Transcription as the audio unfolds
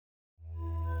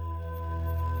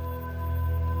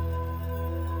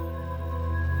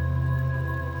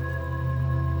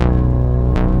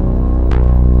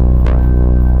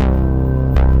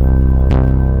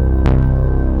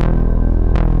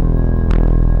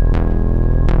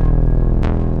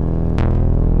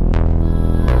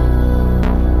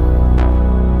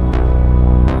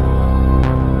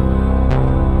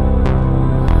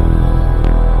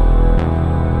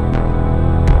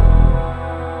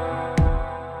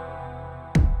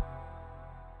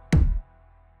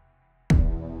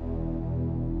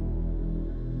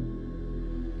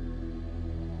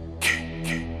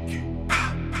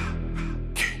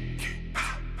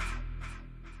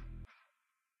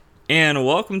And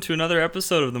welcome to another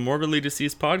episode of the Morbidly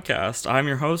Deceased podcast. I'm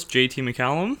your host, JT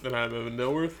McCallum. And I'm Evan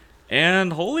Dilworth.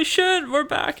 And holy shit, we're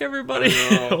back, everybody.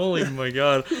 Holy my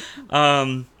god.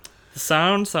 The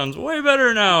sound sounds way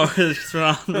better now because we're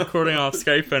not recording off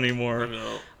Skype anymore.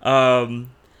 I know.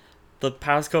 The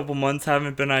past couple months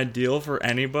haven't been ideal for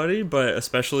anybody, but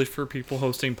especially for people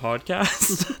hosting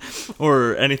podcasts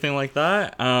or anything like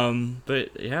that.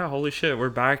 But yeah, holy shit, we're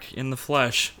back in the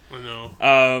flesh. I know.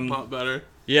 A lot better.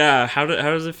 Yeah, how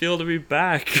does it feel to be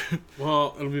back?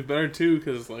 Well, it'll be better too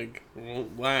because like we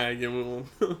won't lag and we won't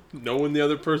know when the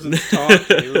other person's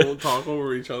talking. We won't talk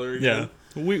over each other again.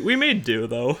 Yeah. We made do,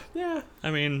 though. Yeah.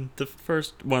 I mean, the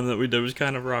first one that we did was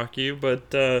kind of rocky, but...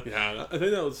 yeah, I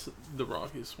think that was the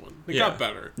rockiest one. It got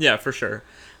better. Yeah, for sure.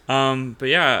 But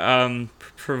yeah,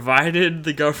 provided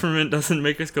the government doesn't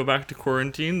make us go back to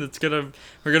quarantine, we're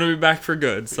gonna be back for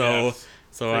good. So, Yes.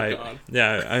 Thank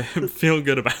God. I feel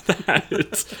good about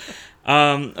that.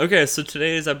 Okay, so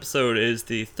today's episode is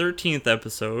the 13th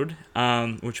episode,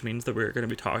 which means that we're going to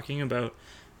be talking about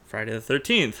Friday the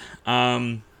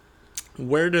 13th.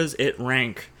 Where does it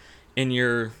rank in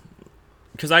your...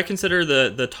 Because I consider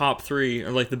the top three,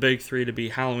 or like the big three, to be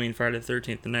Halloween, Friday the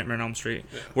 13th, and Nightmare on Elm Street.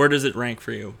 Yeah. Where does it rank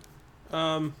for you?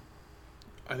 I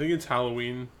think it's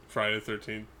Halloween, Friday the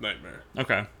 13th, Nightmare.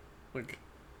 Okay. Like,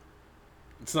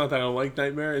 it's not that I don't like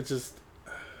Nightmare, it's just...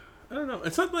 I don't know.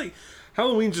 It's not like...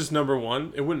 Halloween's just number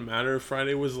one. It wouldn't matter if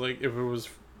Friday was like... If it was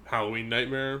Halloween,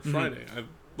 Nightmare, Friday. I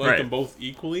like them both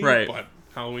equally, but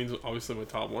Halloween's obviously my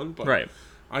top one, but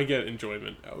I get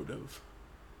enjoyment out of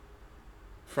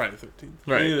Friday the 13th.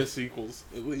 Right. Any of the sequels,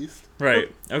 at least.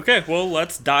 Right. Okay, well,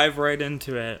 let's dive right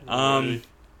into it.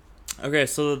 Okay,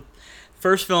 so the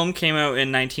first film came out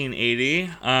in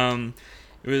 1980.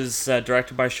 It was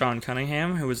directed by Sean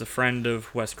Cunningham, who was a friend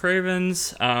of Wes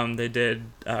Craven's. They did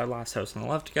Last House on the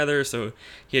Left together, so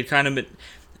he had kind of been...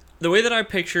 The way that I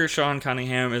picture Sean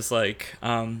Cunningham is like,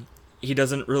 he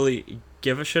doesn't really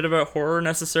give a shit about horror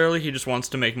necessarily. He just wants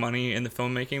to make money in the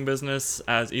filmmaking business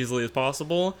as easily as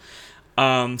possible.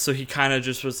 So he kind of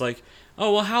just was like,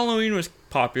 oh, well, Halloween was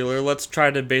popular. Let's try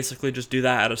to basically just do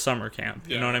that at a summer camp.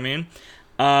 You know what I mean?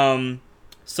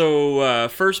 So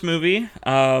first movie...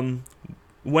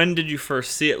 when did you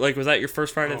first see it? Like, was that your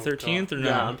first Friday the 13th or no?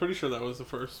 Yeah, I'm pretty sure that was the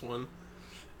first one.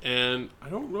 And I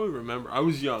don't really remember. I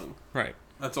was young. Right.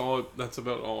 That's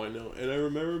about all I know. And I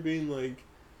remember being like,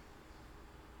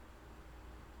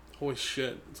 holy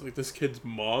shit, it's like this kid's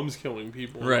mom's killing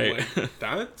people. Right. Like,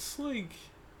 that's like,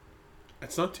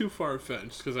 it's not too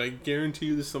far-fetched, because I guarantee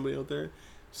you there's somebody out there,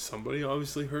 somebody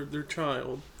obviously hurt their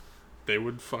child, they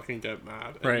would fucking get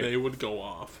mad. And they would go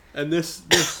off. And this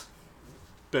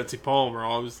Betsy Palmer,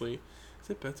 obviously. Is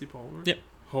it Betsy Palmer? Yep.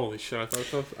 Holy shit, I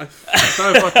thought I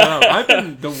fucked that up. I've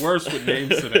been the worst with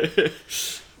names today.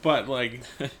 But, like...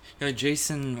 You're like,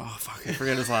 Jason... Oh, fuck, I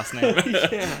forget his last name.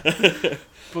 Yeah.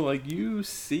 But, like, you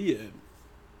see it.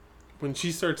 When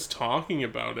she starts talking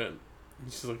about it,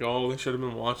 she's like, oh, they should have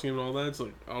been watching him and all that. It's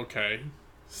like, okay,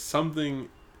 something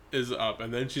is up.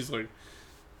 And then she's like,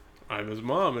 I'm his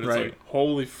mom. And it's like,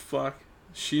 holy fuck.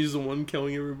 She's the one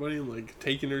killing everybody and, like,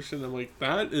 taking her shit. And I'm like,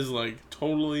 that is, like,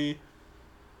 totally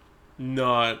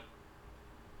not,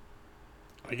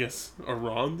 I guess, a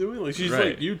wrongdoing. Like, she's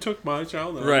like, you took my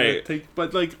child. And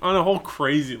but, like, on a whole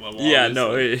crazy level. Yeah,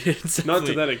 no, it's not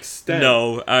to that extent.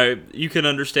 No, you can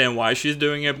understand why she's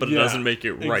doing it, but it doesn't make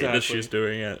it right that she's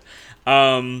doing it.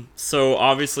 So,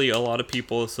 obviously, a lot of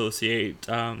people associate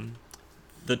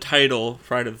the title,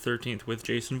 Friday the 13th, with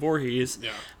Jason Voorhees.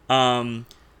 Yeah.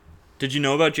 Did you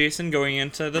know about Jason going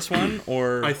into this one,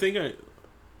 or? I think I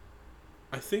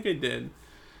did.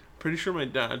 Pretty sure my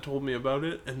dad told me about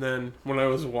it, and then when I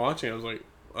was watching, I was like,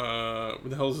 "What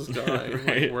the hell is this guy?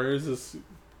 Like, where is this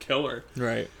killer?"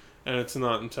 Right. And it's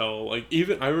not until like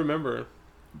even I remember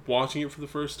watching it for the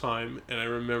first time, and I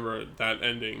remember that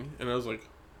ending, and I was like,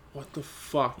 "What the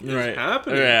fuck is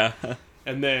happening?" Yeah.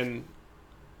 And then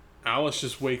Alice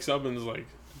just wakes up and is like,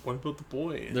 what about the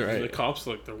boy? And the cops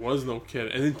are like, there was no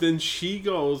kid. And then she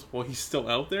goes, well, he's still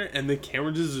out there. And the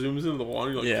camera just zooms into the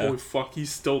water. You're like, holy fuck, he's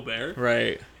still there.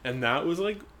 Right. And that was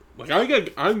like I'm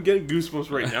getting goosebumps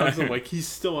right now. Because I'm like, he's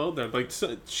still out there. Like,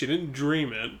 she didn't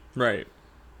dream it. Right.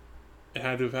 It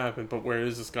had to have happened. But where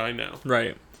is this guy now?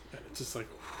 Right. And it's just like,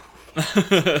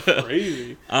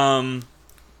 crazy.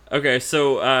 Okay,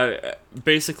 so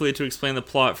basically to explain the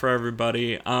plot for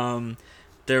everybody,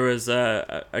 there was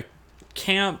a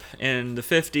camp in the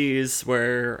 50s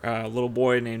where a little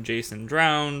boy named Jason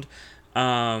drowned,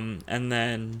 and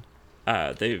then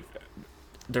there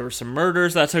were some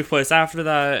murders that took place after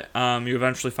that. You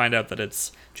eventually find out that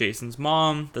it's Jason's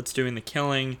mom that's doing the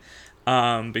killing.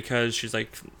 because she's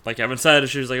like Evan said,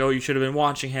 she was like, oh, you should have been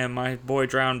watching him. My boy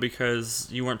drowned because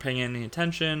you weren't paying any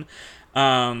attention.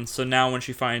 So now when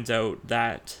she finds out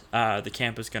that the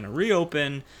camp is going to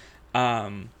reopen,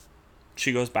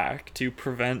 she goes back to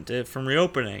prevent it from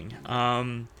reopening.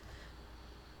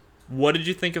 What did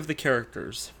you think of the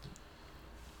characters?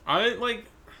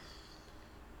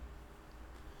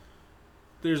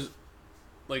 There's,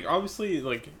 like, obviously,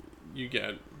 like, you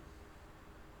get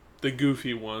the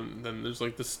goofy one, then there's,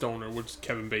 like, the stoner, which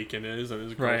Kevin Bacon is, and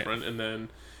his girlfriend, and then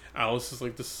Alice is,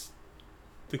 like,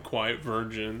 the quiet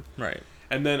virgin. Right.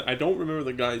 And then, I don't remember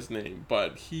the guy's name,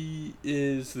 but he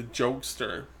is the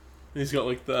jokester. And he's got,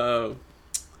 like, the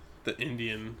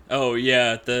Indian... Oh,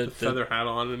 yeah, the feather hat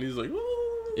on, and he's like,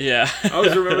 oh. Yeah. I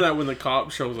always remember that when the cop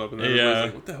shows up, and everybody's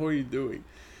like, what the hell are you doing?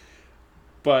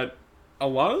 But... a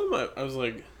lot of them, I was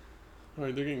like, all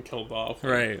right, they're getting killed off.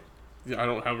 Right. I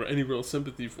don't have any real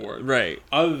sympathy for it. Right.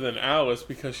 Other than Alice,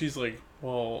 because she's like,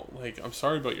 well, like, I'm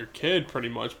sorry about your kid, pretty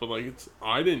much, but, like,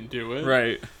 I didn't do it.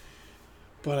 Right.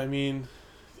 But, I mean,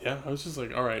 yeah, I was just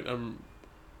like, all right,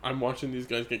 I'm watching these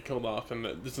guys get killed off, and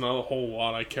there's not a whole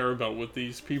lot I care about with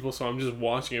these people, so I'm just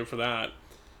watching it for that.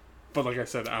 But, like I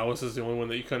said, Alice is the only one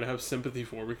that you kind of have sympathy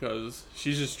for, because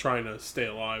she's just trying to stay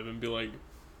alive and be like,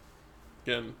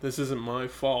 again, this isn't my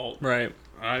fault. Right.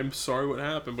 I'm sorry what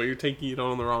happened, but you're taking it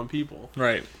on the wrong people.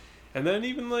 Right. And then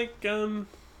even, like,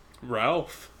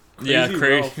 Ralph.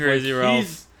 Crazy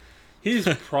Ralph. He's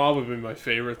probably my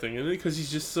favorite thing in it, because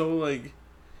he's just so, like,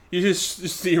 you just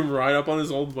see him ride up on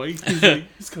his old bike. He's like,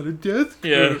 he's got a death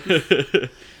curve. Yeah.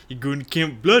 You're going to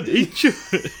Camp Blood, ain't you?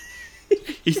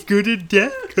 He's good at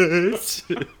death curves.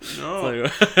 No.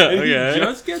 Like, and okay. he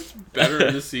just gets better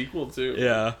in the sequel, too.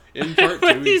 Yeah. In part 2.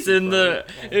 When he's in the...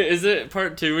 Is it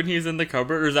part 2 when he's in the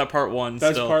cupboard, or is that part 1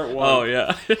 That's still? part 1. Oh,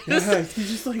 yeah. Yeah,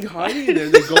 he's just, like, hiding in there.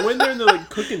 They go in there and they're, like,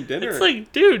 cooking dinner. It's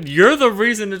like, dude, you're the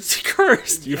reason it's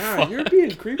cursed, you fuck. You're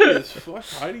being creepy as fuck,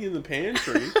 hiding in the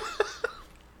pantry.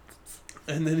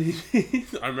 And then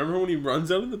I remember when he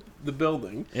runs out of the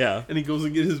building. Yeah. And he goes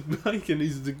and get his bike, and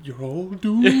he's like, you're all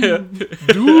doomed.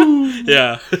 Doomed.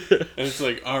 Yeah. And it's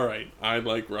like, all right, I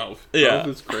like Ralph. Yeah. Ralph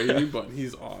is crazy, but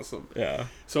he's awesome. Yeah.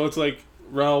 So it's like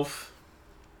Ralph,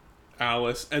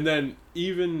 Alice, and then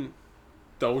even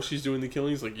though she's doing the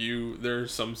killings, like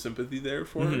there's some sympathy there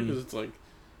for her, because it's like,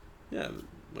 yeah,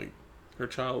 like her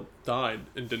child died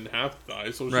and didn't have to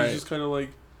die, so she's just kind of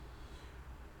like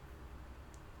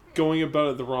going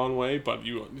about it the wrong way, but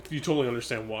you totally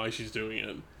understand why she's doing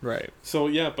it. Right. So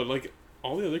yeah, but like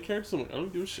all the other characters, I'm like, I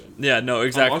don't give a shit. Yeah, no,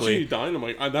 exactly. I'm watching you die, and I'm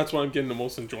like, that's why I'm getting the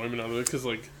most enjoyment out of it, because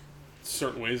like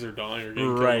certain ways they're dying or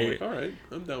getting killed. I'm like, all right,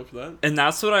 I'm down for that. And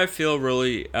that's what I feel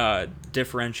really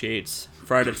differentiates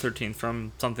Friday the 13th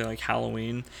from something like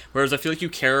Halloween. Whereas I feel like you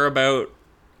care about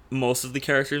most of the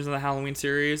characters in the Halloween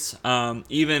series,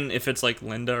 even if it's like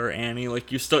Linda or Annie, like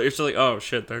you're still like, oh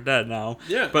shit, they're dead now.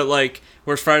 Yeah. But like,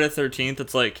 whereas Friday the 13th,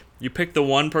 it's like you pick the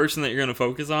one person that you're gonna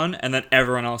focus on, and then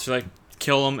everyone else, you're like,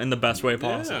 kill them in the best way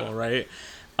possible, right?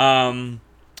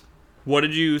 What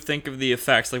did you think of the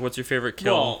effects? Like, what's your favorite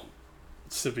kill? Well,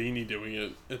 Savini doing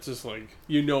it, it's just like,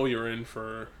 you're in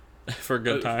for for a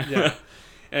good time. Yeah.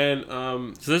 And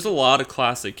so there's a lot of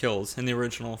classic kills in the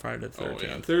original Friday the 13th. Oh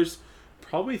yeah, there's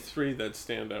probably 3 that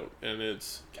stand out, and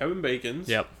it's Kevin Bacon's.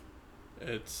 Yep.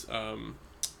 It's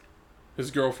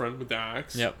his girlfriend with the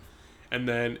axe. Yep. And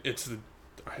then it's I'm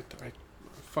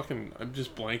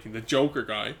just blanking. The Joker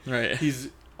guy. Right. He's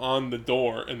on the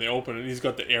door and they open it and he's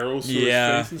got the arrows through his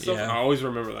face and stuff. Yeah. I always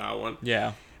remember that one.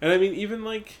 Yeah. And I mean, even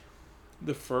like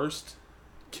the first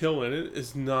kill in it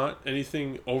is not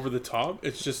anything over the top.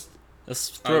 It's just a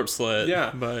throat slit.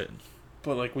 Yeah. But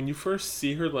like when you first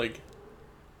see her like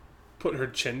put her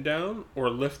chin down or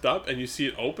lift up and you see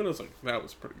it open, I was like, that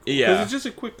was pretty cool. Yeah. Because it's just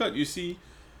a quick cut. You see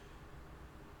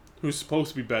who's supposed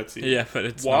to be Betsy. Yeah, but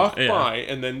it's walk not, by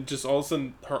and then just all of a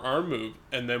sudden her arm moved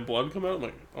and then blood come out. I'm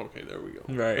like, okay, there we go.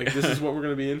 Right. Like, this is what we're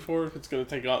gonna be in for. If it's gonna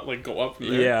take out go up from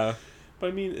there. Yeah. But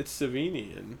I mean, it's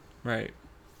Savini and right.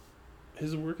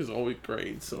 his work is always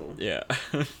great. So yeah,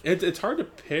 it's hard to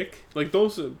pick. Like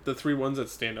those are the 3 ones that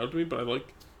stand out to me. But I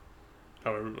like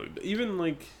how everybody, even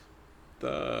like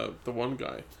the one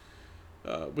guy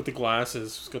with the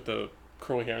glasses, who's got the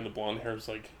curly hair and the blonde hair, is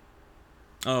like.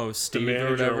 Oh, Steve or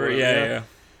whatever. Yeah.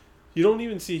 You don't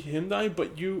even see him die,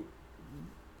 but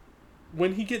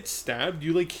when he gets stabbed,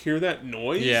 you like hear that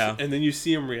noise, and then you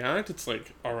see him react. It's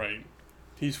like, all right,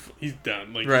 he's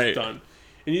done. Like he's done,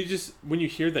 and you just when you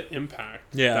hear the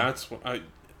impact, that's what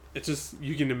it's just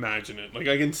you can imagine it. Like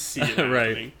I can see it happening.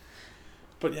 Right.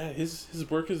 But yeah, his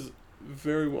work is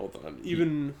very well done,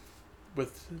 even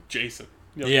with Jason.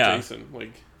 Jason,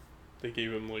 like. they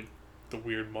gave him like the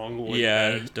weird mongoloid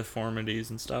head. Deformities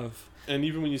and stuff. And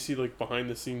even when you see like behind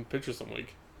the scene pictures, I'm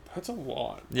like, that's a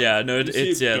lot. Yeah, like, no,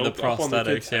 it's the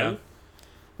prosthetics, head,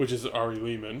 which is Ari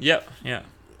Lehman. Yep, yeah.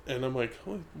 And I'm like,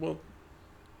 oh, well,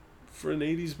 for an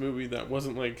 80s movie that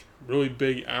wasn't like really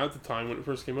big at the time when it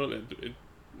first came out, it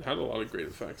had a lot of great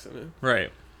effects in it.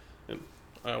 Right. And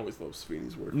I always love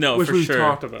Sweeney's work. No, which for we've sure.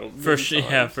 talked about. For sure,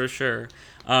 yeah, for sure.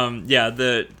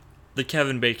 The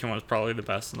Kevin Bacon was probably the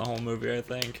best in the whole movie, I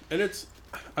think. And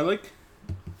I like,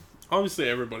 obviously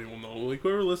everybody will know, like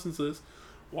whoever listens to this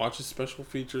watches special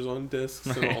features on discs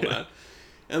and all that.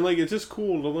 And like, it's just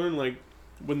cool to learn like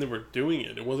when they were doing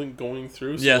it, it wasn't going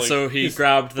through. So, like, so he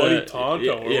grabbed buddy the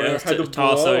Tonto, had the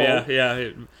Tasso,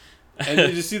 yeah. And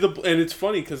you just see and it's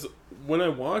funny because when I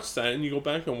watch that and you go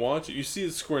back and watch it, you see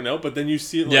it squaring out, but then you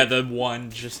see it like the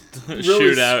one just really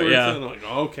shoot out, yeah. And I'm like,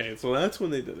 okay, so that's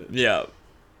when they did it. Yeah.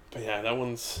 But yeah, that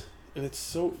one's, and it's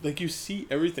so like you see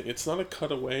everything. It's not a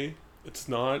cutaway. It's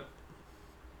not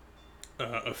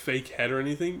a fake head or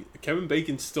anything. Kevin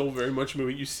Bacon's still very much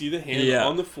moving. You see the hand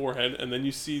on the forehead, and then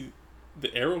you see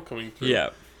the arrow coming through. Yeah.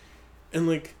 And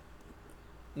like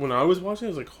when I was watching, I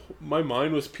was like, my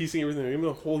mind was piecing everything together.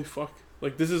 Like, holy fuck!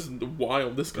 Like this is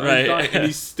wild. This guy's dying, and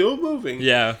he's still moving.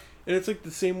 Yeah. And it's like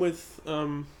the same with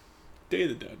Day of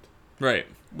the Dead. Right.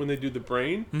 When they do the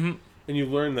brain. Mm-hmm. And you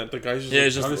learn that the guy's just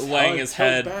he's just laying his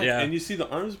head back, and you see the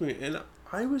arms moving, and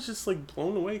I was just like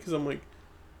blown away because I'm like,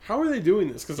 how are they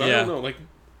doing this? Because I don't know. Like,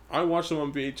 I watched them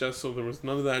on VHS, so there was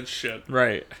none of that shit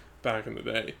right back in the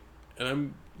day, and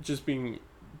I'm just being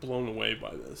blown away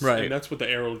by this. Right, and that's what the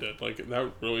Arrow did. Like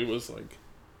that really was like,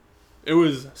 it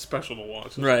was special to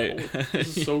watch. Right, like,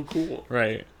 this is so cool.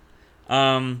 Right.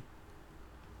 What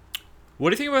do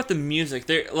you think about the music?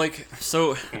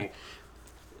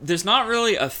 There's not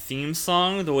really a theme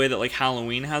song the way that like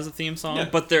Halloween has a theme song,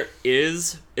 but there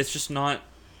is. It's just not.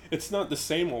 It's not the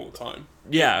same all the time.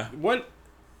 Yeah.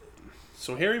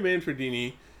 So Harry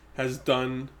Manfredini has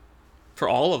done for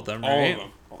all of them, right? All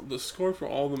of them. The score for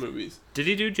all the movies. Did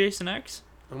he do Jason X?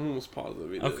 I'm almost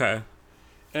positive he did. Okay.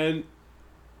 And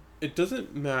it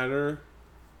doesn't matter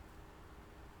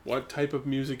what type of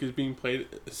music is being played.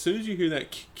 As soon as you hear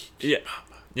that,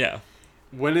 yeah.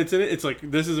 When it's in it, it's like,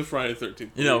 this is a Friday the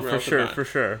 13th. For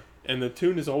sure. And the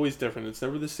tune is always different. It's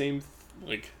never the same,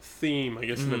 theme, I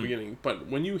guess, in the beginning. But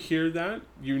when you hear that,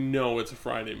 you know it's a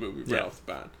Friday movie right off the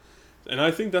bat. And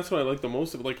I think that's what I like the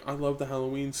most of it. Like, I love the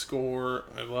Halloween score.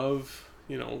 I love,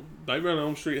 Nightmare on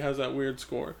Elm Street has that weird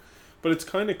score. But it's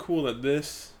kind of cool that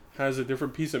this has a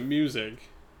different piece of music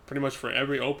pretty much for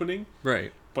every opening.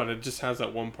 Right. But it just has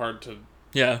that one part to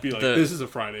be like, this is a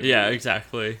Friday movie. Yeah,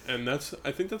 exactly. And I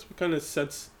think that's what kind of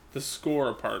sets the score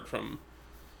apart from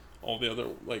all the other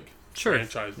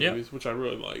franchise movies, which I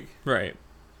really like. Right.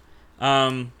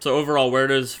 So overall, where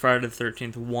does Friday the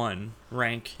 13th 1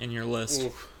 rank in your list?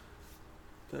 Oof.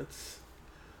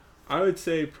 I would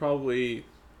say probably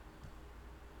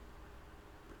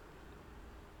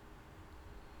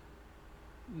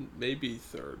maybe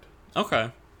third.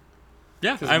 Okay.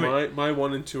 Yeah, because my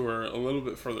 1 and 2 are a little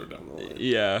bit further down the line.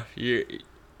 Yeah,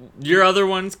 your other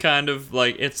one's kind of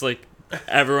like, it's like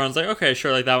everyone's like, okay,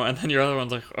 sure, like that one, and then your other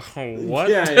one's like, oh, what?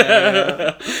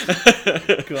 Yeah.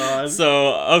 God.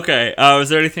 So okay, is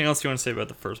there anything else you want to say about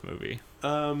the first movie?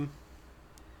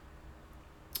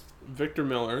 Victor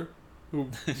Miller, who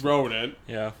wrote it,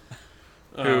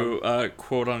 who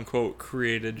quote unquote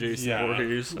created Jason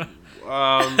Voorhees.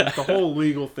 The whole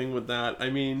legal thing with that, I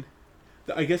mean,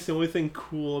 I guess the only thing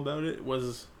cool about it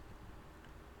was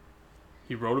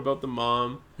he wrote about the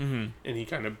mom, and he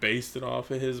kind of based it off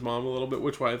of his mom a little bit,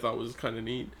 which I thought was kind of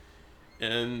neat.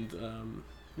 And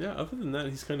other than that,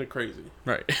 he's kind of crazy,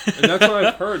 right? And that's what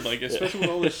I've heard, especially with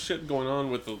all this shit going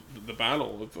on with the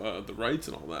battle with the rights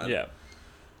and all that. Yeah.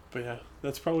 But yeah,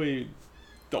 that's probably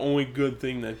the only good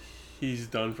thing that he's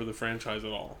done for the franchise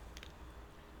at all.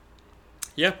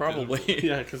 Yeah, probably.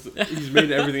 Yeah, because he's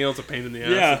made everything else a pain in the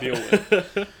ass to deal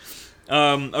with.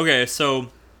 Okay, so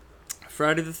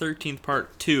Friday the 13th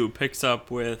Part 2 picks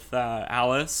up with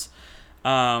Alice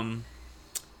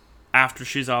after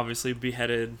she's obviously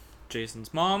beheaded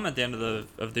Jason's mom at the end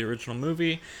of the original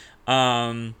movie.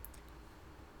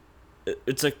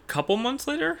 It's a couple months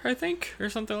later, I think, or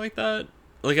something like that.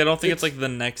 I don't think it's the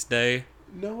next day.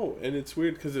 No, and it's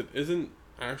weird because it isn't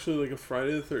actually a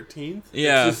Friday the 13th.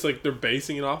 Yeah. It's just they're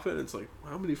basing it off it. And it's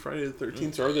how many Friday the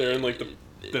 13ths are there in the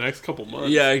next couple months?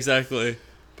 Yeah, exactly.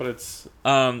 But it's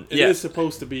it is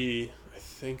supposed to be, I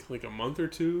think, a month or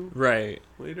two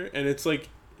later. And it's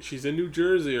she's in New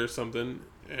Jersey or something,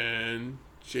 and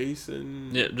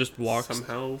Jason just walks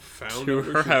somehow found to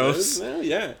her house.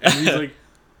 Yeah. And he's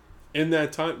in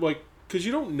that time, like, because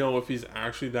you don't know if he's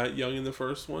actually that young in the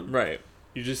first one. Right.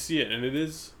 You just see it, and it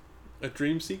is a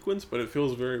dream sequence, but it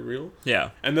feels very real. Yeah.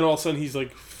 And then all of a sudden, he's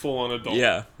like full on adult.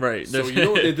 Yeah. Right. So you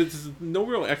know, there's no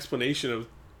real explanation of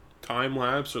time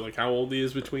lapse or like how old he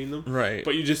is between them. Right.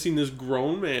 But you just seen this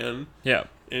grown man. Yeah.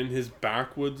 In his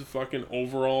backwoods fucking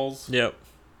overalls. Yep.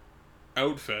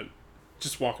 Outfit,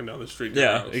 just walking down the street.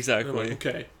 Yeah. Exactly. Like,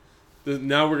 okay.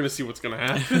 Now we're gonna see what's gonna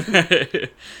happen.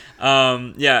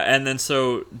 Yeah, and then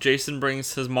so Jason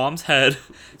brings his mom's head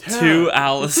to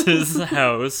Alice's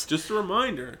house. Just a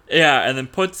reminder. Yeah, and then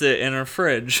puts it in her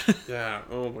fridge. Yeah.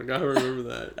 Oh my god, I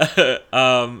remember that.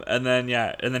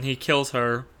 And then he kills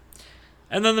her,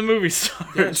 and then the movie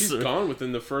starts. Yeah, she's gone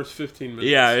within the first 15 minutes.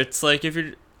 Yeah, it's like if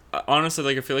you're honestly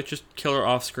like I feel like just kill her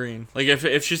off screen. Like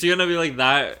if she's gonna be like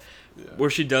that. Yeah. Where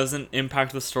she doesn't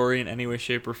impact the story in any way,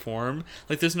 shape, or form.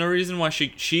 Like, there's no reason why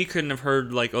she couldn't have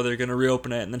heard, like, oh, they're going to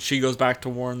reopen it, and then she goes back to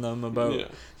warn them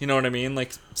about, you know what I mean?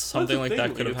 Like, something like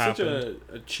that could have happened.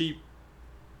 Such a cheap,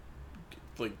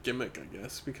 like, gimmick, I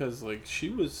guess, because, like,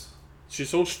 she's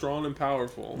so strong and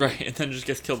powerful. Right, and then just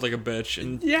gets killed like a bitch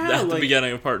at the like,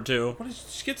 beginning of part 2. What, did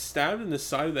she get stabbed in the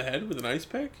side of the head with an ice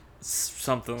pick?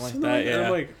 Something like that, yeah.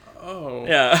 I'm like, oh.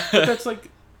 Yeah. But that's like,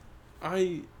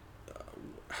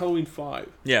 Halloween 5.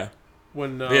 Yeah.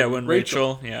 When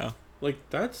Rachel, yeah. Like,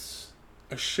 that's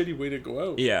a shitty way to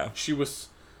go out. Yeah. She was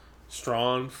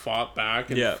strong, fought back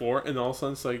and fought, and all of a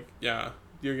sudden it's like, yeah,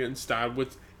 you're getting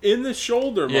stabbed in the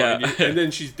shoulder, mind you, and then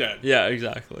she's dead. Yeah,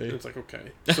 exactly. And it's like,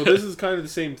 okay. So this is kind of the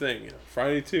same thing.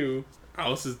 Friday 2,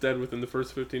 Alice is dead within the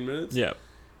first 15 minutes. Yeah.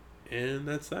 And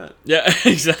that's that. Yeah,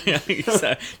 exactly.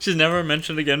 She's never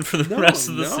mentioned again for the rest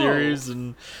of the series,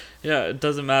 and yeah, it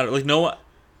doesn't matter. Like,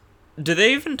 do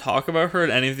they even talk about her in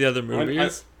any of the other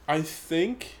movies? I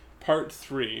think part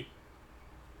 3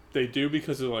 they do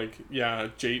because of like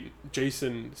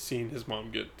Jason seeing his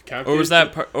mom get decapitated.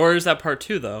 Or is that part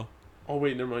 2 though? Oh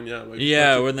wait, never mind.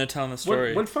 Yeah, when they're telling the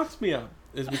story. What fucks me up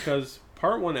is because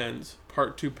part 1 ends,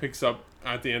 part 2 picks up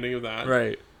at the ending of that.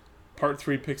 Right. Part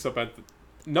 3 picks up at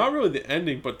not really the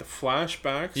ending, but the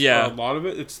flashbacks. Yeah. A lot of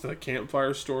it, it's the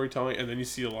campfire storytelling, and then you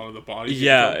see a lot of the bodies.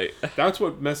 Yeah. That's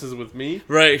what messes with me.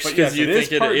 Right. But yes, it is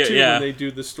part 2 when they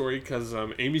do the story, because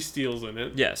Amy Steele's in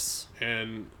it. Yes.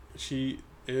 And she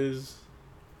is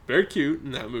very cute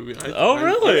in that movie.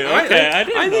 Really? Okay.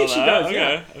 I think she does,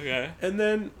 okay. Okay. And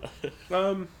then,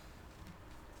 oh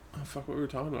fuck, what we were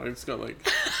talking about. I just got, like,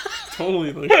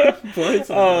 totally, like,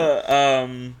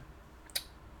 blindsided.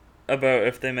 About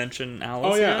if they mention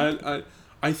Alice. Oh yeah,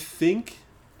 I think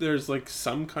there's like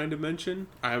some kind of mention.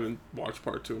 I haven't watched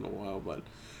part 2 in a while, but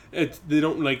they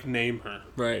don't like name her.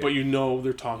 Right. But you know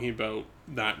they're talking about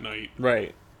that night.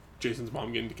 Right. Jason's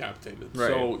mom getting decapitated. Right.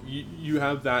 So you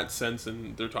have that sense,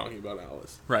 and they're talking about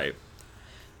Alice. Right.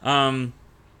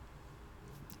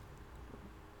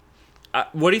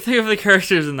 What do you think of the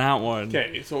characters in that one?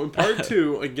 Okay, so in part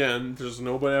 2, again, there's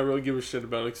nobody I really give a shit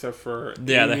about except for Amy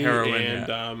the heroine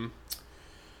and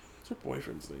what's her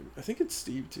boyfriend's name? I think it's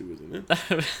Steve too, isn't it?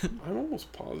 I'm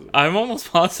almost positive. I'm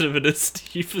almost positive it is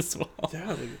Steve as well. Yeah,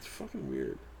 like it's fucking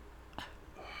weird. I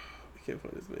can't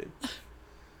find his name.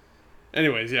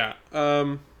 Anyways, yeah.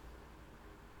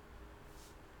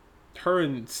 Her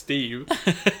and Steve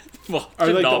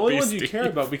are like the only ones you care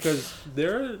about because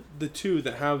they're the two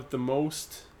that have the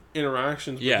most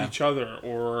interactions with each other,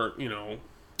 or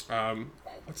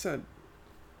what's that?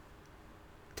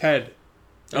 Ted.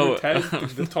 Ted,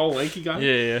 the tall, lanky guy.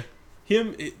 Yeah.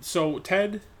 So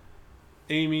Ted,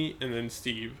 Amy, and then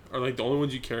Steve are like the only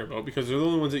ones you care about because they're the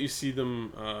only ones that you see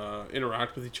them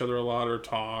interact with each other a lot or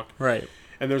talk. Right.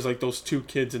 And there's like those 2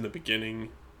 kids in the beginning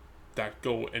that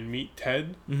go and meet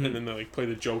Ted, and then they like play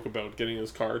the joke about getting his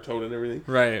car towed and everything.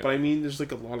 Right. But I mean, there's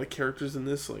like a lot of characters in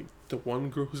this. Like the one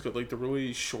girl who's got like the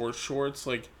really short shorts.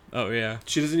 Like, oh yeah,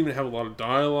 she doesn't even have a lot of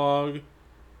dialogue,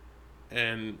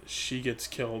 and she gets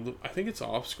killed. I think it's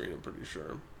off screen. I'm pretty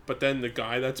sure. But then the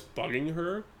guy that's bugging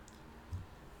her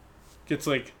gets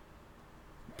like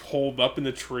pulled up in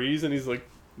the trees, and he's like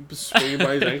swinging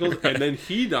by his ankles, and then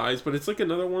he dies. But it's like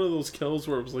another one of those kills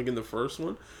where it was like in the first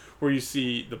one, where you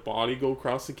see the body go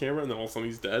across the camera, and then all of a sudden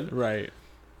he's dead. Right.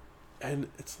 And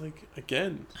it's like,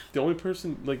 again, the only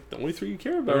 3 you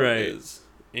care about is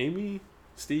Amy,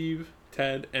 Steve,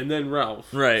 Ted, and then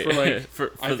Ralph. Right. For like,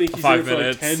 for I think he's 5 there for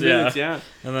minutes. like 10 minutes, yeah.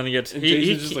 And then he gets... And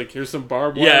Jason's just like, here's some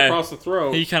barbed wire across the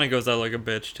throat. He kind of goes out like a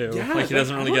bitch, too. Yeah, like, he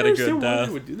doesn't really get a good death.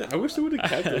 Would do that. I wish they would have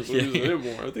kept those movies in it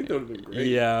more. I think that would have been great.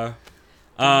 Yeah.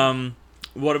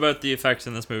 What about the effects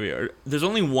in this movie? There's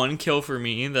only one kill for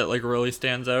me that like really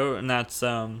stands out, and that's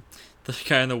The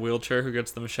guy in the wheelchair who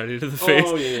gets the machete to the face.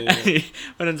 Oh, yeah.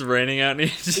 When it's raining out and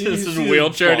he's just You in see his his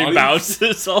wheelchair and he body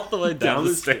bounces all the way down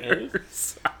the stairs.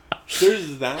 stairs.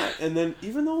 There's that, and then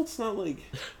even though it's not like,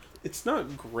 it's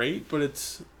not great, but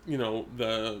it's, you know,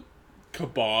 the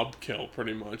kebab kill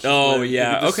pretty much. Oh, Where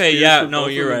yeah. he just Okay, spears yeah. for No,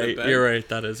 both you're of them in right. the bed. You're right.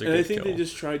 That is a And good I think kill. they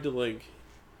just tried to, like,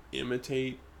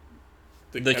 imitate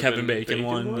The Kevin Bacon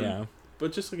one, yeah.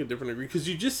 But just, like, a different degree. Because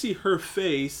you just see her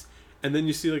face, and then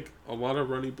you see, like, a lot of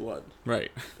runny blood.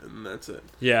 Right. And that's it.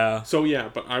 Yeah. So, yeah,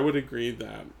 but I would agree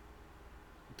that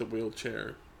the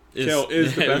wheelchair kill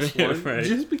is the best one. Right.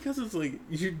 Just because it's, like,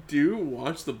 you do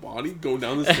watch the body go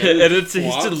down the stairs. And it's,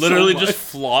 flop he literally so just much.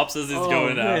 flops as he's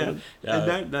going down. Man. Yeah.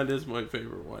 And that is my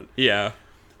favorite one. Yeah.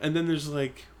 And then there's,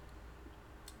 like,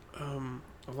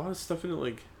 a lot of stuff in it,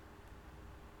 like,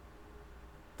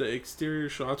 the exterior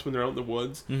shots when they're out in the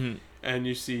woods, Mm-hmm. and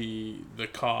you see the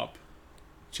cop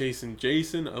chasing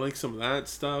Jason. I like some of that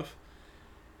stuff.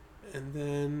 And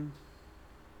then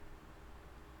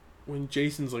when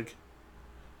Jason's like,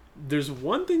 there's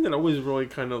one thing that always really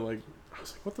kind of like, I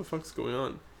was like, what the fuck's going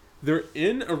on? They're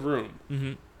in a room.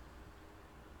 Mm-hmm.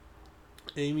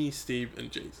 Amy, Steve,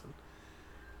 and Jason.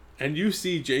 And you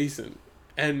see Jason,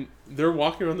 and they're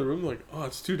walking around the room like, oh,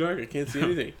 it's too dark, I can't see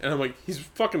anything. And I'm like, he's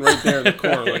fucking right there in the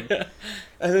corner. Like,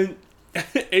 and then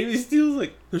Amy Steele's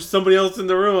like, there's somebody else in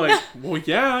the room. Like, well,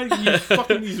 yeah,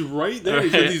 he's right there.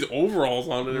 He's got these overalls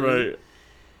on and everything. Right.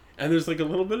 And there's like a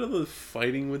little bit of the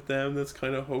fighting with them that's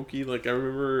kind of hokey. Like, I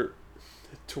remember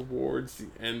towards the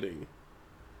ending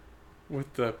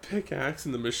with the pickaxe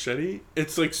and the machete,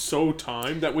 it's like so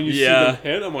timed that when you see them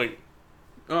hit, I'm like,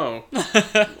 oh,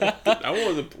 that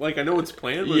wasn't like, I know it's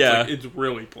planned, but it's, like, it's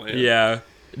really planned. Yeah.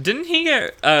 Didn't he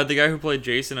get the guy who played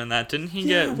Jason in that? Didn't he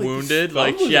get like, wounded? his thumb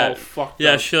Like, was yeah, all fucked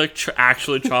yeah. up. She like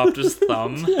actually chopped his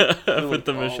thumb with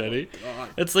the Oh my machete. God.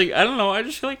 It's like, I don't know. I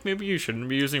just feel like maybe you shouldn't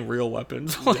be using real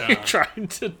weapons while Yeah. you're trying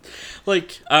to,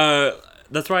 like.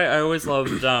 That's why I always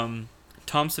loved.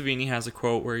 Tom Savini has a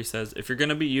quote where he says, "If you're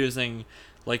gonna be using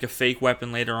like a fake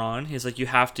weapon later on, he's like, you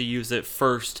have to use it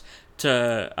first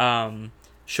to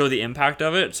show the impact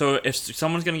of it. So if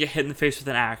someone's gonna get hit in the face with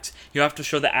an axe, you have to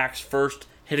show the axe first."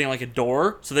 Hitting like a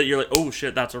door so that you're like, oh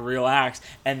shit, that's a real axe,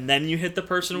 and then you hit the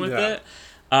person with it.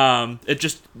 It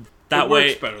just that It way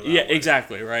works better that yeah, way.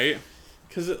 exactly, right?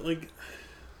 Because it, like,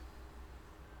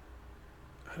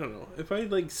 I don't know, if I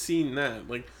like seen that,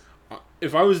 like,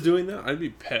 if I was doing that, I'd be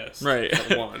pissed. Right.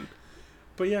 For one.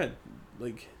 But yeah,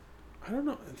 like, I don't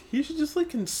know, he should just like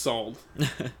consult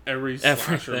every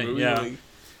slasher Everything, movie. yeah. Like,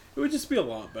 it would just be a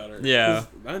lot better. Yeah.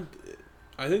 'Cause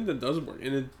I think that does work,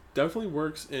 and it definitely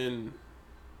works in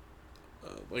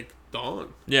like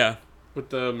Dawn Yeah, with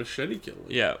the machete kill.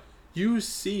 Like, yeah, you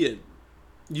see it.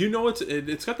 You know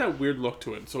it's got that weird look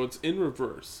to it, so it's in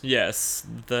reverse. yes,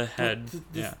 the head,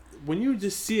 But when you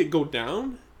just see it go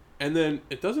down, and then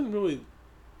it doesn't really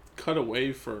cut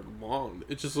away for long.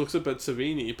 It just looks up at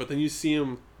Savini, but then you see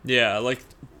him. yeah, like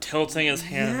tilting his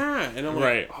hand. Yeah, and I'm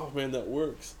Right. like, oh man, that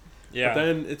works. Yeah, But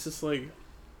then it's just like,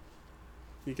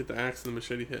 you get the axe and the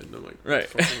machete hit, and I'm like, right.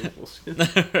 fucking bullshit.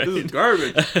 This is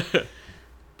garbage.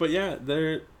 But yeah,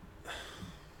 there's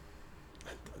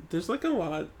like a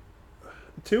lot.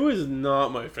 2 is not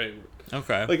my favorite.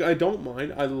 Okay. Like, I don't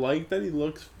mind. I like that he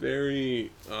looks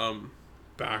very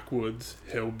backwoods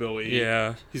hillbilly.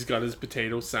 Yeah. He's got his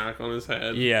potato sack on his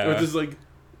head. Yeah. With his like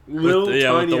little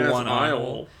tiny with the ass one eye eye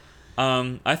hole.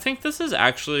 I think this is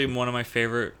actually one of my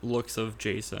favorite looks of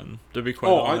Jason, to be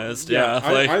quite honest.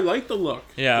 I like the look.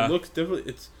 Yeah. The look's definitely,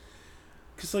 it's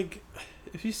because like,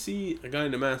 if you see a guy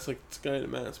in a mask, like, it's a guy in a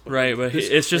mask. But right, but this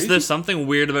it's just crazy- there's something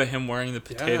weird about him wearing the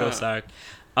potato Yeah. sack.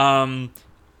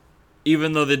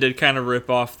 Even though they did kind of rip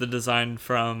off the design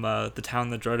from The Town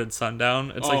That Dreaded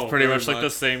Sundown, it's like pretty very much like the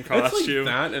same It's like costume.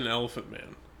 that and Elephant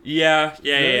Man. Yeah,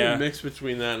 yeah. Mix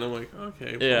between that, and I'm like,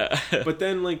 okay. Well. Yeah. But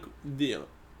then, like,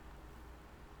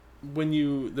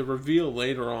 the reveal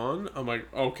later on, I'm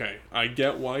like, okay, I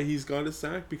get why he's got a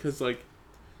sack, because like,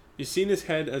 you've seen his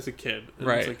head as a kid, and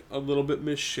Right. it's like a little bit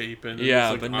misshapen. And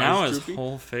Yeah, his, like, but now eyes his droopy.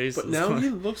 whole face But is now like, he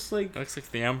looks like looks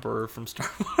like the Emperor from Star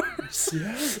Wars.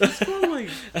 yeah, he's got like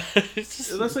It's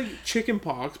just- that's like chicken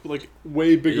pox, but like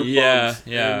way bigger Yeah, bumps.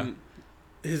 yeah. And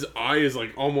his eye is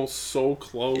like almost so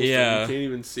close that Yeah. you can't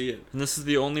even see it. and this is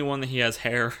the only one that he has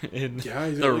hair in. Yeah,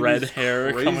 he's the got, like, red these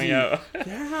hair crazy- coming out.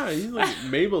 Yeah, he's like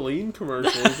Maybelline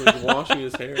commercials, like washing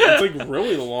his hair. It's like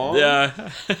really long. Yeah.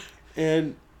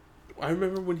 And I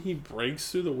remember when he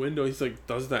breaks through the window, he's like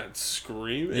does that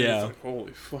scream, and Yeah. it's like,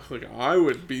 holy fuck! Like, I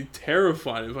would be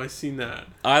terrified if I seen that.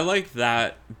 I like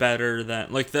that better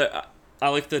than like the. I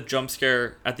like the jump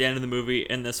scare at the end of the movie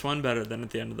in this one better than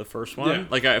at the end of the first one. Yeah.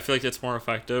 Like, I feel like it's more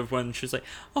effective when she's like,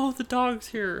 "Oh, the dog's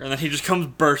here," and then he just comes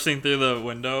bursting through the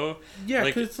window. Yeah,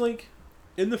 Like- because it's like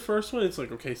in the first one, it's like,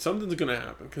 okay, something's gonna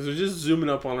happen because they're just zooming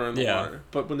up on her in the Yeah. water.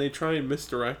 But when they try and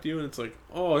misdirect you, and it's like,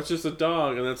 oh, it's just a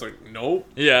dog, and that's like, nope,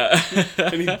 Yeah.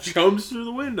 and he jumps through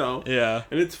the window. Yeah.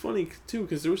 And it's funny too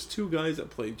because there was 2 guys that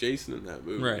played Jason in that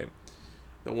movie. Right.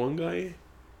 The one guy,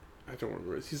 I don't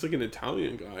remember. He's like an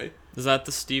Italian guy. Is that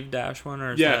the Steve Dash one,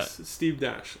 or is Yes, Steve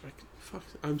Dash. Like, fuck,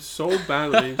 I'm so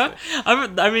bad at names. that?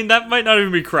 I mean, that might not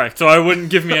even be correct, so I wouldn't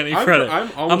give me any credit.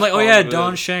 I'm I'm like, oh yeah, positive.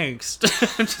 Don Shanks,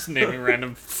 just naming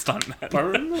random But I stuntmen.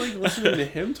 remember like listening to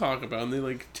him talk about it, and they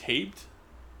like taped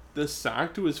the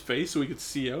sack to his face so he could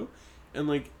see out, and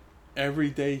like every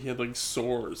day he had like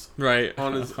sores Right.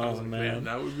 on his. I Oh was like, man.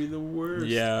 that would be the worst.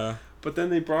 Yeah. But then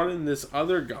they brought in this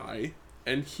other guy,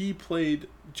 and he played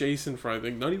Jason for I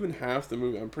think not even half the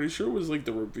movie. I'm pretty sure it was like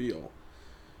the reveal.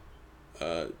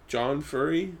 John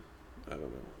Furry, I don't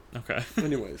know. Okay.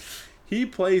 Anyways, he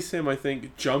plays him, I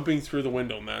think, jumping through the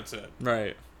window, and that's it.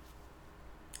 Right.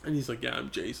 And he's like, yeah,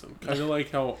 I'm Jason. Kind of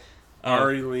like how Oh,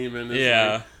 Ari Lehman is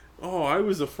Yeah. like, oh, I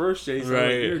was the first Jason. I'm like,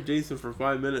 Right. you're Jason for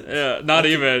 5 minutes. Yeah. Not That's-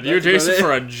 even. You're that's about Jason it.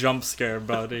 for a jump scare,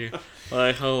 buddy.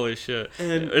 Like, holy shit.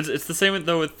 And- It's the same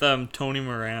though with Tony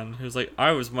Moran, who's like,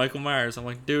 I was Michael Myers. I'm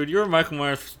like, dude, you were Michael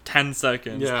Myers for 10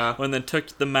 seconds. Yeah. When they took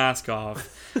the mask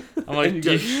off. I'm like, and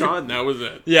you got shot, and that was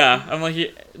it. Yeah, I'm like,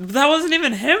 that wasn't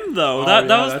even him though. Oh, that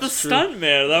yeah, was the that's true. stunt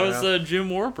man. That was Yeah. Jim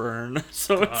Warburton.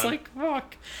 So it's God. like,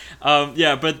 fuck.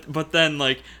 Yeah, but then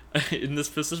like, and this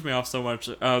pisses me off so much.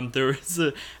 There was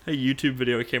a YouTube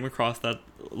video I came across that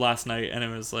last night, and it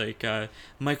was like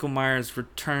Michael Myers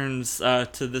returns to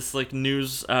this like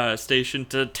news station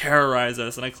to terrorize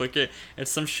us, and I click it. It's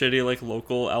some shitty like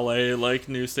local LA like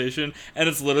news station, and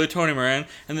it's literally Tony Moran,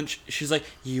 and then she's like,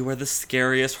 "You are the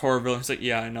scariest horror villain." He's like,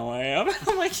 "Yeah, I know I am."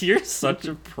 I'm like, "You're such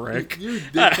a prick." You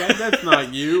dickhead, that's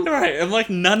not you. Right, I'm like,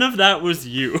 none of that was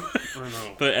you. I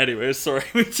know. But anyways, sorry,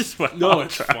 we just went No, off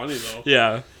it's track. funny though.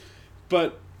 Yeah.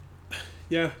 But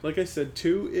yeah, like I said,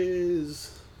 2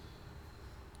 is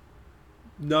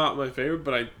not my favorite,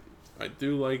 but I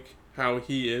do like how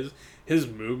he is. His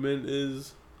movement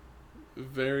is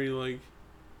very like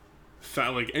fat.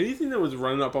 Like anything that was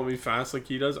running up on me fast like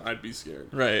he does, I'd be scared.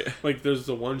 Right. Like there's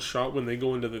the one shot when they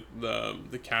go into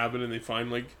the cabin and they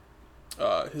find like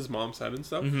his mom's head and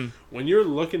stuff. Mm-hmm. When you're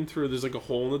looking through, there's like a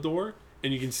hole in the door.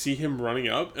 And you can see him running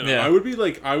up, and Yeah. I would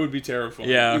be terrified.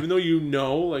 Yeah. Even though you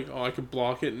know, like, oh, I could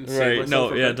block it and save Right. myself. No,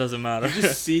 from yeah, it. it doesn't matter. You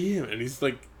just see him, and he's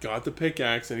like got the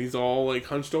pickaxe, and he's all like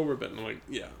hunched over a bit, and I'm like,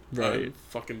 yeah, Right. I'm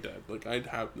fucking dead. Like I'd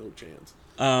have no chance.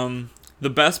 The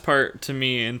best part to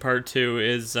me in part 2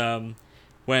 is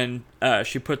when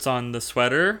she puts on the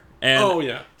sweater, and Oh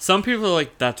yeah, some people are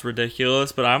like, that's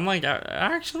ridiculous, but I'm like,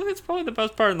 actually, it's probably the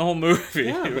best part in the whole movie.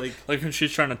 Yeah, like when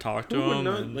she's trying to talk to who would him.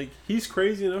 not and- like? He's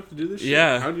crazy enough to do this. Shit.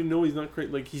 Yeah. How do you know he's not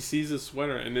crazy? Like he sees his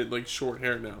sweater and it like short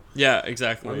hair now. yeah, Why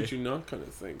exactly. would you not kind of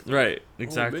think? Right,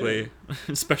 exactly.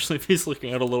 Especially if he's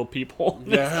looking at a little peephole.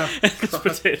 Yeah. and his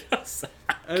potatoes.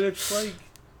 And it's like,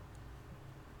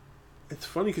 it's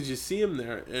funny because you see him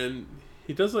there, and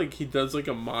he does like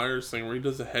a Myers thing where he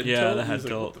does a head Yeah, tilt. the and head he's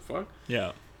tilt. Like, what the fuck?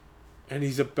 Yeah. And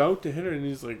he's about to hit her, and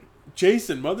he's like,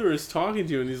 Jason, mother is talking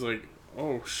to you, and he's like,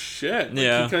 oh shit. Like,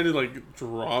 Yeah. He kind of like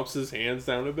drops his hands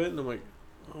down a bit, and I'm like,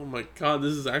 oh my god,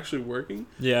 this is actually working.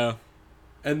 Yeah.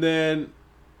 And then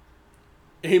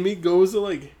Amy goes to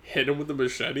like hit him with the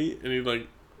machete, and he like,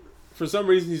 for some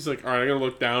reason he's like, all right, I gotta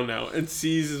look down now, and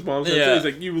sees his mom's head. Yeah. He's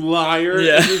like, you liar.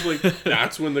 Yeah. And he's like,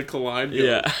 that's when the collide goes.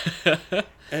 Yeah.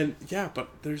 And yeah, but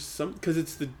there's some, because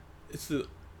it's the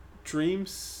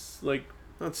dreams, like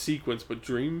not sequence but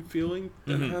dream feeling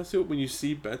that Mhm. has to it when you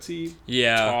see Betsy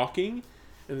Yeah. talking,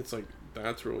 and it's like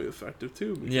that's really effective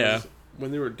too. Because Yeah.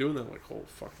 when they were doing that, like, oh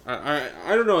fuck, I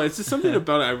don't know, it's just something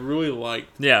about it I really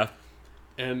liked, Yeah.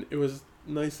 and it was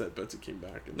nice that Betsy came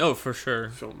back and Oh, for sure.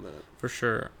 filmed that. For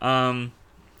sure.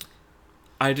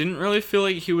 I didn't really feel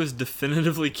like he was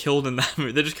definitively killed in that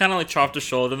movie. They just kind of like chopped his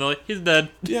shoulder and they're like, he's dead.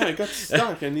 Yeah, it got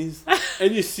stuck, and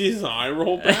you see his eye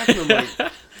roll back, and I'm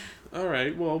like, all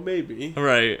right, well maybe,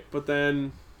 Right. but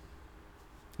then.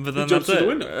 But then jumps that's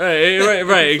through it. the window.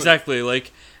 Right, It's exactly.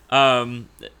 Like,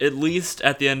 at least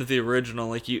at the end of the original,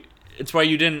 like it's why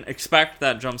you didn't expect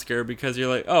that jump scare because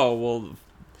you're like, oh well,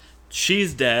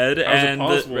 she's dead How's it and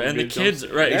possible to and be the a jump kids,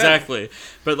 scare? right? Yeah. Exactly.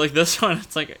 But like this one,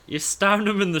 it's like you stabbed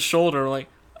him in the shoulder, like,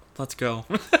 let's go.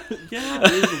 Yeah,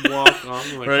 they just walk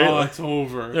off. I'm like, Right? oh, it's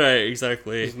over. Right,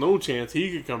 exactly. There's no chance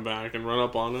he could come back and run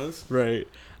up on us. Right.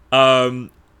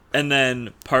 And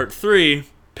then part 3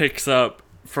 picks up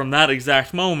from that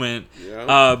exact moment.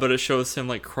 Yeah. But it shows him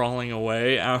like crawling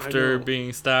away after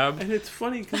being stabbed. And it's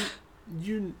funny because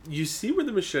you see where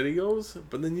the machete goes,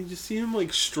 but then you just see him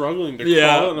like struggling to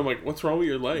Yeah. crawl, and I'm like, what's wrong with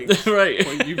your legs? Right.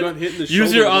 Like you got hit in the shoulder.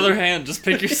 Use your other hand. Just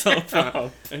pick yourself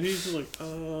up. And he's just like,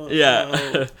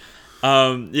 Yeah.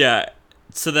 Yeah.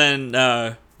 So then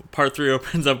part 3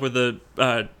 opens up with the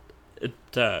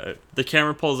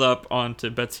camera pulls up onto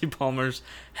Betsy Palmer's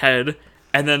head,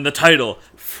 and then the title,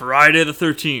 Friday the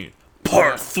 13th,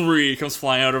 Part 3, comes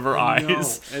flying out of her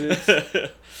eyes. And it's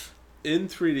in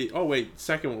 3D. Oh wait,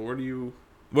 second one. Where do you?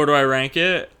 Where do I rank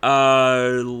it?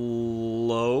 Lower,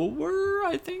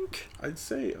 I think. I'm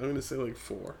gonna say like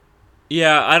 4.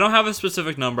 Yeah, I don't have a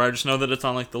specific number. I just know that it's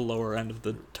on like the lower end of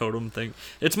the totem thing.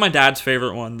 It's my dad's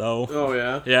favorite one though. Oh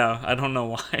yeah. Yeah, I don't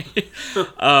know why.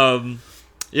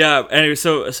 Yeah. Anyway,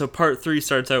 so part 3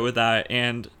 starts out with that,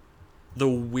 and the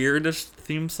weirdest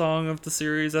theme song of the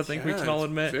series, I think we can all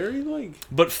admit. Very like,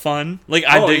 but fun. Like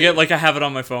I dig it. Like I have it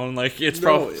on my phone. Like it's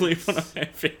probably it's one of my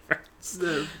favorites.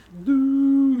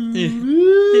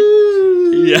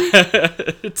 Yeah,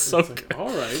 it's so like, good. all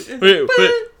right. Wait,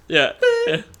 but yeah,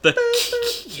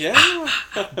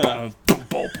 Yeah.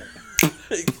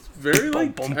 Very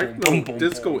like techno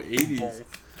disco 80s.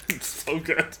 It's so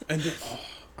good. And then,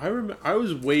 I remember I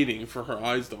was waiting for her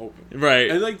eyes to open.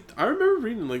 Right. And like I remember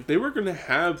reading like they were gonna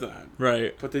have that.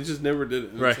 Right. But they just never did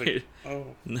it. And Right. It's like,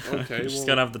 oh, okay. Just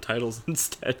gotta have the titles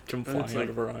instead come flying out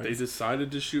of her eyes. They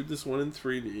decided to shoot this one in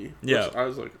 3D. Yeah. Which I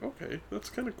was like, okay,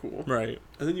 that's kind of cool. Right.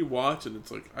 And then you watch it,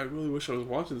 it's like, I really wish I was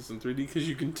watching this in 3D because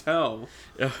you can tell.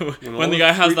 When the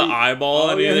guy has the eyeball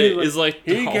and he's like,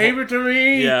 he gave it to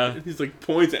me! Yeah. And he's like,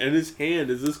 points, and his hand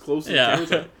is this close to the camera.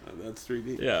 It's like, oh, that's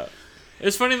 3D. Yeah.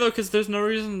 It's funny though, because there's no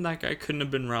reason that guy couldn't have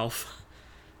been Ralph.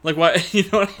 Like, why? You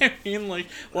know what I mean? Like,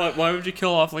 why would you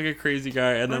kill off like a crazy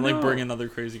guy and then like bring another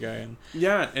crazy guy in?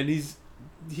 Yeah, and he's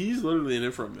literally in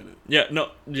it for a minute. Yeah. No.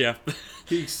 Yeah.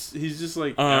 He's just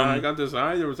like, I got this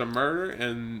eye. There was a murder,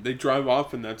 and they drive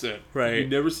off, and that's it. Right. You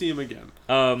never see him again.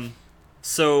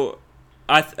 So,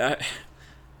 I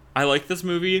like this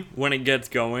movie when it gets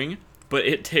going, but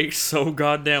it takes so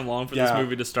goddamn long for this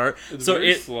movie to start. It's so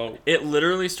very slow. It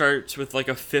literally starts with like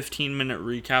a 15-minute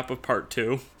recap of part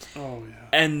 2. Oh yeah.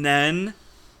 And then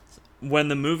when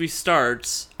the movie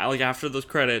starts, like after those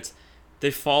credits,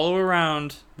 they follow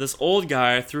around this old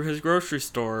guy through his grocery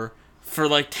store for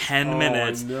like 10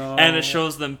 minutes. No. And it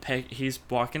shows them he's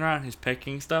walking around, he's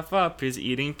picking stuff up, he's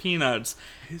eating peanuts.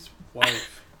 His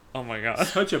wife. Oh my god.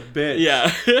 Such a bitch.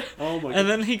 Yeah. Oh my god. And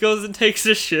then he goes and takes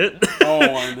a shit. Oh,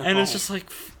 I know. And it's just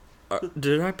like,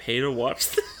 did I pay to watch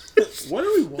this? What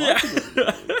are we watching?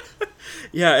 Yeah,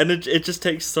 yeah, and it just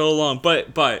takes so long.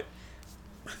 But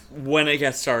when it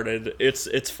gets started,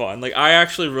 it's fun. Like, I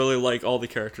actually really like all the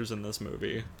characters in this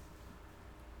movie.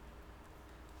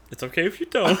 It's okay if you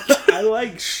don't. I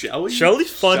like Shelly.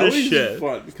 Shelly's fun as shit.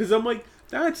 Fun because I'm like,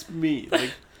 that's me.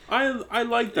 Like, I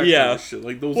like that Yeah. kind of shit.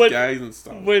 Like those gags and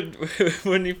stuff.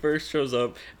 When he first shows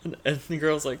up, and the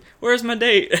girl's like, "Where's my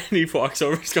date?" And he walks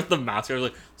over, he's got the mask. I was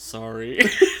like, "Sorry."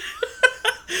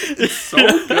 It's so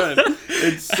good.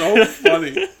 It's so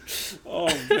funny. Oh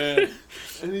man.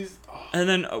 And he's. And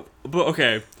then, but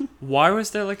okay, why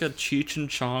was there like a Cheech and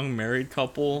Chong married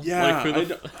couple? Yeah,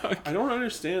 like, I don't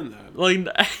understand that. Like,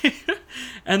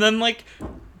 and then like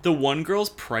the one girl's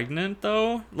pregnant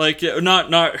though. Like,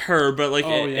 not her, but like,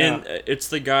 and it's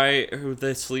the guy who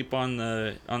they sleep on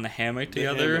the hammock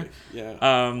together.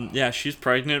 Yeah. Yeah, she's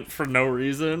pregnant for no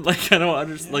reason. Like, I don't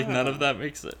understand. Like, none of that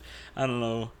makes it. I don't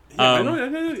know. Yeah,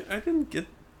 I didn't get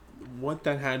what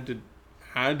that had to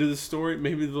the story.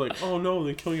 Maybe they're like, oh no,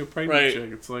 they're killing a pregnant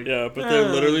chick. It's like, yeah, but they're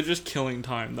literally just killing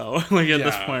time though. Like at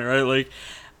this point, right? Like,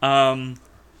 and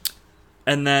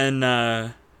then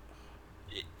I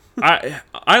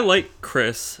like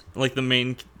Chris, like the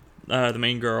main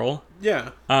girl. Yeah.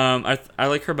 I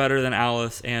like her better than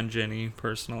Alice and Jenny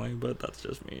personally, but that's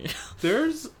just me.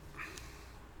 There's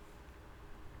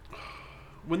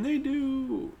when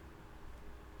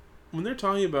they're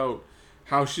talking about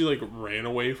how she like ran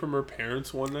away from her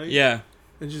parents one night. Yeah.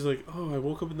 And she's like, "Oh, I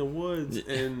woke up in the woods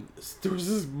and there was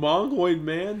this mongoloid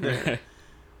man there."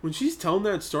 When she's telling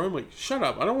that story, I'm like, "Shut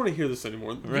up! I don't want to hear this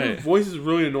anymore. Right. Your voice is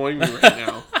really annoying me right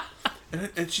now."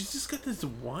 And she's just got this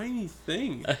whiny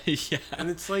thing. Yeah. And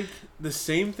it's like the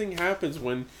same thing happens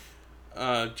when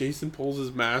Jason pulls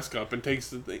his mask up and takes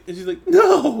the thing, and she's like,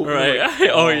 "No!" Right?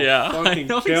 Like, oh yeah. Fucking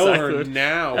kill her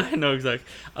now. I know exactly.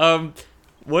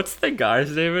 What's the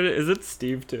guy's name in it? Is it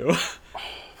Steve too?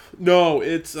 No,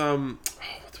 it's what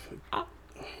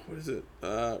what is it?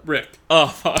 Rick. Oh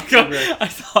fuck! Rick. I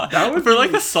thought That would for be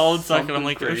like a solid second. I'm something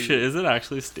like, oh crazy. shit, is it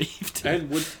actually Steve? Too?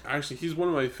 And actually, he's one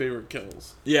of my favorite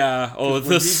kills. Yeah. Oh, 'Cause the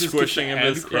when he just squishing gets of the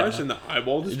head his crush yeah. and the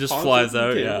eyeball It just pops flies up out.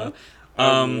 in the Yeah.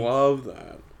 camera. I love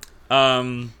that.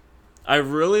 I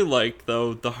really like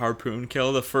though the harpoon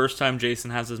kill. The first time Jason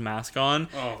has his mask on,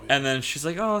 Oh, yeah. and then she's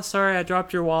like, "Oh, sorry, I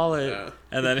dropped your wallet." Yeah.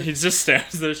 And then he just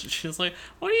stands there. She's like,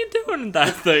 "What are you doing with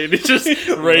that thing?" And he just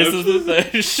raises the thing,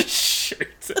 and just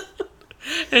shoots it.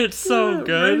 It's so Yeah,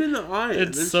 good. Right in the eye. and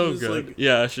It's then so she's good. like,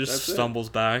 Yeah, she just "That's it." stumbles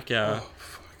back. Yeah. Oh,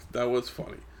 fuck. That was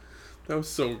funny. That was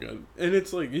so good. And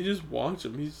it's like, you just watch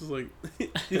him. He's just like,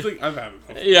 I've had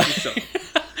enough. Yeah. Just shut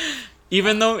up.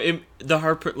 Even though the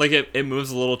harpoon it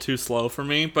moves a little too slow for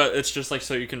me, but it's just like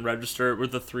so you can register it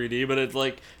with the 3D. But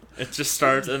it just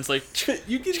starts and it's like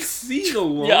You can see the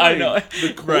line. Yeah, I know.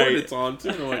 The chord Right. it's on too.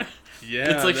 And I'm like, yeah.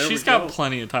 it's like there she's we got go.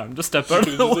 plenty of time to step She out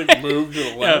can of the just way. like move to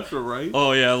the left Yeah. or right.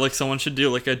 Oh yeah, like someone should do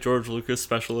like a George Lucas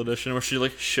special edition where she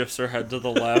like shifts her head to the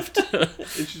left. And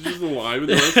she's just alive in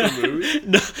the rest of the movie.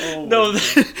 no, Oh, no,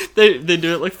 my they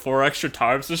do it like 4 extra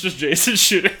times. So it's just Jason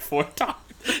shooting 4 times.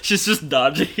 She's just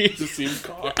dodging. Just seem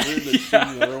cocky and then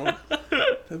shooting the other one.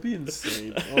 That'd be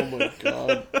insane. Oh my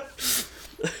god.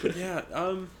 But yeah,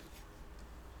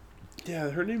 yeah,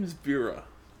 her name is Vera.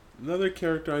 Another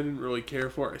character I didn't really care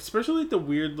for, especially like the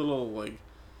weird little like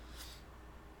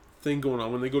thing going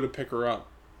on when they go to pick her up,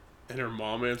 and her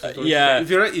mom answers. Yeah.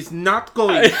 Vera is not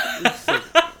going. It's like,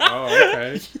 oh,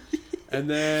 okay. And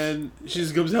then she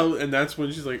just comes out, and that's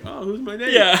when she's like, "Oh, who's my name?"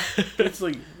 Yeah. It's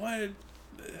like, what?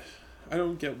 I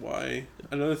don't get why.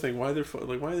 Another thing, why they're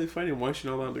why are they fighting? Why is she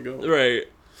not allowed to go? Right.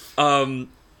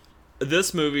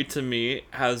 This movie to me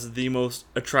has the most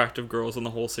attractive girls in the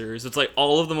whole series. It's like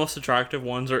all of the most attractive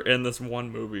ones are in this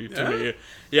one movie to Yeah? me.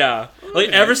 Yeah. Like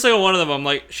Okay. every single one of them I'm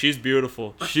like, she's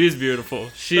beautiful. She's beautiful.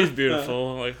 She's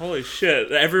beautiful. Like, holy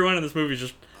shit. Everyone in this movie is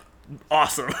just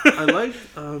awesome. I liked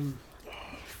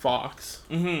Fox,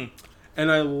 Mm-hmm.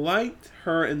 and I liked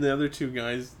her and the other 2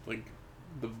 guys, like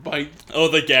the bite Oh,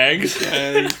 the gangs.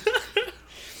 gang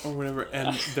or whatever.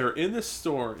 And they're in the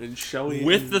store, and Shelly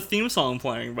With and, the theme song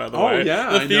playing, by the Oh, way.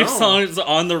 yeah, The I theme know. song is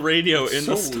on the radio It's in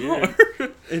the so store.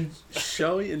 weird. And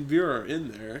Shelly and Vera are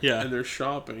in there, Yeah. and they're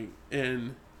shopping,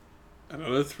 and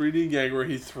another 3D gag where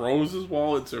he throws his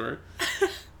wallet to her.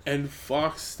 And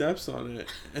Fox steps on it,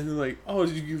 and they're like, "Oh,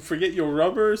 did you forget your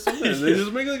rubber or something?" And they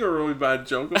just make like a really bad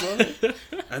joke about it.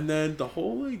 And then the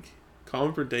whole like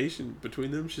confrontation between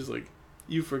them, she's like,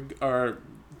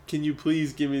 can you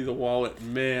please give me the wallet,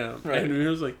 ma'am?" Right. And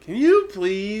Vera's like, "Can you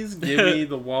please give me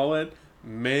the wallet,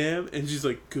 ma'am?" And she's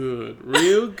like, "Good,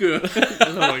 real good."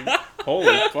 And I'm like,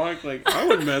 "Holy fuck!" Like I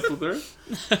would mess with her,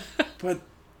 but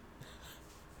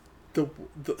the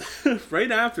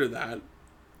right after that.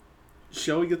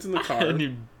 Shelly gets in the car, And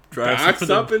he drives backs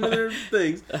into up the- into their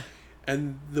things,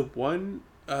 and the one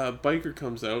biker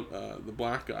comes out, the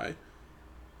black guy,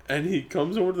 and he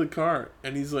comes over to the car,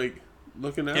 and he's like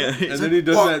looking at Yeah, him, he's and then like, he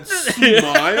does "Fuck." that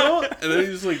smile, and then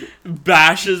he's just like,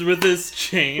 bashes with his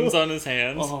chains on his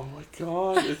hands. "Oh my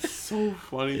god, it's so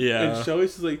funny." Yeah. And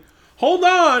Shelly's just like, "Hold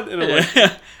on," and I'm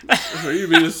like, "Are you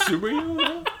being a superhero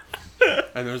now?"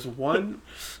 And there's one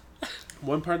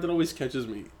part that always catches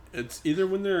me. It's either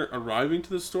when they're arriving to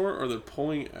the store, or they're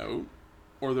pulling out,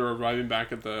 or they're arriving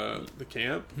back at the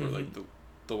camp, or like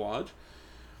the lodge.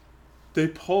 They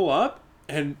pull up,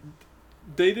 and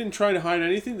they didn't try to hide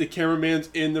anything. The cameraman's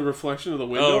in the reflection of the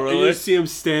window, Oh, and really? you just see him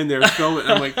stand there filming.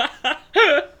 I'm like,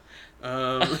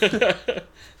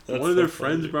 one of their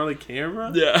friends brought a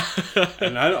camera, Yeah.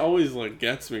 and that always like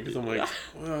gets me because I'm like,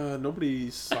 nobody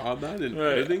saw that in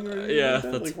Right. editing or anything. Yeah, like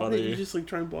that. that's Like, why didn't funny. you just like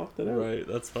try and block that out? Right,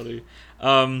 that's funny.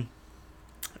 I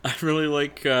really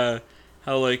like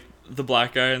how like the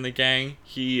black guy in the gang,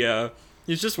 he's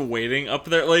just waiting up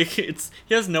there. Like he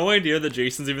has no idea that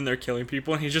Jason's even there killing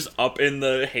people, and he's just up in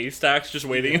the haystacks just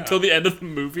waiting Yeah. until the end of the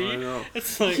movie. I know.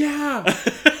 It's like Yeah,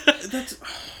 that's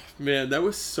man. That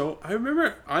was so. I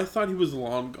remember. I thought he was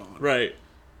long gone, right.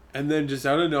 and then just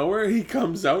out of nowhere, he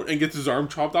comes out and gets his arm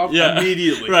chopped off Yeah.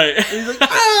 immediately. Right. And he's like,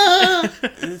 ah!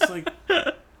 And it's like,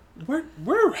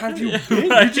 where have you been?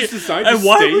 Right. You just decided to And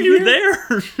why stay were you here?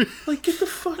 there? Like, get the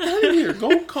fuck out of here!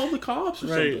 Go call the cops or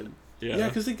Right. something. Yeah. Yeah,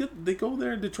 because they go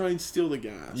there to try and steal the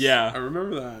gas. Yeah. I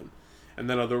remember that. And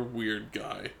that other weird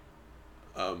guy,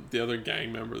 the other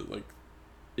gang member, like.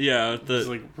 Yeah, It's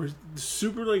like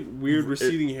super like weird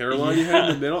receding hairline he had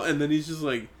in the middle, and then he's just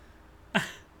like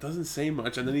doesn't say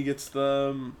much, and then he gets I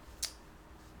don't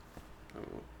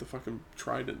know, the fucking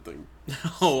trident thing.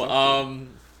 oh,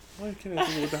 Why can't I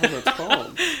think of what the hell that's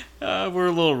called? We're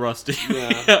a little rusty.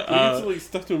 Yeah. But he gets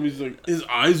stuff to him. He's like, his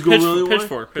eyes go really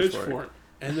wide. Pitchfork.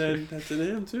 And then that's an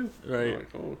him too. Right. I'm like,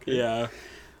 oh, okay. Yeah.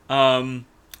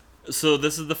 So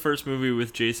this is the first movie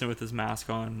with Jason with his mask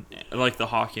on, like the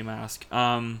hockey mask.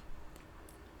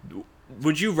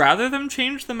 Would you rather them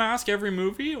change the mask every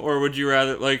movie, or would you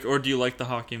rather or do you like the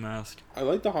hockey mask? I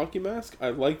like the hockey mask.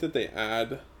 I like that they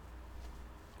add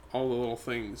all the little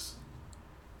things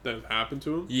that have happened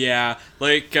to him. Yeah,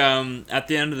 at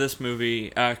the end of this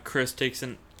movie, Chris takes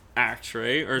an axe,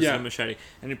 right, or is it a machete,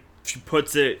 and she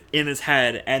puts it in his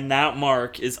head, and that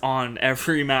mark is on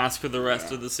every mask for the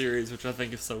rest of the series, which I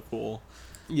think is so cool.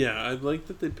 Yeah, I like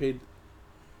that they paid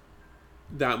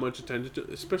that much attention to,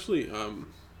 especially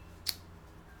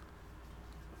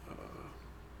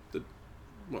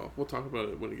well, we'll talk about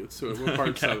it when it gets to it. We're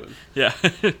part 7. Yeah.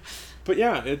 But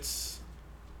yeah, it's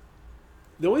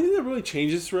the only thing that really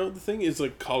changes throughout the thing is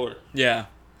like color. Yeah.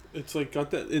 It's like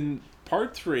got that in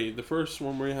part 3, the first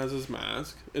one where he has his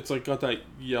mask. It's like got that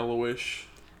yellowish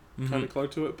kind of color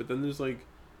to it, but then there's like,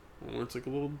 it's like a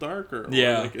little darker.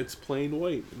 Yeah. Or like it's plain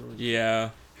white. Like, yeah.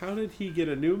 How did he get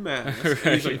a new mask? Right.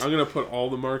 And he's like, I'm gonna put all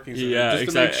the markings in it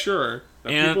just to make sure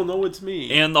that people know it's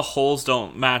me. And the holes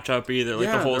don't match up either. Like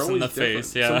the holes in the different.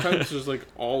 face. Yeah. Sometimes there's like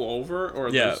all over,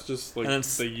 or there's just like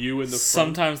the U in the front.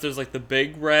 Sometimes there's like the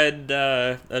big red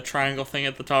triangle thing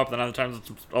at the top, then other times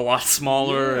it's a lot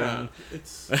smaller. Yeah. And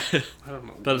it's I don't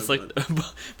know. But it's like,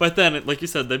 but then, like you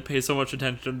said, they pay so much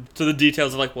attention to the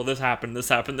details of like, well, this happened,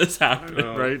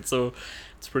 right? So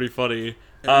it's pretty funny.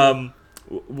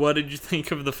 What did you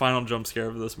think of the final jump scare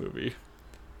of this movie?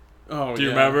 Oh, do you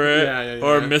remember it? Yeah.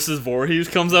 Or Mrs. Voorhees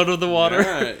comes out of the water.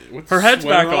 Yeah. Her head's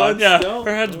back on. Yeah, still?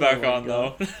 her head's back on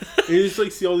though. You just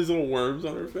like see all these little worms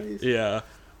on her face. Yeah.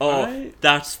 Oh,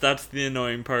 that's the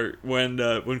annoying part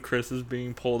when Chris is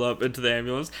being pulled up into the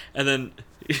ambulance, and then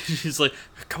she's like,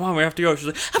 "Come on, we have to go." She's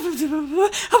like, I'm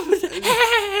like,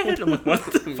 "What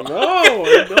the fuck?"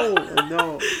 I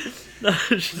know.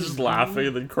 She's just laughing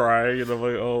and then crying, and I'm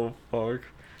like, "Oh fuck!"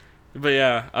 But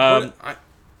yeah,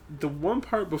 the one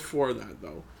part before that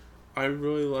though, I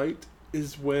really liked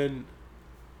is when,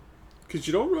 because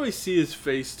you don't really see his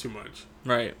face too much,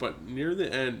 right? But near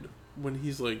the end, when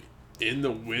he's like in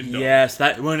the window, yes,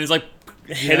 that when he's like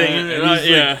hitting,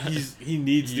 he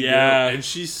needs to get out, and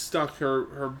she's stuck.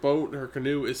 Her boat, her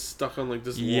canoe is stuck on like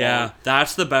this wall. Yeah,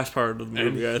 that's the best part of the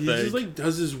movie. And I think he just like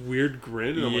does this weird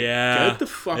grin, and I'm like, get the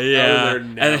fuck out of there now.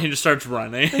 And then he just starts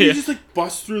running. And he just like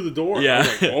busts through the door. Yeah, I'm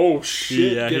like, oh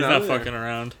shit, yeah, he's not fucking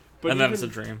around. But then it's a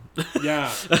dream.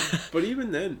 Yeah, but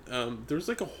even then, there's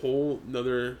like a whole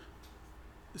another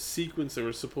sequence they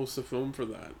were supposed to film for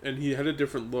that, and he had a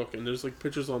different look. And there's like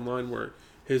pictures online where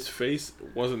his face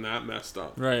wasn't that messed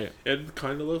up. Right. It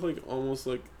kind of looked like almost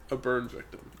like a burn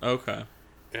victim. Okay.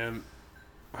 And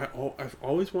I've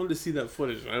always wanted to see that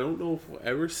footage. I don't know if we'll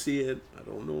ever see it. I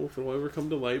don't know if it'll ever come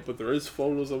to light, but there is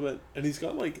photos of it. And he's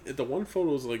got like, the one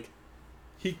photo is like,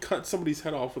 he cut somebody's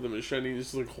head off with a machete and he's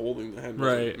just like holding the head.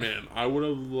 Right. Like, man, I would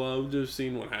have loved to have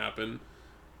seen what happened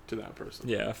to that person.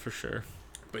 Yeah, for sure.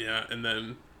 But yeah, and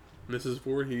then Mrs.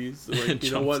 Voorhees, like,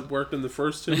 you know what worked in the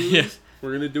first 2 movies? Yeah. We're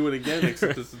going to do it again,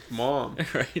 except it's his mom.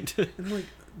 Right. And like,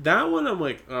 that one, I'm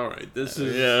like, all right, this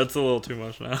is... Yeah, it's a little too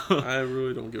much now. I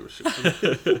really don't give a shit.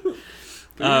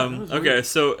 Okay,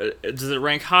 so does it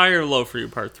rank high or low for you,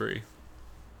 part 3?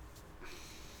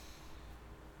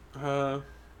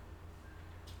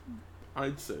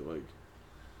 I'd say, like,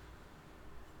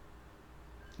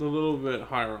 a little bit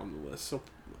higher on the list. So,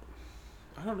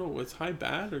 I don't know, is high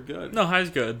bad or good? No, high's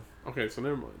good. Okay, so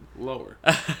never mind. Lower.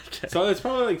 Okay. So it's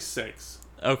probably like 6.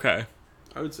 Okay.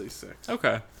 I would say 6.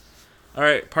 Okay. All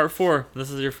right, part 4.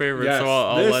 This is your favorite, yes, so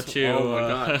I'll let you... Oh, my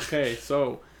God. Okay,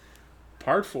 so,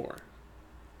 part 4.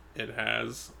 It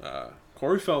has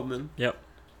Corey Feldman. Yep.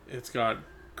 It's got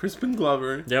Crispin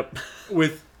Glover. Yep.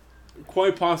 With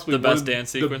quite possibly the best dance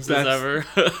sequences ever.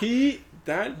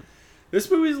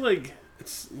 This movie's like,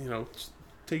 it's, you know,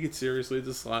 take it seriously, it's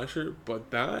a slasher,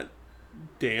 but that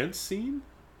dance scene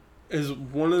is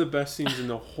one of the best scenes in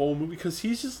the whole movie, because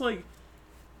he's just like,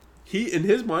 in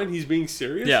his mind, he's being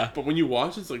serious. Yeah. But when you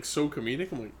watch it's like so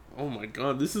comedic. I'm like, oh my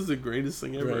God, this is the greatest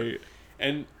thing ever. Right.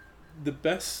 And the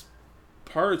best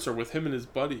parts are with him and his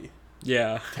buddy.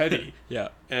 Yeah. Teddy. Yeah.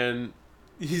 And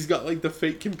he's got like the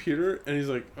fake computer, and he's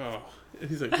like, oh. And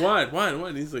he's like, what?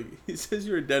 And he's like, he says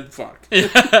you're a dead fuck. Yeah.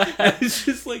 And it's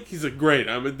just like, he's like, great,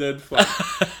 I'm a dead fuck.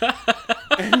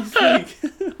 And he's like,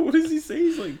 what does he say?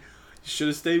 He's like, you should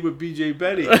have stayed with BJ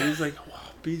Betty. And he's like, wow,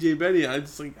 BJ Betty. I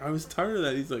was tired of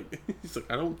that. He's like,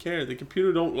 I don't care. The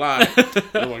computer don't lie.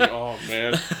 And I'm like, oh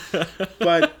man.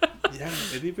 But Yeah,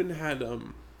 it even had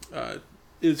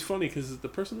it's funny because the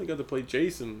person that got to play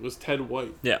Jason was Ted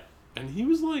White. Yeah. And he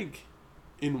was like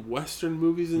in Western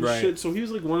movies and shit. So he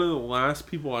was like one of the last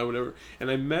people I would ever. And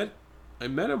I met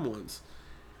him once,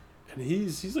 and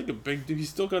he's like a big dude. He's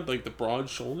still got like the broad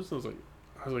shoulders. And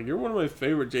I was like, you're one of my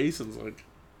favorite Jasons. Like,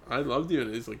 I loved you.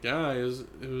 And he's like, yeah, it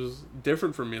was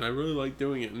different for me, and I really liked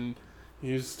doing it. And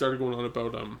he started going on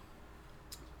about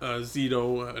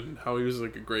Zito and how he was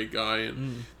like a great guy,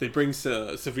 and they bring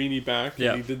Savini back,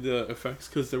 and he did the effects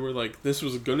because they were like, this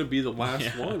was gonna be the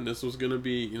last one. This was gonna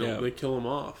be, they kill him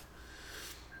off.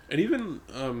 And even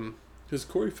because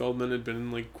Corey Feldman had been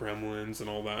in like Gremlins and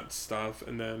all that stuff,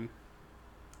 and then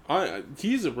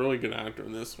he's a really good actor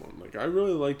in this one. Like, I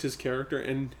really liked his character,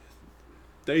 and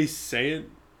they say it,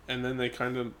 and then they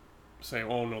kind of say,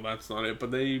 oh no, that's not it, but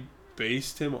they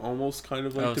based him almost kind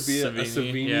of like to be a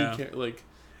Savini like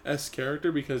S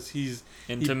character, because he's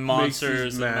into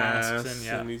monsters and masks,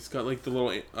 and he's got like the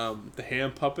little the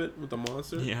hand puppet with the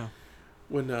monster. Yeah.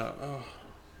 When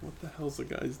what the hell's the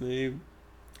guy's name?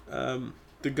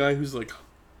 The guy who's like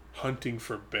hunting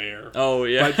for bear. Oh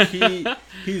yeah. But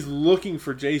he's looking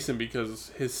for Jason because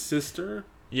his sister.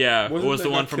 Yeah, was the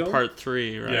one from killed? Part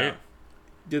 3, right? Yeah.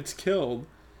 Gets killed,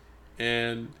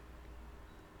 and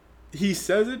he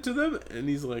says it to them, and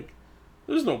he's like,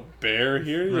 there's no bear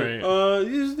here. He's like,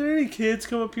 is there any kids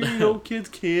come up here? Kids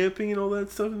camping and all that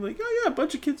stuff. And like, oh yeah, a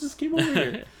bunch of kids just came over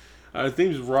here. His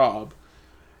name's Rob.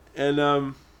 And,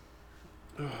 oh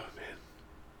man.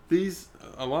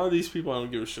 A lot of these people I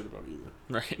don't give a shit about either.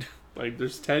 Right. Like,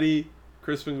 there's Teddy,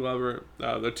 Crispin Glover,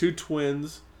 the two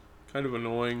twins, kind of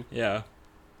annoying. Yeah.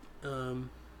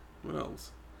 What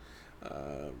else?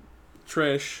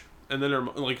 Trish, and then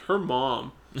her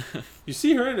mom. You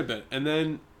see her in a bit, and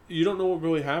then you don't know what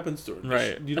really happens to her.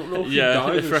 Right. You don't know if she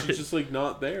dies or she's just like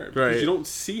not there. Because you don't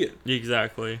see it.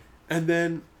 Exactly. And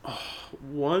then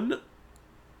one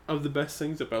of the best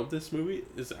things about this movie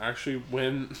is actually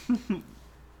when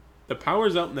the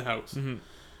power's out in the house. Mm-hmm.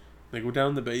 They go down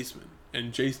in the basement,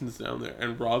 and Jason's down there,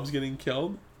 and Rob's getting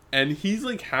killed. And he's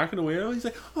like hacking away at him. He's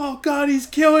like, oh God, he's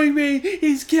killing me.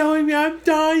 He's killing me. I'm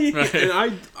dying. Right.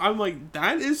 And I'm like,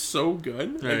 that is so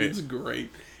good. Right. And it's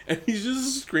great. And he's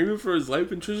just screaming for his life.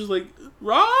 And Trish is like,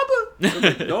 Rob? And I'm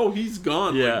like, no, he's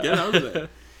gone. Yeah. Like, get out of there.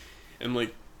 And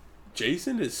like,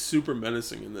 Jason is super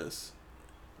menacing in this.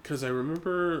 Because I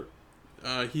remember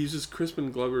he uses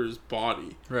Crispin Glover's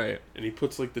body. Right. And he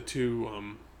puts like the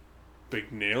two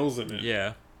big nails in it.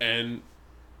 Yeah. And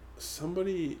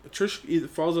Trish either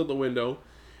falls out the window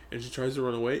and she tries to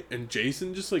run away, and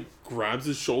Jason just like grabs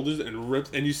his shoulders and rips,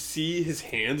 and you see his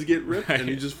hands get ripped, and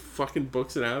he just fucking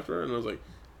books it after her. And I was like,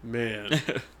 man,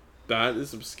 that is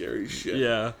some scary shit.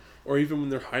 Yeah. Or even when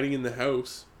they're hiding in the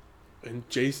house and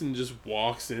Jason just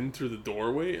walks in through the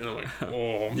doorway, and I'm like,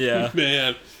 oh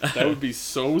man, that would be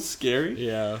so scary.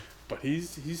 Yeah. But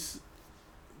he's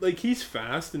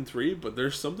fast in 3, but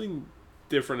there's something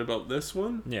different about this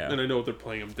one. Yeah. And I know they're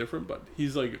playing him different, but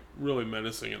he's like really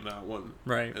menacing in that one.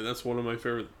 Right. And that's one of my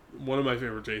favorite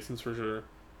Jasons for sure.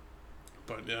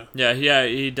 But yeah. Yeah,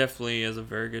 he definitely is a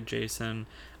very good Jason.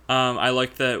 I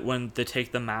like that when they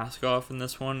take the mask off in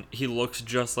this one, he looks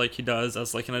just like he does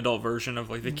as like an adult version of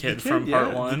like the kid from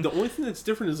part 1. The only thing that's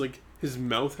different is like his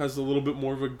mouth has a little bit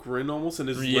more of a grin almost, and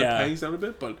his lip hangs down a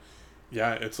bit, but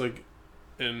yeah, it's like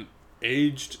an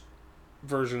aged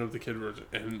version of the kid version,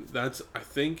 and I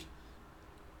think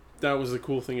that was the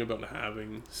cool thing about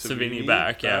having Savini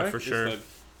back, for sure.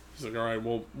 He's like, all right,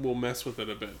 we'll mess with it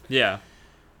a bit. Yeah.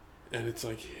 And it's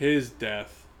like his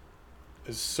death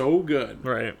is so good,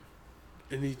 right?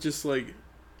 And he just like,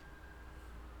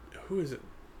 who is it?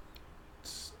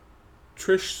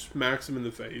 Trish smacks him in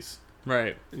the face.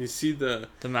 Right. And you see the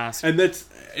mask. And it's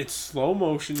slow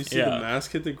motion. You see the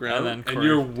mask hit the ground, and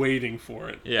you're waiting for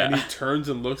it. Yeah. And he turns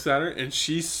and looks at her, and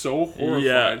she's so horrified.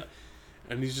 Yeah.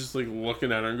 And he's just like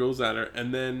looking at her and goes at her.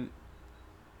 And then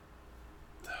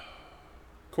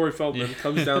Corey Feldman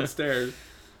comes downstairs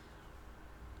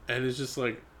and is just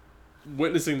like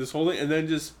witnessing this whole thing, and then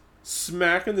just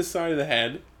smacking the side of the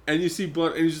head. And you see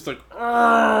blood, and he's just like,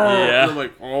 yeah. And I'm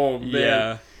like, oh man.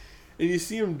 Yeah. And you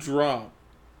see him drop.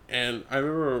 And I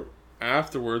remember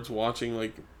afterwards watching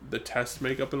like the test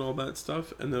makeup and all that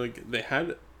stuff, and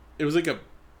it was like a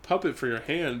puppet for your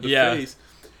hand, the face,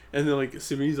 and then like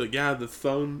Savini's like, yeah, the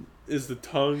thumb is the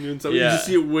tongue and stuff. You just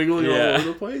see it wiggling all over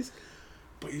the place,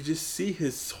 but you just see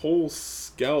his whole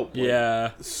scalp,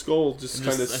 skull just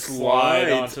kind of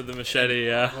slide onto the machete.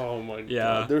 Yeah. Oh my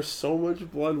god. There's so much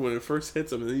blood when it first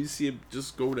hits him, and then you see it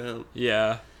just go down.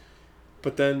 Yeah.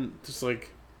 But then just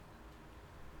like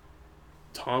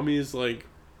Tommy is like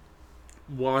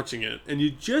watching it, and you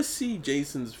just see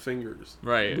Jason's fingers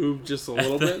Right. move just a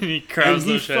little bit. He grabs and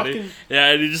the machete.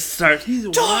 Yeah, and he just starts,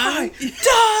 die!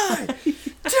 Die!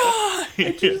 Die!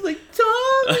 And she's like,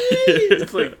 Tommy!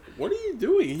 It's like, what are you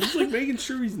doing? He's like making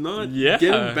sure he's not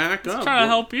getting back up. He's trying to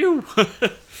help you.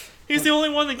 He's the only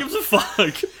one that gives a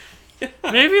fuck. Yeah.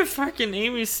 Maybe if fucking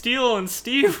Amy Steele and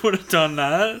Steve would have done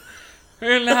that, we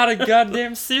wouldn't have had a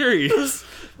goddamn series.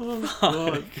 Oh,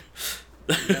 God.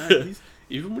 Yeah,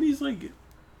 even when he's like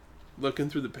looking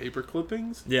through the paper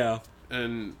clippings. Yeah.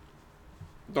 And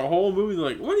the whole movie,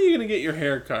 like, when are you going to get your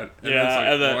hair cut? And yeah. it's like,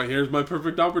 and then, well, here's my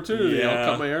perfect opportunity. Yeah.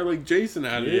 I'll cut my hair like Jason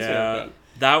had his haircut.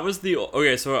 That was the...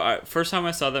 Okay, so first time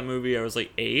I saw that movie, I was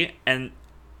like 8, and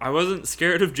I wasn't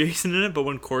scared of Jason in it, but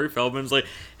when Corey Feldman's like,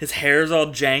 his hair's all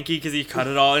janky because he cut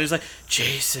it all, and he's like,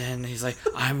 Jason, he's like,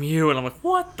 I'm you, and I'm like,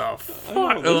 what the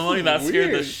fuck? And I'm like, that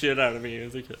scared the shit out of me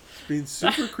as a kid. Being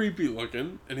super creepy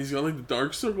looking, and he's got like the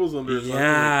dark circles under his eyes.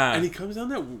 Yeah. And he comes down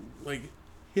that, like,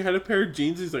 he had a pair of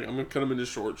jeans, he's like, I'm going to cut him into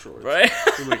short shorts. Right?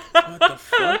 I'm like, what the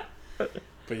fuck?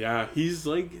 But yeah, he's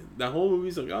like, that whole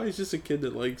movie's like, oh, he's just a kid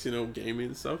that likes, you know, gaming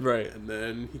and stuff. Right. And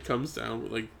then he comes down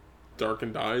with like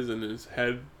darkened eyes and his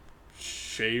head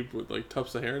shaved with like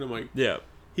tufts of hair, and I'm like, yeah,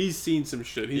 he's seen some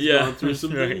shit. He's gone through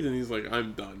some right. things, and he's like,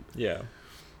 I'm done. Yeah.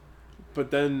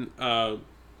 But then,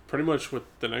 pretty much with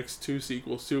the next 2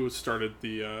 sequels too, it started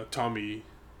the Tommy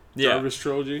Jarvis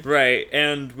trilogy. Right,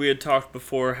 and we had talked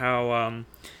before how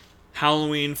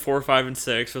Halloween 4, 5, and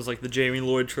 6 was like the Jamie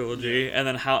Lloyd trilogy, and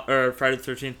then Friday the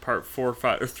 13th Part 4,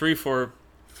 5, or 3, 4.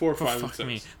 4, 5, and 6.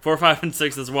 Me. 4, 5, and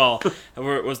 6 as well,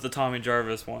 where it was the Tommy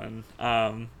Jarvis one.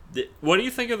 What do you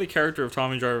think of the character of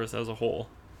Tommy Jarvis as a whole?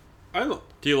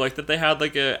 Do you like that they had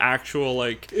like an actual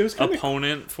like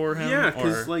opponent for him? Yeah,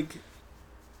 because like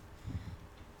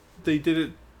they did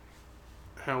it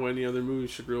how any other movie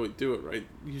should really do it, right?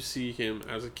 You see him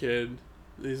as a kid,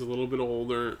 he's a little bit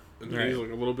older, and then he's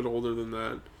like a little bit older than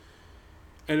that,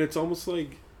 and it's almost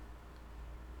like,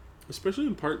 especially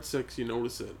in Part 6, you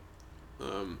notice it.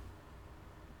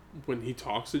 When he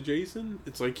talks to Jason,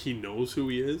 it's like he knows who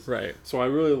he is. Right. So I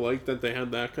really like that they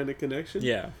had that kind of connection.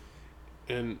 Yeah.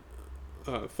 And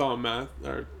Thom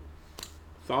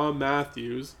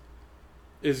Matthews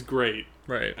is great.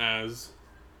 Right. As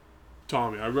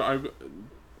Tommy.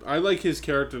 I like his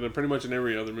character that pretty much in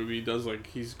every other movie he does. Like,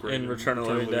 he's great in Return of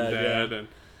the Living Dead. And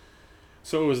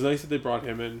so it was nice that they brought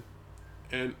him in.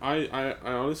 And I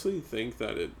honestly think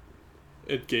that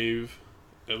it gave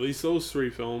at least those 3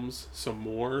 films some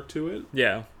more to it.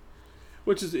 Yeah.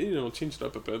 Which is, you know, changed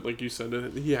up a bit. Like you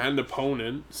said, he had an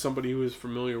opponent, somebody he was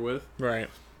familiar with. Right.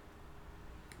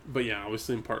 But yeah,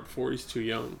 obviously in Part 4 he's too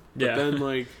young. But yeah. then,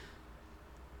 like...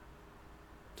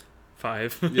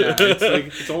 5. Yeah, it's like,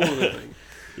 it's a whole other thing.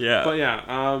 Yeah. But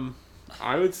yeah,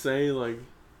 I would say, like,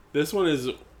 this one is...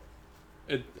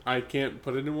 I can't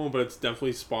put it in one, but it's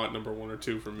definitely spot number 1 or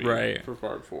 2 for me. Right. For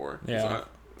Part 4. Yeah.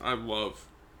 I love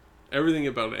everything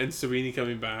about it, and Savini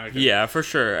coming back. Yeah, for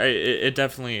sure. It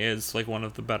definitely is like one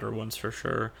of the better ones for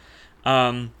sure.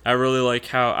 I really like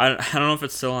how I don't know if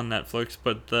it's still on Netflix,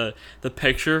 but the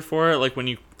picture for it, like when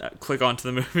you click onto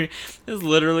the movie, is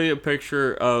literally a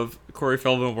picture of Corey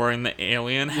Feldman wearing the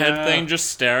alien head thing, just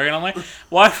staring. I'm like,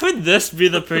 why would this be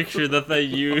the picture that they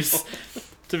use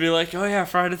to be like, oh yeah,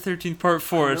 Friday the 13th Part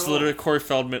 4? It's literally Corey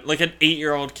Feldman, like an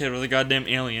 8-year-old kid with a goddamn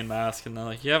alien mask, and they're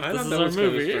like, yep, this is our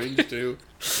movie. Kind of strange too.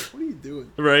 Like, what are you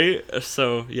doing? Right?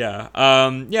 So yeah,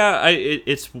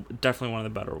 it's definitely one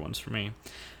of the better ones for me.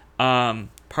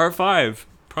 Part 5,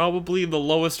 probably the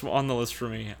lowest on the list for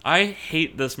me. I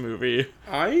hate this movie.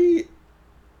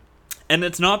 And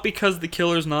it's not because the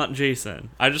killer's not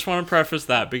Jason. I just want to preface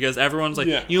that, because everyone's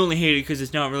like, you only hate it because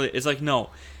it's not really... It's like,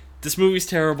 no. This movie's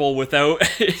terrible without...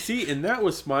 See, and that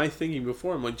was my thinking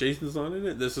before. I'm like, Jason's not in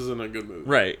it. This isn't a good movie.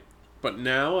 Right. But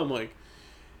now I'm like,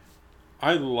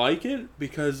 I like it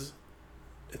because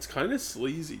it's kind of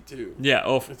sleazy too. Yeah.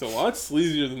 Oh, it's a lot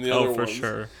sleazier than the other ones. Oh, for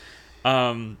sure.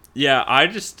 Yeah, I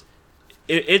just...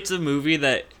 It's a movie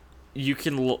that you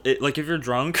can... like, if you're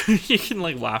drunk, you can,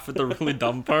 like, laugh at the really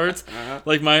dumb parts.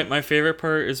 Like, my favorite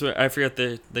part is... I forget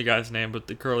the guy's name, but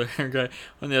the curly hair guy.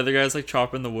 When the other guy's, like,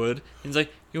 chopping the wood. He's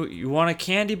like, you want a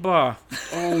candy bar?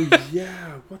 Oh,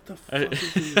 yeah. What the fuck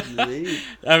is his name?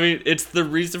 I mean, it's the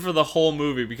reason for the whole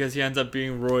movie, because he ends up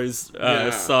being Roy's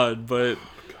son. But,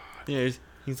 he's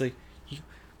like...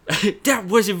 That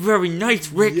wasn't very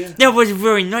nice, Rick. Yeah. That wasn't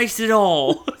very nice at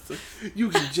all. You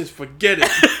can just forget it.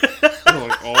 I'm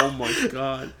like, oh my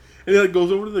god. And he like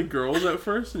goes over to the girls at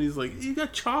first, and he's like, "You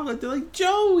got chocolate?" They're like,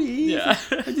 "Joey, I'm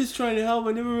just trying to help.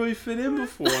 I never really fit in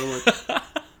before." I'm like,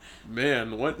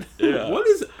 man, what Yeah. what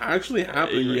is actually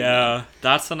happening right now?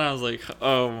 That's when I was like,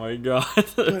 oh my god.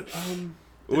 But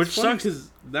Which it's funny sucks. because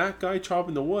that guy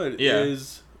chopping the wood Yeah.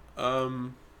 is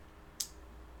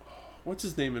what's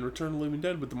his name in Return of the Living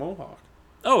Dead with the mohawk?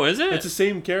 Oh, is it? It's the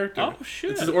same character. Oh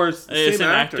shit! It's the It's same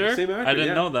an actor. Same actor. I didn't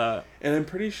yeah. know that. And I'm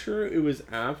pretty sure it was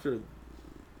after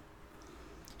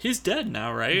He's dead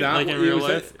now, right? that Like one, in real it was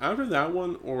life. after that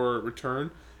one or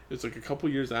Return. It's like a couple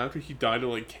years after he died of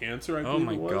like cancer. I Oh believe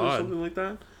my it was, God. or something like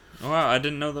that. Wow, I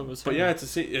didn't know that was. But him. yeah, it's the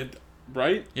same.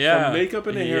 Right? Yeah. From makeup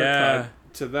and a haircut Yeah.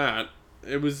 to that,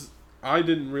 it was. I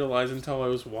didn't realize until I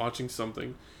was watching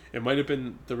something. It might have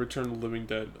been the Return of the Living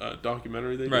Dead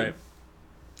documentary they did, Right.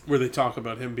 where they talk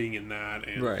about him being in that.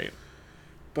 And, Right.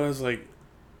 But I was like,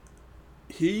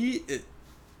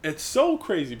 it's so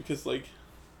crazy because like,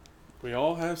 we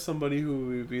all have somebody who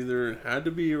we've either had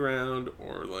to be around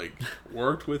or like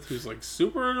worked with who's like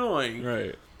super annoying.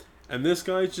 Right. And this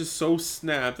guy's just so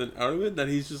snapped and out of it that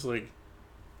he's just like,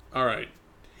 all right,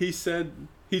 he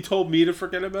told me to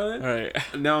forget about it. Right.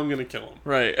 And now I'm going to kill him.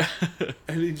 Right.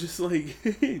 And he just like,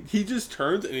 he just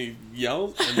turns and he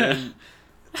yells and then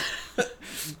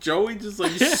Joey just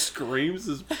like screams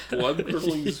this blood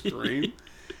curdling scream.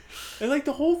 And like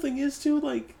the whole thing is too,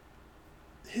 like,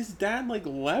 his dad like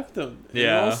left him. And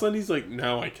all of a sudden he's like,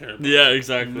 now I care about Yeah, it.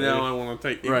 exactly. Now I want to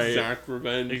take exact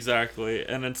revenge. Exactly.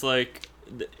 And it's like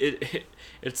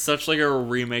it's such like a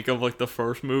remake of like the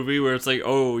first movie where it's like,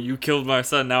 oh, you killed my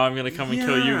son, now I'm gonna come and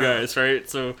kill you guys, right?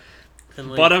 So And,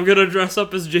 like, but I'm gonna dress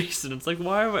up as Jason. It's like,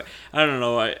 why am I don't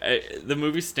know, I the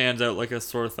movie stands out like a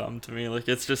sore thumb to me. Like,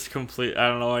 it's just complete, I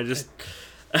don't know, I just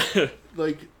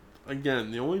like,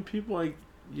 again, the only people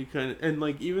you kind of, and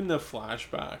like even the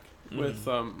flashback with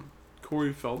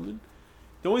Corey Feldman,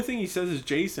 the only thing he says is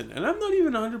Jason, and I'm not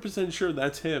even 100% sure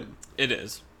that's him it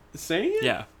is. saying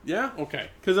it. Yeah, okay,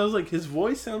 because I was like, his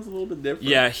voice sounds a little bit different.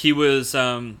 Yeah, he was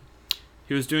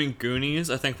doing Goonies,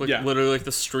 I think, like literally like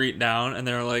the street down, and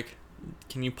they were like,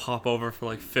 can you pop over for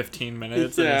like 15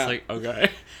 minutes? And it's like, okay.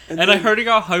 And then, I heard he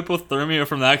got hypothermia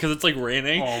from that because it's like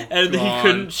raining, and God. he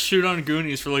couldn't shoot on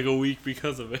Goonies for like a week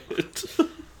because of it.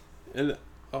 And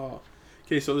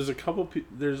okay, so there's a couple.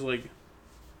 There's like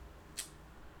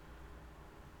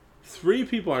 3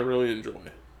 people I really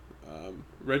enjoy.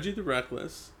 Reggie the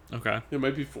Reckless. Okay. It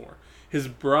might be 4. His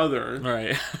brother,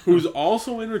 Right. who's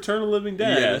also in Return of the Living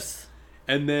Dead. Yes.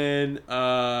 And then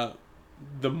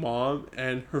the mom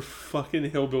and her fucking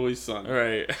hillbilly son.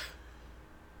 Right.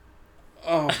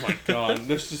 Oh my god.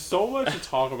 There's just so much to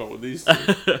talk about with these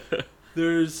 2.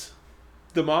 There's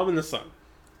the mom and the son.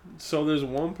 So there's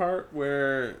one part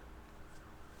where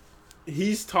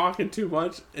he's talking too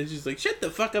much and she's like, shut the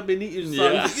fuck up and eat your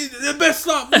slop. Yeah. He's like, the best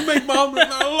slop you make, mom. I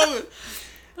love it.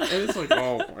 And it's like,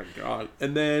 oh my god.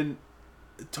 And then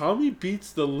Tommy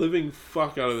beats the living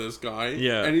fuck out of this guy.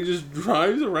 Yeah. And he just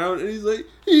drives around and he's like,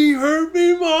 he hurt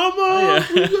me, mama.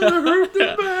 Yeah. He's gonna hurt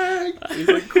the bag. And he's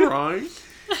like crying.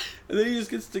 And then he just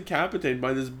gets decapitated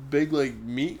by this big like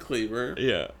meat cleaver.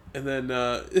 Yeah. And then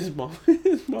his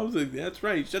mom's like, that's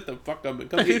right, shut the fuck up and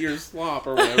come get your slop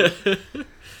or whatever.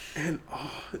 And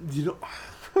oh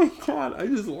my god, I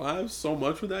just laugh so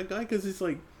much with that guy because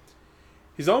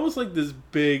he's almost like this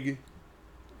big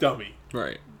dummy.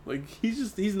 Right. Like,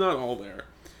 he's not all there.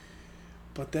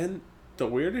 But then the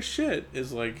weirdest shit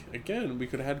is like, again, we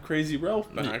could have had Crazy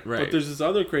Ralph back. Right. But there's this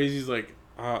other crazy, he's like,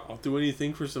 I'll do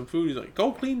anything for some food. He's like,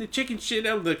 go clean the chicken shit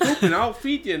out of the coop and I'll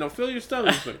feed you and I'll fill your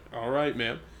stomach. He's like, all right,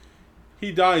 ma'am.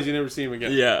 He dies, you never see him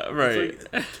again. Yeah, right.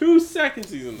 It's like 2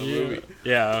 seconds he's in the movie.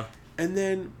 Yeah. And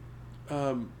then,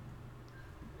 I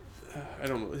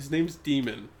don't know, his name's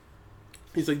Demon.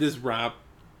 He's like this rock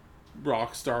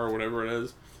star or whatever it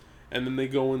is. And then they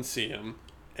go and see him.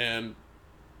 And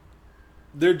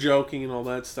they're joking and all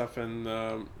that stuff.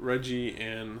 And Reggie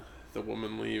and the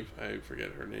woman leave. I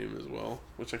forget her name as well.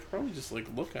 Which I could probably just like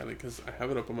look at it because I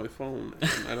have it up on my phone.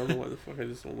 And I don't know why the fuck I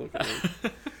just don't look at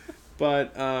it.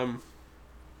 But,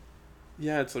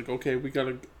 yeah, it's like, okay, we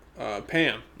gotta,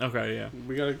 Pam. Okay, yeah.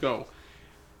 We gotta go.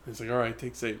 And it's like, all right,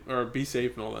 be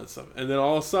safe and all that stuff. And then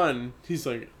all of a sudden, he's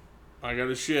like, I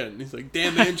gotta shit. And he's like,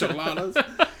 damn enchiladas.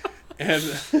 And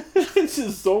it's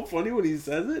just so funny when he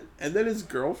says it. And then his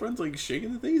girlfriend's like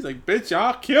shaking the thing. He's like, bitch,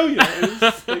 I'll kill you. And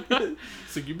it's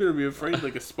like, you better be afraid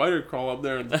like a spider crawl up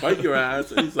there and bite your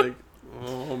ass. And he's like,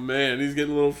 oh man, he's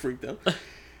getting a little freaked out.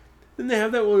 Then they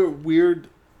have that weird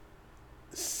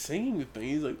singing thing.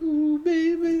 He's like, ooh,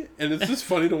 baby. And it's just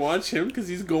funny to watch him because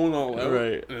he's going all out.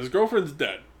 Right. And his girlfriend's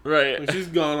dead. Right. Like, she's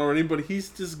gone already, but he's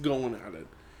just going at it.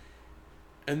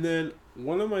 And then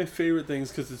one of my favorite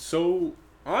things, because it's so...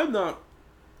 I'm not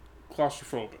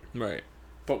claustrophobic. Right.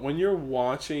 But when you're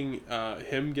watching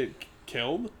him get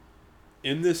killed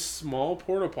in this small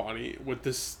porta potty with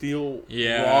this steel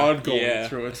rod going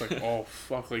through, it's like, oh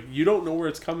fuck, like you don't know where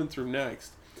it's coming through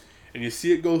next, and you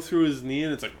see it go through his knee,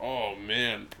 and it's like, oh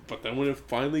man. But then when it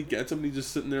finally gets him, he's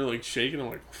just sitting there like shaking. I'm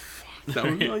like, fuck, that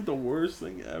would be like the worst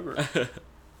thing ever.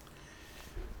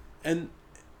 And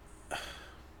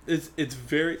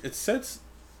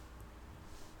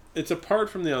it's apart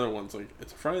from the other ones. Like,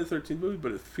 it's a Friday the 13th movie,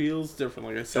 but it feels different.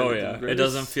 Like I said, oh yeah, it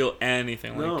doesn't feel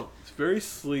anything like. No, it's very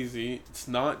sleazy. It's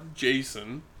not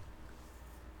Jason,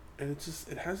 and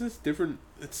it has this different.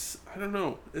 I don't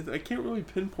know. I can't really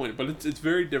pinpoint it, but it's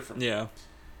very different. Yeah.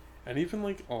 And even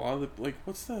like a lot of the, like,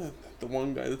 what's the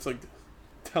one guy that's like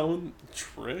telling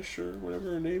Trish or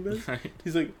whatever her name is? Right.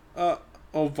 He's like,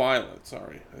 Violet.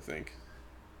 Sorry, I think.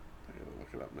 I gotta look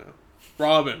it up now.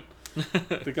 Robin.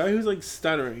 The guy who's like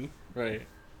stuttering, right?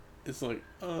 It's like,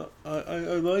 I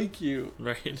like you,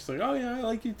 right? She's like, oh yeah, I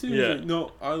like you too. Yeah. He's like,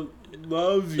 no, I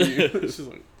love you. She's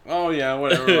like, oh yeah,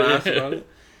 whatever. Laugh about it.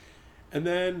 And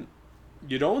then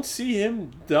you don't see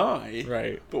him die,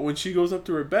 right? But when she goes up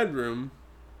to her bedroom,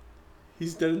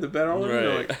 he's dead in the bed already.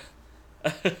 Right.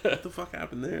 Like, what the fuck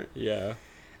happened there? Yeah.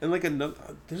 And like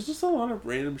there's just a lot of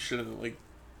random shit in it,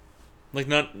 like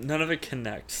none of it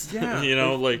connects. Yeah. You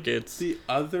know, like it's the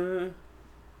other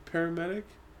paramedic,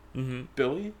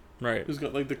 Billy, right, who's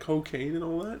got like the cocaine and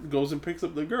all that, goes and picks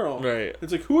up the girl. Right.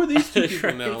 It's like, who are these two people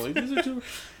right. now? Like, these are two.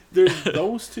 There's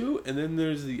those two, and then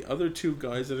there's the other two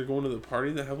guys that are going to the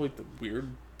party that have like the weird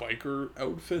biker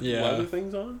outfit, leather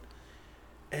things on.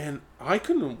 And I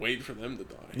couldn't wait for them to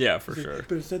die. Yeah, for He's sure. Like,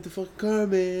 better start the fucking car,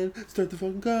 man. Start the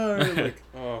fucking car. And I'm like,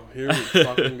 oh, here we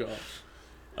fucking go.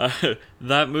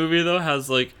 That movie though has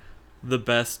like the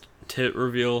best tit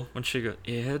reveal when she goes,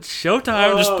 "Yeah, it's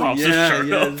showtime." Just pops his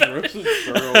shirt open. Just rips his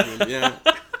shirt open. Yeah.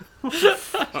 I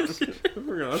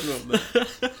forgot about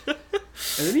that.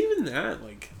 And then even that,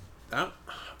 like that,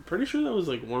 I'm pretty sure that was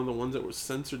like one of the ones that was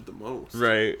censored the most.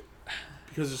 Right.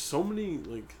 Because there's so many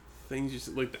like things you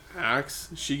see, like the axe.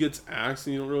 She gets axed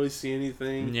and you don't really see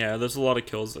anything. Yeah, there's a lot of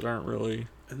kills that aren't really.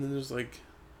 And then there's like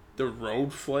the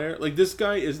road flare. Like, this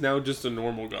guy is now just a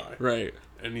normal guy. Right.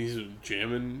 And he's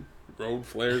jamming road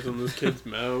flares in this kid's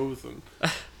mouth. And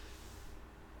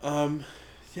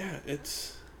yeah,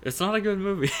 it's not a good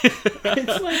movie.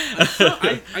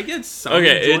 I get some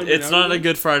okay, it's not a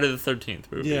good Friday the 13th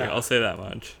movie. Yeah. I'll say that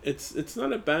much. It's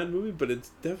not a bad movie, but it's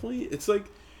definitely, it's like,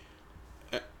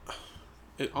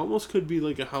 it almost could be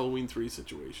like a Halloween 3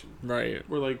 situation. Right.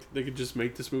 Where like they could just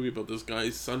make this movie about this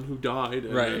guy's son who died.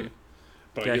 And right. Then,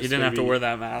 but yeah, he didn't have to wear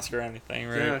that mask or anything,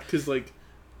 right? Yeah, because like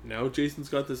now Jason's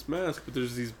got this mask, but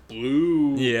there's these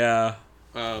blue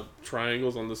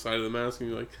triangles on the side of the mask, and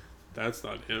you're like, that's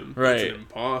not him. Right. That's an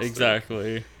imposter.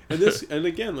 Exactly. And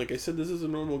again, like I said, this is a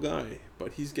normal guy,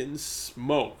 but he's getting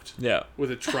smoked. Yeah. With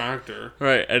a tractor.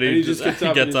 Right, and he just gets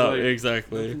up. Like,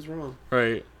 exactly. Nothing's wrong.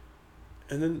 Right.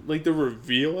 And then like the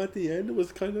reveal at the end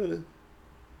was kind of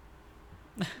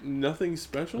nothing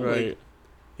special. Right. Like,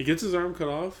 he gets his arm cut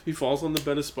off. He falls on the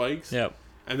bed of spikes. Yep.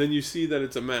 And then you see that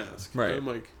it's a mask. Right. And I'm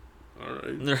like, all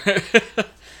right. Right.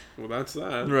 Well, that's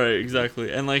that. Right,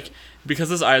 exactly. And like, because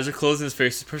his eyes are closed and his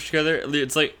face is pushed together,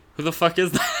 it's like, who the fuck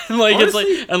is that? Like, honestly,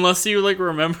 it's like, unless you like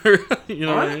remember, you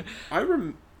know what I mean? I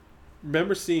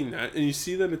remember seeing that, and you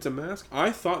see that it's a mask.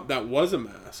 I thought that was a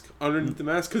mask underneath the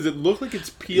mask because it looked like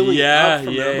it's peeling up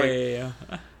from there. I'm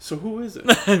like, so who is it?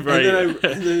 Right. And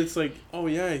then it's like, oh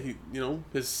yeah,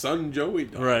 his son Joey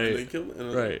died. Right. And they killed him.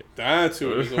 And right. Like, that's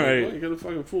who it is. Right. Like, well, you could have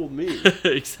fucking fooled me.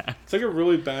 Exactly. It's like a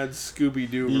really bad Scooby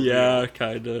Doo. Yeah,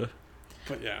 kinda.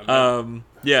 But yeah.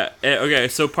 Yeah. Okay.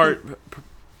 So part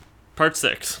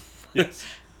 6. Yes.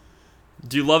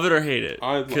 Do you love it or hate it?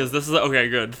 Because this is okay.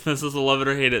 Good. This is a love it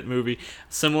or hate it movie,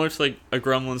 similar to like a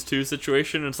Gremlins 2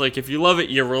 situation. It's like if you love it,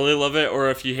 you really love it, or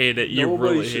if you hate it, you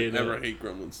really hate it. Nobody should ever hate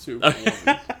Gremlins 2.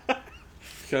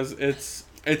 Because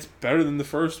it's better than the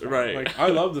first one. Right. Like, I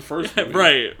love the first one.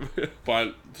 Right.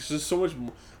 But there's just so much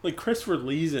more. Like, Christopher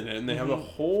Lee's in it, and they have a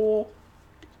whole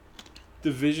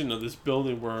division of this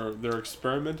building where they're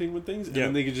experimenting with things, and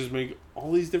then they can just make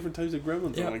all these different types of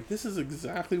Gremlins. I'm like, this is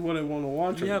exactly what I want to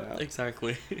watch right now.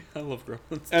 Exactly. I love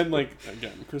Gremlins. And like,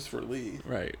 again, Christopher Lee,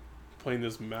 right, playing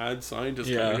this mad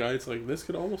scientist kind of guy. It's like, this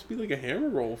could almost be like a Hammer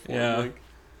role for him. Like,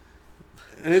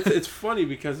 and it's funny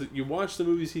because you watch the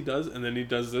movies he does, and then he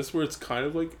does this where it's kind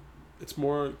of like, it's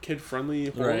more kid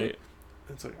friendly horror. Right.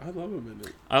 It's like, I love him in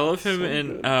it. I love him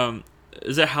in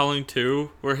is it Howling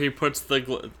 2 where he puts the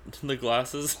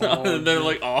glasses on and they're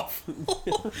like off,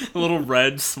 little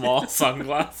red small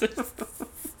sunglasses.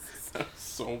 That's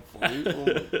so funny. Oh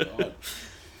my god.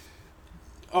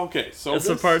 Okay, so it's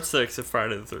a part 6 of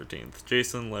Friday the 13th.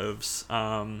 Jason lives.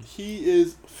 He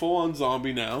is full on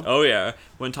zombie now. Oh yeah,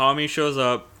 when Tommy shows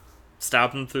up,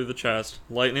 stabs him through the chest.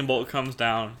 Lightning bolt comes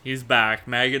down. He's back.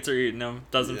 Maggots are eating him.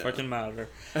 Doesn't fucking matter.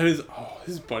 And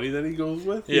his buddy that he goes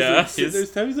with. Yeah, he's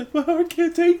like, well, I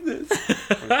can't take this.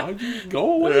 Like, why'd you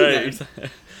go away?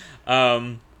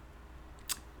 Right.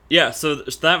 Yeah, so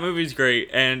that movie's great,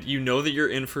 and you know that you're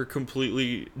in for a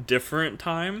completely different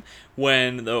time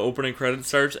when the opening credits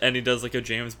starts, and he does like a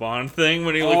James Bond thing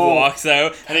when he walks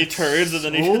out and he turns and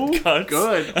then he cuts.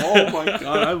 Good. Oh my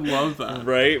god, I love that.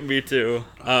 Right, me too.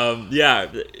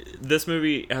 Yeah, this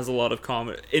movie has a lot of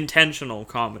intentional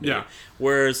comedy. Yeah.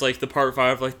 Whereas like the part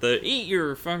 5, like the eat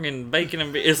your fucking bacon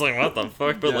and it's like what the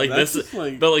fuck, but like this is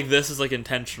this is like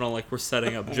intentional, like we're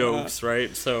setting up jokes,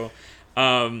 right? So,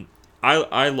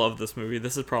 I love this movie.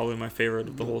 This is probably my favorite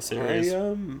of the whole series.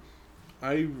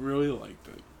 I really liked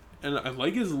it, and I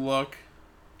like his look.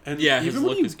 And yeah, even his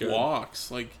look when is he good. walks,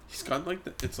 like he's got like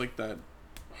it's like that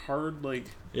hard like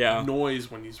yeah noise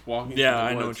when he's walking. Yeah, through the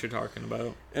I woods. know what you're talking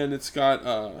about. And it's got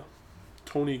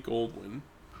Tony Goldwyn,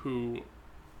 who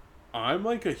I'm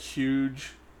like a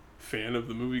huge fan of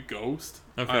the movie Ghost.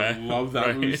 Okay, I love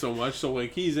that movie so much. So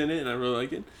like he's in it, and I really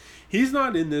like it. He's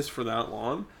not in this for that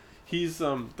long. He's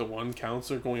the one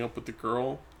counselor going up with the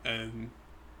girl, and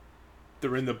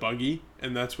they're in the buggy,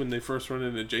 and that's when they first run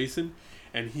into Jason,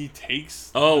 and he takes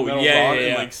the metal rod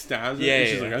and like stabs it. And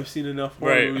she's like, I've seen enough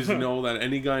horror movies to know that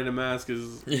any guy in a mask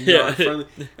is not friendly.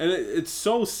 And it's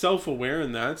so self-aware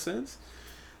in that sense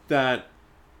that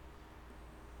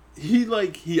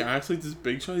he acts like this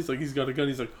big shot. He's like, he's got a gun.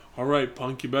 He's like, all right,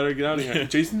 punk, you better get out of here. And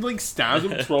Jason like stabs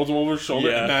him, throws him over his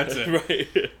shoulder, and that's it.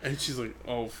 Right. And she's like,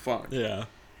 oh fuck. Yeah.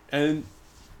 And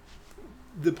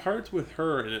the parts with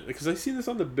her in it, because I seen this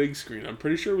on the big screen. I'm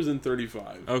pretty sure it was in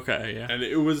 35. Okay, yeah. And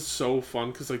it was so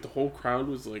fun because like the whole crowd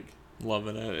was like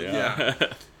loving it. Yeah.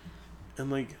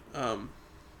 And like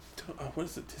what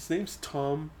is it? His name's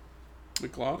Tom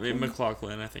McLaughlin.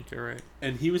 McLaughlin, I think you're right.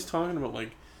 And he was talking about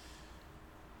like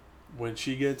when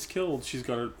she gets killed, she's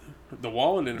got the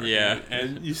wallet in her hand,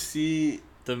 and you see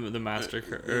the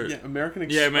Mastercard. American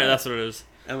Express. Yeah, man, that's what it is.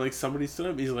 And like somebody stood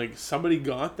up, he's like, somebody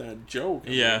got that joke.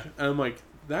 And I'm like,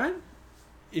 that,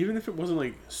 even if it wasn't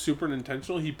like super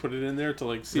intentional, he put it in there to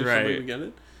like see if somebody would get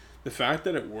it. The fact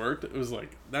that it worked, it was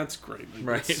like, that's great. Like,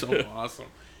 right. That's so awesome.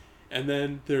 And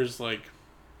then there's like,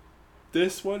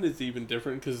 this one is even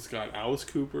different because it's got Alice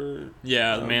Cooper.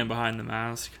 Yeah, the man behind the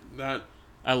mask.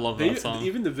 I love that song.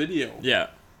 Even the video. Yeah.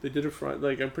 They did it for,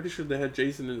 like, I'm pretty sure they had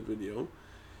Jason in the video.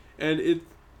 And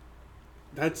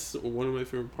that's one of my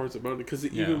favorite parts about it, because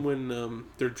even when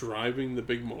they're driving the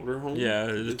big motorhome,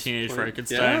 the Teenage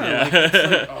Frankenstein, it's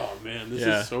like, oh man, this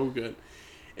is so good.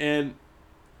 And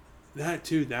that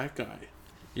guy,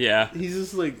 he's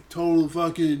just like total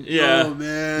fucking oh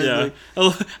man, like, I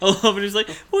love it. He's like,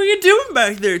 what are you doing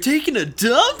back there, taking a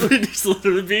dump? And he's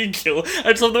literally being killed.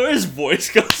 I just love the way his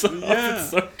voice goes off.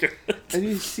 It's so good. And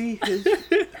you see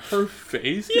her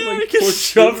face get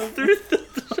shoved through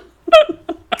the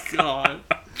God.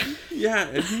 Yeah,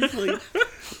 and he's like,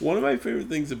 one of my favorite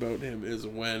things about him is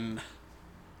when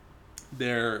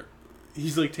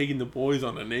he's like taking the boys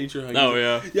on a nature hike.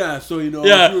 So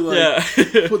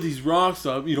if you put these rocks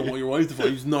up, you don't want your wife to fall,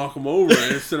 you just knock them over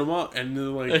and set them up. And they're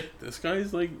like, this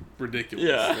guy's like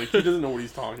ridiculous. Like, he doesn't know what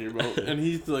he's talking about. And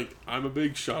he's like, I'm a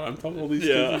big shot, I'm telling all these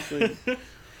kids this thing.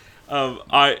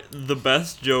 The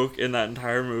best joke in that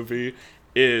entire movie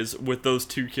is with those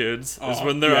two kids is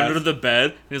when they're under the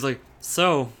bed and he's like,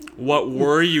 so what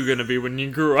were you gonna be when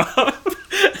you grew up?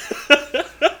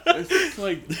 It's just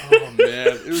like, oh man,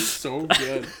 it was so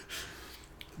good.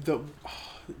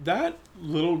 That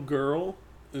little girl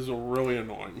is really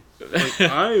annoying. Like,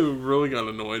 I really got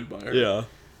annoyed by her.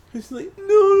 It's like,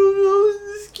 no, this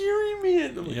is scaring me.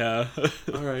 And I'm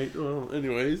like, all right, well,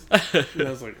 anyways. And I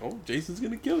was like, oh, Jason's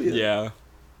gonna kill you.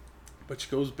 But she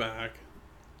goes back.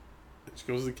 She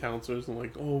goes to the counselors and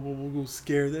like, oh, we'll go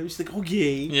scare them. She's like,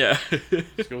 okay.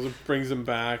 She goes and brings them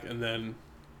back, and then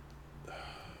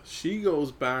she goes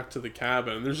back to the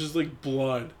cabin, and there's just like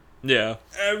blood.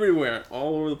 Everywhere,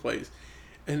 all over the place.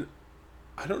 And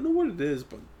I don't know what it is,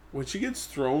 but when she gets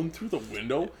thrown through the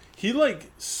window, he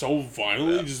like so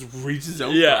violently just reaches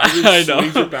out. I know.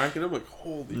 Swings her back, and I'm like,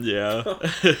 holy.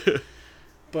 God.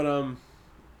 But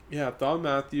Thom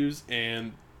Matthews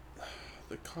and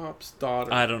the cop's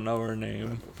daughter. I don't know her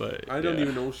name, but I don't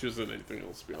even know if she was in anything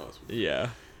else, to be honest with you.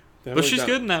 But she's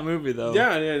good in that movie, though.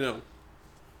 Yeah, I know.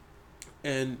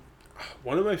 And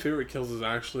one of my favorite kills is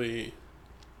actually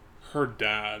her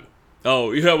dad.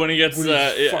 Oh, yeah, when he gets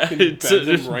fucking bends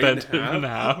him right in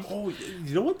half. Oh,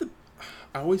 you know what?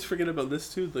 I always forget about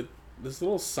this too. Like this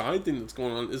little side thing that's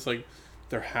going on is like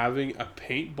they're having a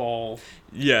paintball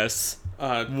Yes.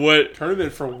 What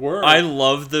tournament for work. I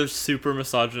love the super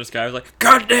misogynist guy who's like,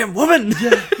 "Goddamn woman!"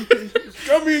 Yeah.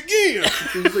 Got me again.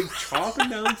 He's like chopping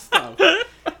down stuff,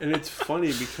 and it's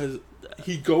funny because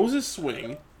he goes a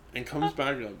swing and comes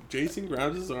back up. Jason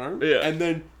grabs his arm, and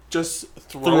then just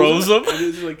throws him,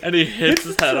 and he hits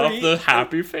his head off the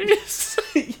happy face.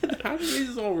 The happy face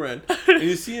is all red, and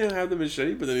you see him have the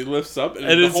machete, but then he lifts up,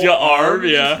 and his whole arm,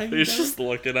 he's just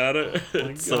looking at it. Oh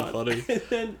it's so funny. And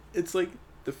then it's like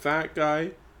the fat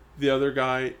guy, the other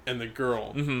guy, and the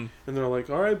girl, and they're like,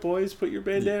 "All right, boys, put your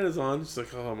bandanas on." She's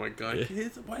like, "Oh my god,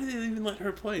 why did they even let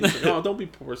her play?" It's like, "Oh, don't be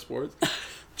poor sports."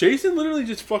 Jason literally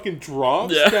just fucking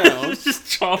drops down, just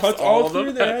chops cuts all three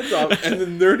of their heads off, and the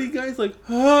nerdy guy's like,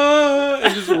 "Ah,"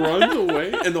 and just runs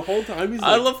away. And the whole time he's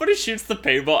like, I love when he shoots the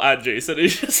paintball at Jason. He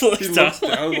just looks down,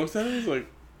 looks at him, he's like,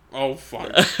 "Oh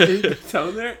fuck," and he gets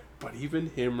down there. But even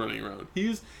him running around,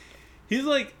 he's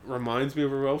like reminds me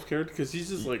of a Ralph character because he's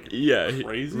just like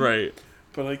crazy, right?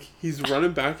 But like he's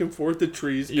running back and forth the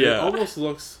trees. And it almost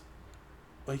looks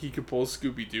like he could pull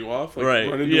Scooby Doo off, like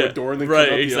run into a door and then come out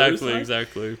the other side.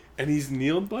 Exactly. And he's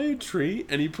kneeled by a tree,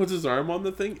 and he puts his arm on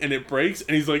the thing, and it breaks,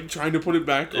 and he's like trying to put it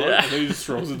back on, and then he just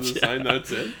throws it to the side, and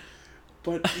that's it.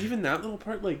 But even that little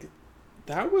part, like,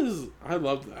 I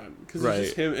love that because it's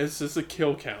just him. It's just a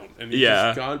kill count, and he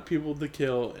just got people to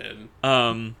kill,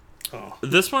 and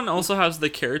this one also has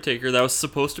the caretaker that was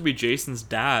supposed to be Jason's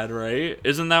dad, right?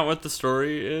 Isn't that what the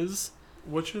story is?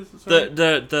 Which is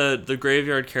the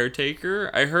graveyard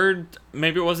caretaker? I heard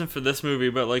maybe it wasn't for this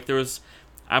movie, but like there was.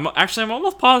 I'm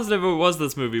almost positive it was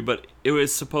this movie, but it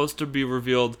was supposed to be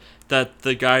revealed that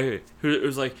the guy who it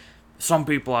was like, some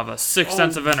people have a sixth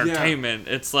sense of entertainment.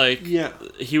 Yeah. It's like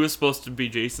he was supposed to be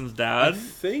Jason's dad. I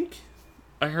think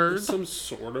I heard there's some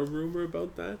sort of rumor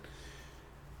about that.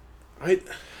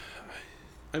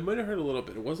 I might have heard a little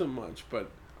bit. It wasn't much, but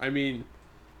I mean,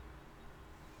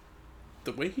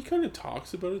 the way he kind of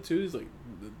talks about it too is like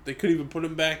they couldn't even put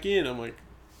him back in. I'm like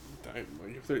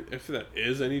if that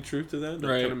is any truth to that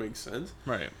kind of makes sense,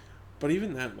 right? But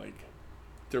even that, like,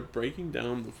 they're breaking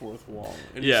down the fourth wall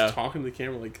and just talking to the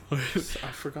camera like,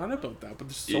 I forgot about that. But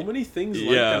there's so many things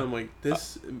like that. I'm like,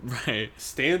 this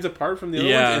stands apart from the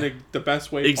other ones in the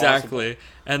best way possible.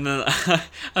 And then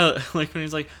like when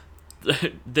he's like,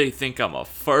 they think I'm a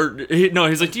fart. No,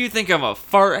 he's like, do you think I'm a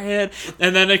fart head?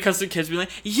 And then it comes to kids being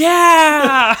like,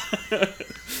 yeah.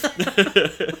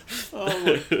 Oh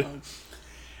my god.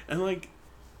 And like,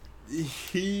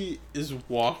 he is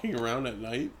walking around at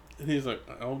night, and he's like,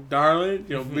 "Oh, darling,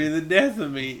 you'll be the death of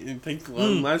me." And he takes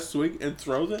one last swing and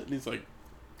throws it, and he's like,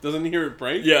 doesn't hear it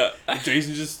break. Yeah. And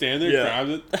Jason just stands there,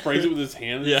 grabs it, breaks it with his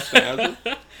hand, and stabs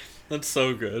it. That's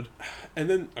so good. And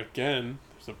then again,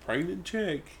 there's a pregnant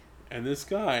chick and this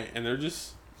guy, and they're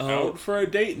just out for a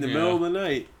date in the middle of the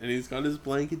night, and he's got his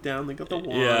blanket down, they got the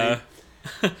wine. Yeah.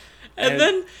 and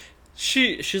then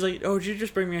she's like, "Oh, did you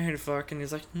just bring me here to fuck?" And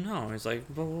he's like, "No." He's like,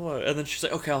 "Blah, blah, blah." And then she's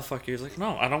like, "Okay, I'll fuck you." He's like,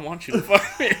 "No, I don't want you to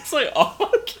fuck me." It's like, oh my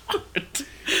god.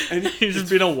 And he's just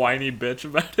being a whiny bitch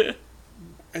about it.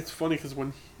 It's funny because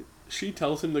when she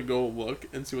tells him to go look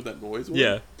and see what that noise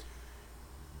was,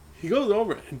 he goes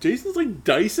over and Jason's like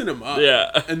dicing him up.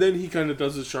 Yeah. And then he kind of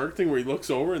does the shark thing where he looks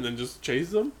over and then just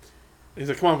chases him. And he's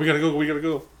like, "Come on, we gotta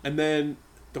go. And then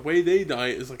the way they die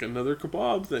is like another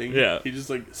kebab thing. Yeah. He just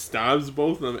like stabs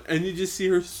both of them, and you just see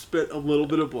her spit a little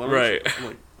bit of blood. Right. I'm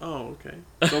like, oh, okay.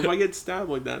 So if I get stabbed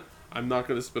like that, I'm not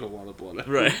gonna spit a lot of blood out.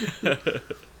 Right.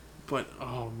 But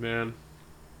oh man,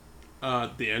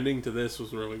 the ending to this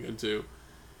was really good too,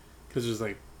 because there's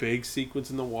like big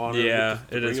sequence in the water. Yeah, with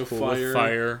the it is ring of cool with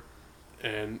fire.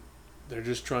 And they're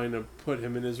just trying to put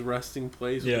him in his resting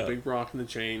place with a big rock in the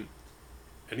chain.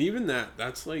 And even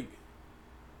that's like,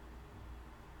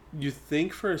 you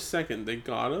think for a second they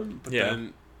got him, but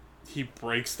then he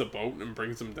breaks the boat and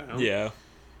brings him down. Yeah.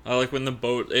 I like when the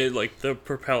boat, like the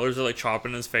propellers are like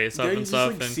chopping his face up and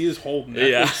stuff. You just see his whole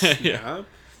neck snap.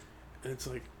 And it's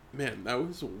like, man, that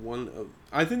was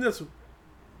I think that's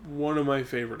one of my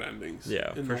favorite endings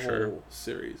in the whole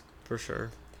series. For sure.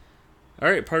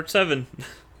 Alright, part 7.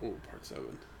 Oh, part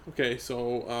 7. Okay,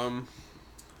 so,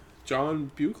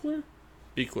 John Buechler?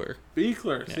 Buechler.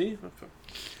 Yeah. See? Okay.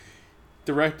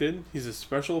 Directed. He's a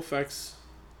special effects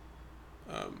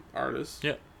artist.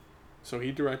 Yeah. So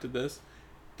he directed this.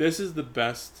 This is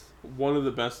one of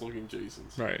the best looking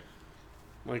Jasons. Right.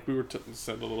 Like we were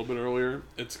said a little bit earlier,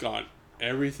 it's got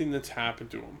everything that's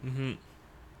happened to him. Mm-hmm.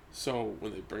 So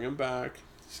when they bring him back,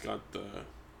 he's got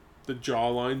the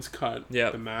jawline's cut.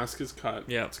 Yeah. The mask is cut.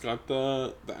 Yeah. It's got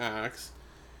the axe.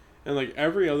 And, like,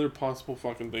 every other possible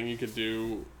fucking thing you could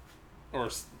do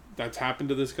that's happened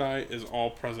to this guy is all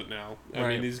present now. I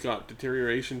mean, he's got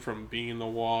deterioration from being in the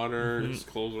water. His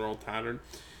clothes are all tattered.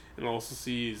 And also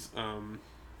sees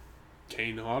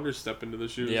Kane Hodder step into the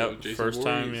shoes of Jason first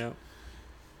Voorhees. time, yeah.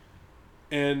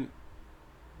 And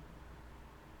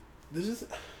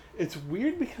it's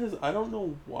weird because I don't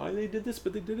know why they did this,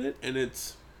 but they did it. And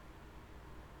it's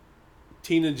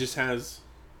Tina just has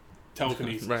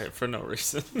telekinesis. Right, for no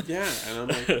reason. Yeah, and I'm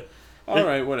like, all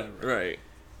right, whatever. Right.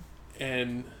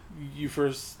 And you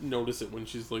first notice it when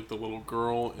she's like the little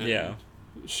girl, and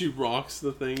she rocks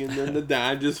the thing, and then the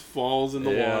dad just falls in the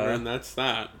water, and that's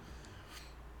that.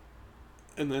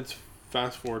 And that's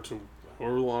fast forward to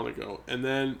however long ago, and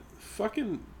then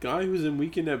fucking guy who's in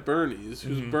Weekend at Bernie's,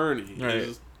 who's Bernie,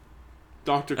 is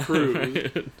Dr. Cruz,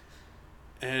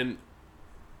 and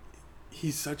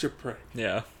he's such a prick.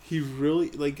 Yeah, he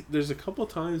really, like, there's a couple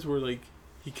times where like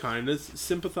he kind of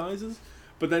sympathizes.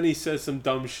 But then he says some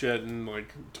dumb shit and,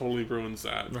 like, totally ruins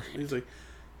that. Right. He's like,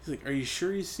 are you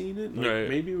sure he's seen it? Like,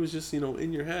 maybe it was just,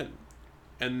 in your head.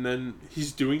 And then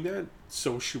he's doing that,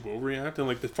 so she will react. And,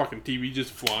 like, the fucking TV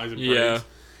just flies and breaks. Yeah.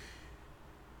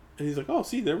 And he's like, oh,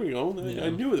 see, there we go.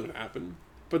 I knew it would happen.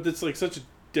 But it's, like, such a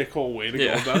dickhole way to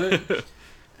go about it.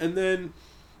 And then,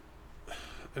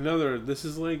 this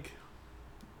is, like,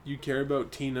 you care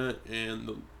about Tina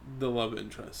and the love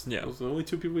interest. Yeah. Those are the only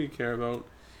two people you care about.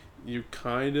 You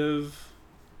kind of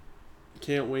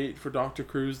can't wait for Dr.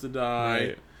 Cruz to die.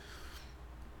 Right.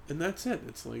 And that's it.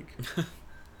 It's like,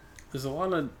 there's a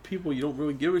lot of people you don't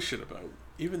really give a shit about.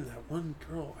 Even that one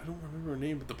girl, I don't remember her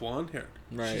name, but the blonde hair.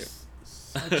 Right. She's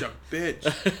such a bitch.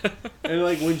 And,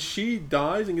 like, when she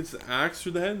dies and gets the axe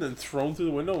through the head and then thrown through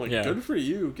the window, I'm like, good for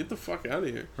you. Get the fuck out of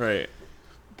here. Right.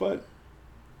 But,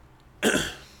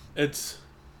 it's,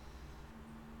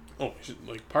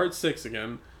 like, part 6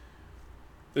 again.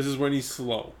 This is when he's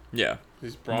slow. Yeah.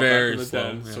 He's brought back from the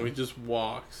dead, so he just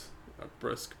walks at a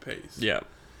brisk pace. Yeah.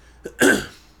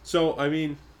 So, I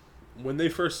mean, when they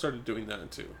first started doing that,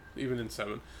 too, even in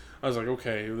 7, I was like,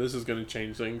 okay, this is going to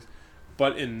change things.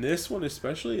 But in this one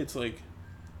especially, it's like,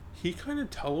 he kind of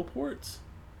teleports.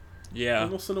 Yeah.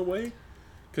 Almost in a way.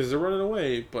 Because they're running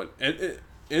away, but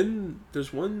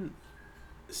there's one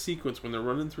sequence when they're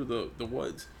running through the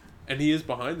woods, and he is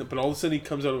behind them, but all of a sudden he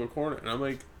comes out of a corner, and I'm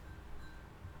like,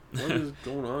 what is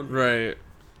going on here? Right.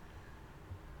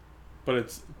 But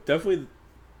it's definitely,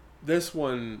 this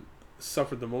one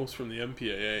suffered the most from the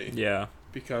MPAA. Yeah.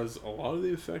 Because a lot of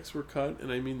the effects were cut,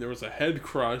 and I mean, there was a head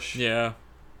crush. Yeah.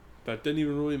 That didn't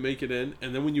even really make it in,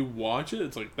 and then when you watch it,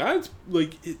 it's like, that's,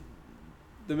 like,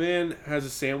 the man has a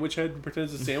sandwich head and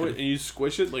pretends it's a sandwich, and you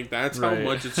squish it, like, that's how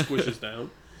much it squishes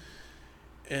down.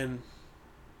 And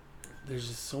there's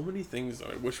just so many things that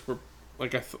I wish were,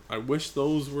 like, I wish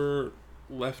those were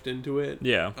left into it.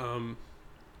 Yeah.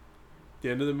 The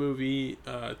end of the movie,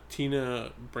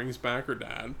 Tina brings back her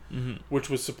dad, which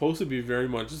was supposed to be very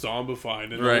much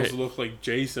zombified and almost looked like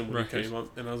Jason when he came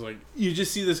up. And I was like, you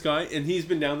just see this guy, and he's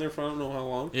been down there for I don't know how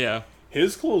long. Yeah.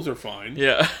 His clothes are fine.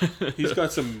 Yeah. He's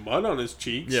got some mud on his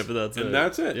cheeks. Yeah, but that's it. And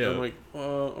that's it. Yeah. And I'm like,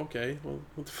 okay, well,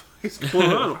 what the fuck is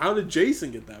going on? How did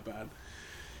Jason get that bad?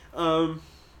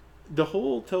 The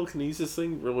whole telekinesis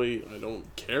thing, really, I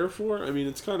don't care for. I mean,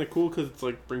 it's kind of cool because it's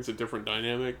like brings a different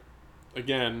dynamic.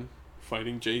 Again,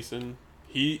 fighting Jason.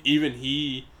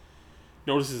 He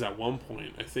notices at one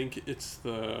point, I think it's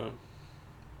the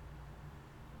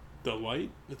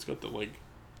light. It's got the, like,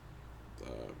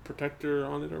 protector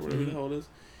on it or whatever the hell it is.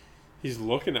 He's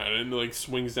looking at it and, like,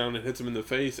 swings down and hits him in the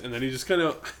face. And then he just kind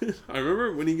of... I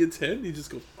remember when he gets hit, he just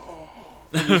goes, oh.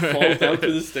 And just falls down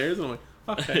to the stairs. And I'm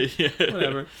like, okay,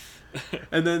 whatever.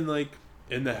 And then, like,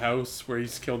 in the house where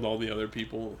he's killed all the other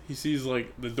people, he sees,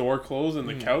 like, the door close and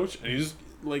the couch, and he just,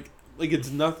 like it's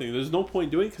nothing. There's no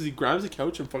point doing it because he grabs the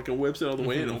couch and fucking whips it out of the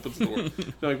way and opens the door.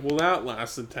 They're like, well, that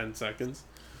lasted 10 seconds.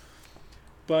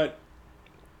 But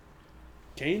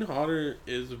Kane Hodder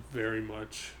is very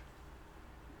much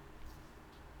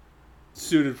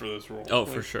suited for this role. Oh,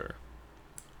 like, for sure.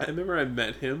 I remember I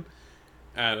met him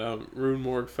at Rune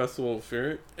Morgue Festival of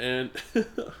Fear, and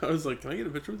I was like, can I get a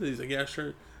picture with it? He's like, yeah, sure.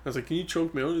 I was like, can you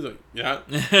choke me out? He's like, yeah.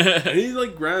 And he,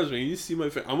 like, grabs me. You see my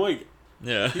face. I'm like,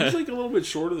 yeah. He's, like, a little bit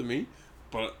shorter than me,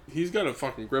 but he's got a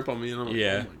fucking grip on me, and I'm like,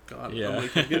 oh my god. Yeah. I'm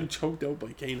like, I'm getting choked out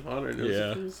by Kane Hodder. And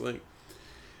it was like,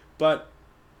 but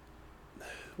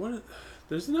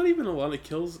there's not even a lot of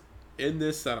kills in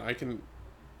this that I can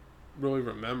really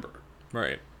remember.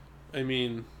 Right. I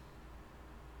mean,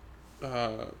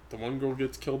 the one girl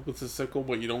gets killed with a sickle,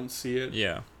 but you don't see it.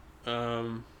 Yeah.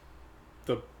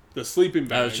 The The sleeping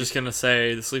bag. I was just gonna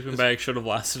say the sleeping bag should have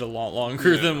lasted a lot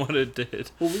longer than what it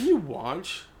did. Well, when you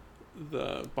watch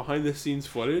the behind the scenes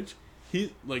footage,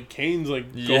 Kane's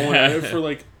going at it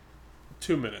for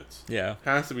 2 minutes. Yeah.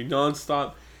 Has to be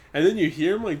nonstop. And then you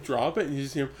hear him drop it and you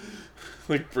just hear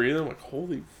him breathe. I'm like,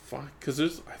 holy fuck. Because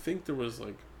I think there was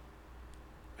a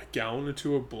gallon or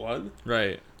two of blood.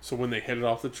 Right. So when they hit it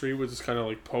off the tree, it would just kind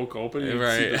of poke open and you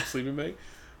right. see the sleeping bag.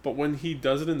 But when he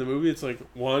does it in the movie, it's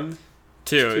 1,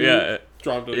 two, yeah.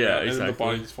 Dropped it yeah, down, exactly. and then the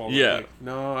body just falls yeah.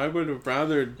 No, I would have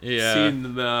rather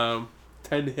seen the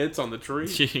 10 hits on the tree.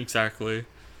 Exactly.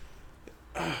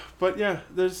 But yeah,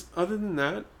 other than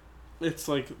that, it's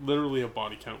literally a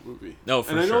body count movie. No,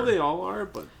 for and I sure. know they all are,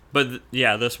 but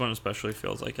yeah, this one especially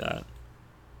feels like that.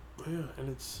 Yeah,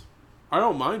 and I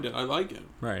don't mind it. I like it.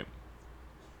 Right.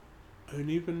 And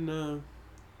even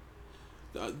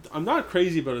I'm not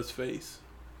crazy about his face.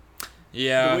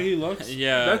 Yeah. The way he looks.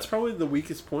 Yeah. That's probably the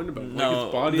weakest point about it. No,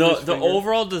 his body. the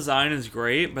overall design is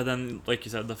great, but then, like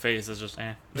you said, the face is just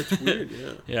It's weird.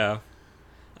 Yeah.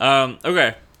 Yeah.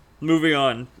 Okay. Moving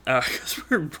on. Because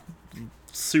we're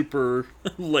super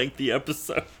lengthy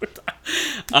episode.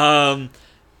 Part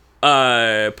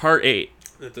 8.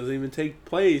 That doesn't even take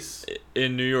place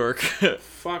in New York.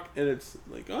 Fuck, and it's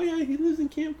oh yeah, he lives in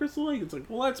Camp Crystal Lake. It's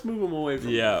well, let's move him away from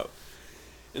him.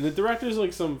 And the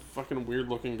director's some fucking weird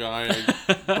looking guy.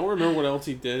 I don't remember what else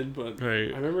he did, but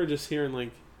right. I remember just hearing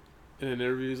in an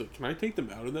interview, he's can I take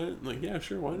them out of that? And yeah,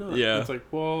 sure, why not? Yeah. And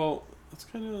it's well, that's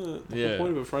kind of the whole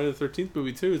point of a Friday the 13th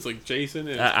movie too. It's Jason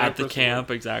and at the camp,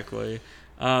 exactly.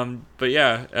 But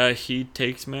yeah, he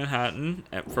takes Manhattan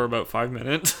for about 5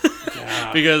 minutes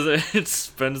because it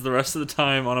spends the rest of the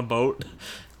time on a boat.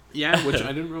 Yeah, which I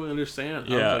didn't really understand.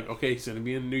 Yeah. I was okay, he's gonna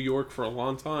be in New York for a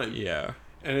long time. Yeah.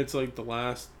 And it's the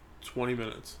last 20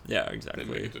 minutes. Yeah, exactly.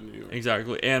 They make it to New York.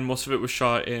 Exactly. And most of it was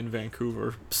shot in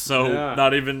Vancouver. So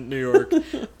not even New York.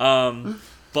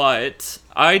 But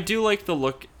I do like the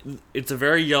look. It's a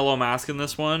very yellow mask in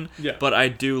this one. Yeah. But I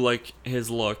do like his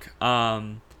look.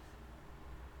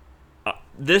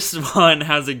 This one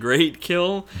has a great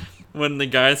kill when the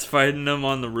guy's fighting him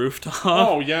on the rooftop.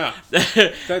 Oh yeah,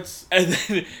 that's and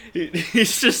then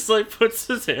he's just puts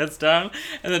his hands down,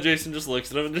 and then Jason just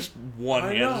looks at him and just one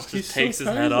hand just takes his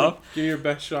head up. Give me your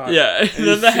best shot. Yeah, and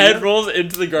then the head rolls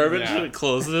into the garbage and it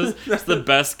closes. It's the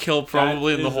best kill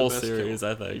probably in the whole series,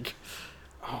 I think.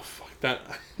 Oh fuck that!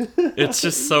 It's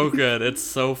just so good. It's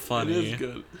so funny. It is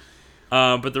good.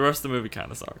 But the rest of the movie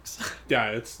kind of sucks.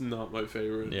 Yeah, it's not my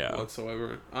favorite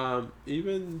whatsoever.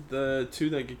 Even the two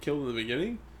that get killed in the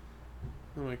beginning,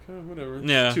 I'm whatever.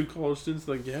 Yeah. Two college students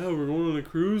we're going on a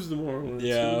cruise tomorrow. And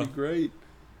it's gonna be great.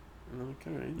 And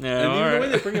I'm alright. Yeah, and even the way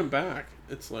they bring him back,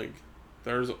 it's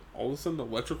there's all of a sudden the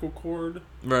electrical cord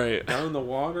down in the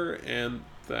water, and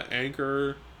the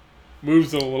anchor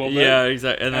moves it a little bit. Yeah,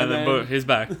 exactly. And then the boat, he's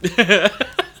back.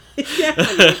 Yeah,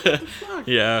 what the fuck?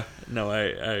 Yeah, no, I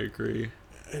agree.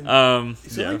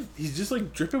 He's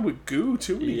just dripping with goo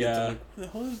too. When he gets what the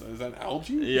hell is that? Is that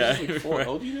algae? Yeah, he's full of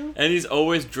algae now. And he's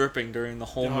always dripping during the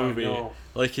whole movie.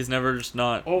 He's never just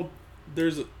not. Oh,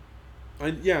 it's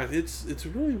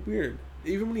really weird.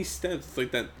 Even when he steps,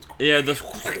 it's that. Yeah,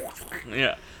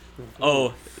 yeah.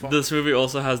 Oh, this movie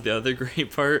also has the other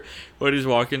great part when he's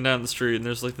walking down the street and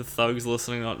there's the thugs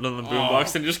listening on the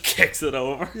boombox and just kicks it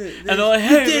over. And they're like,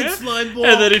 hey, man. Slime ball.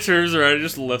 And then he turns around and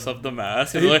just lifts up the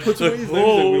mask. And he puts away his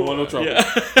things and we want no trouble. Yeah.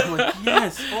 I'm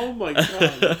yes. Oh my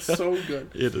god. That's so good.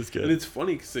 It is good. And it's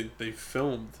funny because they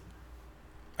filmed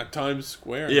at Times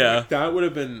Square. Yeah. That would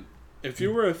have been... If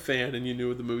you were a fan and you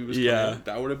knew the movie was coming out,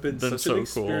 that would have been such an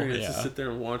experience to sit there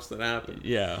and watch that happen.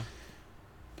 Yeah.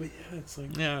 But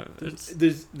yeah, it's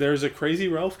there's a Crazy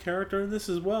Ralph character in this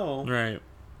as well. Right.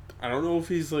 I don't know if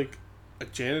he's a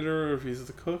janitor or if he's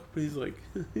the cook, but he's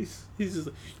he's just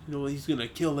he's gonna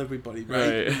kill everybody,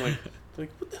 right? I'm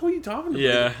what the hell are you talking about?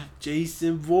 Yeah.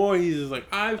 Jason Voorhees is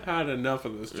I've had enough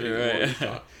of this Jason Voorhees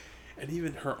Right. talk. And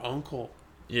even her uncle.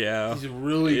 Yeah. He's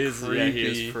really creepy. Yeah,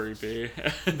 he is creepy.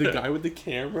 The guy with the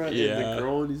camera and the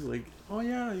girl, and he's oh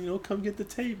yeah, come get the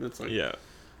tape. And it's yeah.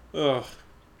 Ugh.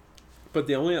 But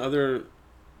the only other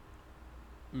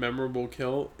memorable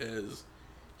kill is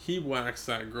he whacks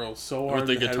that girl so hard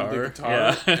with the guitar.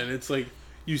 Yeah. And it's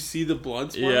you see the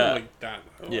blood splat. Yeah. That.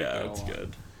 That's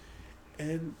good.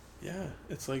 And yeah,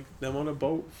 it's them on a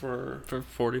boat for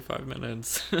 45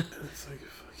 minutes. And it's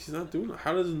he's not doing it.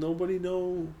 How does nobody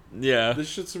know? Yeah. This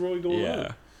shit's really going on.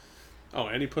 Yeah. Oh,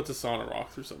 and he puts a sauna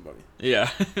rock through somebody. Yeah.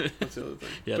 That's the other thing.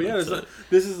 Yeah, but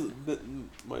this is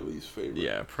my least favorite.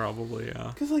 Yeah, probably,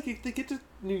 yeah. Because, they get to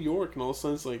New York and all of a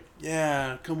sudden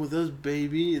it's come with us,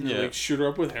 baby. And they shoot her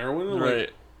up with heroin. And right.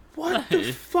 what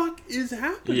the fuck is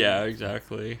happening? Yeah,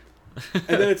 exactly. And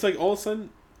then it's like all of a sudden,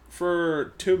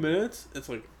 for 2 minutes, it's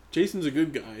like Jason's a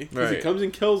good guy because he comes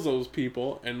and kills those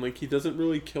people, and like he doesn't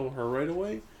really kill her right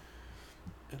away.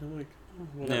 And I'm like, oh,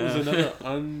 well, that was another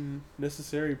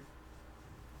unnecessary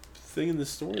thing in the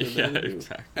story. Yeah,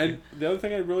 exactly. And the other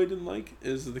thing I really didn't like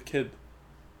is the kid.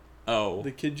 Oh.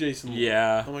 The kid Jason.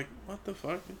 Yeah. I'm like, what the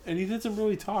fuck? And he doesn't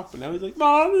really talk, but now he's like,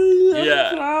 Mommy,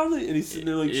 Mommy. And he's sitting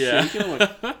there like shaking. I'm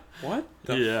like, what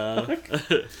the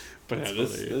fuck? But yeah,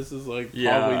 this is like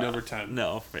probably number 10.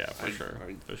 No, yeah, for sure.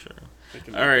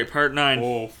 All right, part 9.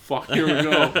 Oh, fuck, here we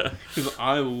go. Because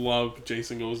I love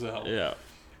Jason Goes to Hell. Yeah.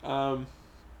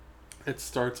 It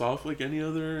starts off like any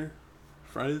other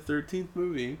Friday the 13th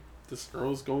movie. This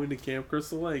girl's going to Camp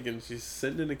Crystal Lake, and she's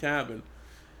sitting in a cabin.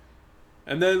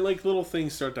 And then, like, little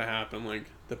things start to happen, like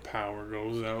the power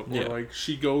goes out, or like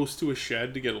she goes to a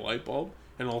shed to get a light bulb,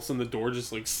 and all of a sudden the door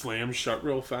just like slams shut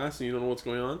real fast, and you don't know what's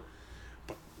going on.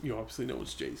 But you obviously know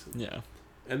it's Jason. Yeah.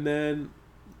 And then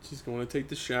she's going to take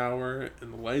the shower,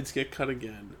 and the lights get cut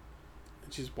again,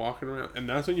 and she's walking around, and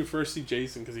that's when you first see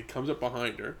Jason, because he comes up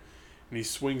behind her, and he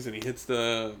swings and he hits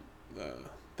the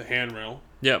handrail.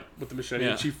 Yep. With the machete,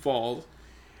 and she falls,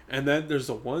 and then there's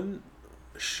a one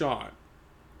shot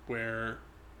where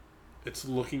it's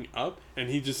looking up, and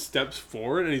he just steps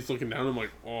forward, and he's looking down. I'm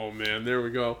like, oh man, there we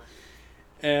go.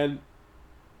 And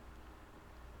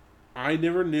I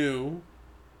never knew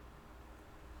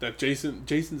that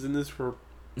Jason's in this for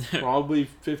probably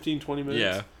 15-20 minutes.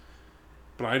 Yeah.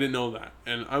 But I didn't know that.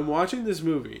 And I'm watching this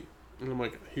movie, and I'm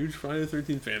like a huge Friday the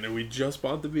 13th fan, and we just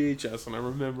bought the VHS, and I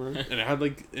remember, and it had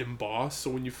like embossed,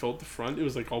 so when you felt the front, it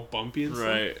was like all bumpy and stuff.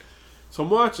 Right. So I'm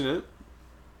watching it,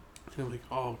 and I'm like,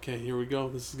 oh, okay, here we go.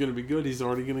 This is going to be good. He's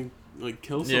already going to like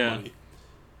kill somebody.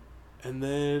 Yeah. And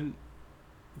then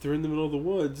they're in the middle of the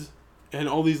woods, and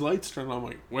all these lights turn on. I'm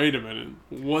like, wait a minute.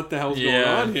 What the hell's going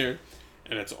on here?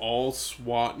 And it's all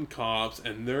SWAT and cops,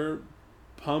 and they're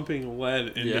pumping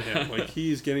lead into him. Like,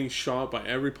 he's getting shot by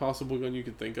every possible gun you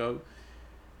could think of.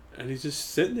 And he's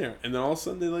just sitting there. And then all of a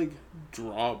sudden they, like,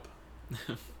 drop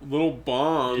little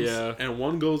bombs. Yeah. And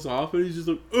one goes off, and he's just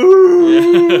like,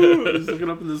 ooh! He's looking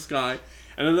up in the sky.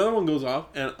 And another one goes off,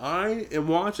 and I am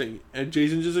watching, and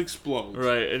Jason just explodes.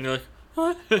 Right, and you're like,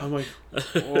 what? I'm like,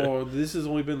 oh, this has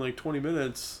only been like 20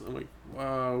 minutes. I'm like,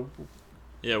 wow.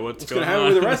 Yeah, what's going to happen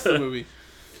with the rest of the movie?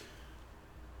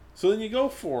 So then you go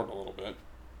forward a little bit,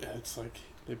 and it's like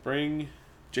they bring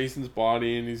Jason's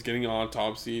body, and he's getting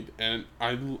autopsied, and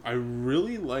I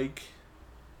really like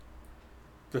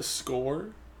the score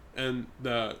and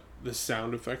the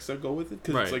sound effects that go with it,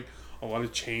 because it's like a lot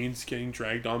of chains getting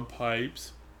dragged on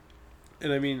pipes,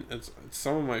 and I mean it's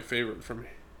some of my favorite from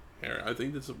Harry. I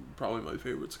think that's probably my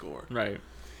favorite score. Right.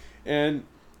 And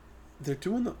they're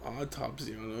doing the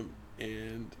autopsy on him,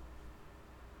 and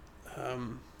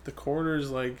the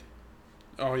coroner's like,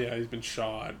 oh yeah, he's been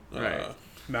shot. Right.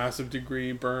 Massive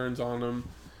degree burns on him.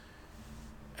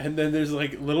 And then there's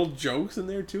like little jokes in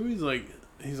there too. He's like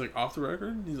off the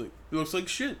record. He's like, it looks like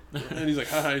shit. And he's like,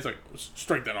 haha. He's like,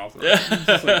 strike that off the record. It's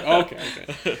just like,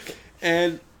 okay.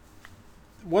 And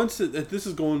once this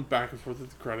is going back and forth with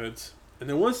the credits, and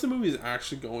then once the movie is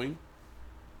actually going,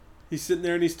 he's sitting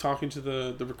there and he's talking to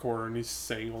the recorder, and he's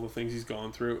saying all the things he's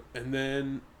gone through, and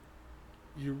then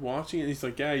you're watching it, and he's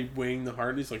like, yeah, he's weighing the heart,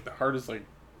 and he's like, the heart is like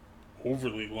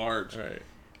overly large. Right.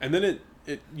 And then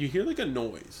it you hear like a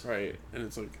noise. Right. And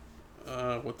it's like,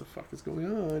 what the fuck is going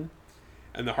on?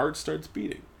 And the heart starts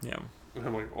beating. Yeah. And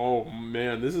I'm like, oh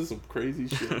man, this is some crazy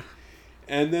shit.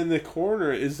 And then the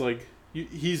coroner is like,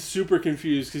 he's super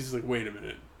confused, because he's like, wait a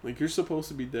minute, like, you're supposed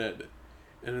to be dead.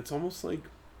 And it's almost like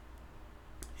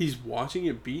he's watching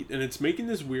it beat, and it's making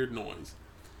this weird noise.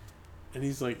 And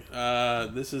he's like,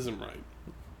 this isn't right.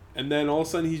 And then all of a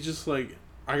sudden he's just like,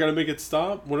 I gotta make it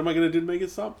stop. What am I gonna do to make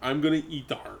it stop? I'm gonna eat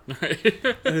the heart. Right.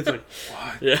 And it's like,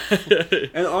 what? Yeah.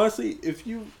 And honestly, if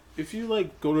you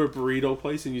like go to a burrito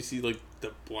place and you see like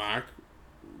the black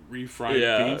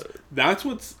refried beans, that's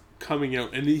what's coming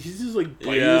out. And he's just like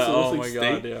biting this little like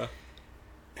steak. God, yeah.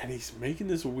 And he's making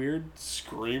this weird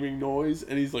screaming noise,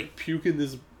 and he's like puking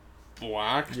this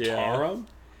black tar up.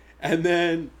 And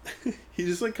then he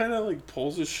just like kind of like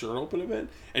pulls his shirt open a bit,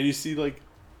 and you see like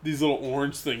these little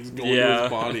orange things going to his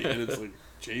body, and it's like,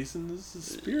 Jason, this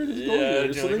spirit is going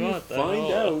there. So then you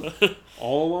find out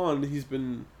all along he's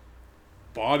been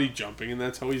body jumping, and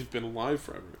that's how he's been alive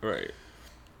forever. Right.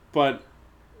 But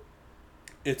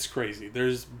it's crazy.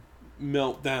 There's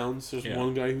meltdowns. There's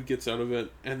one guy who gets out of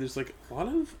it, and there's like a lot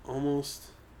of almost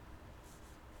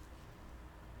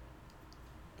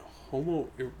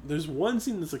there's one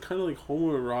scene that's like kind of like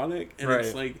homoerotic, and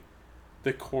it's like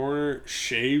the coroner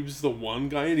shaves the one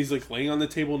guy, and he's like laying on the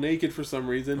table naked for some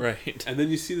reason. Right. And then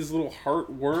you see this little heart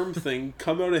worm thing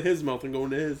come out of his mouth and go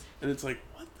into his, and it's like,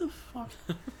 what the fuck?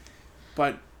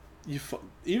 But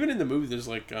even in the movie, there's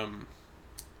like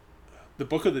the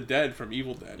Book of the Dead from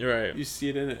Evil Dead. Right. You see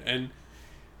it in it, and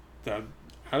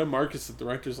Adam Marcus, the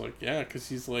director's like, yeah, because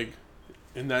he's like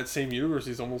in that same universe,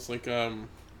 he's almost like a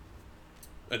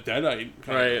Deadite,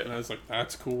 right? And I was like,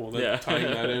 that's cool. They're tying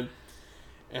that in.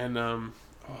 And I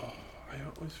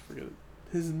always forget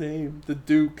his name, the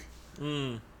Duke.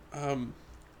 Well,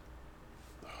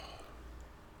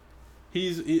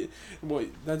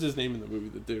 that's his name in the movie,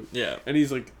 the Duke. Yeah. And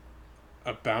he's like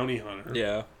a bounty hunter.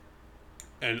 Yeah.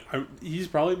 And he's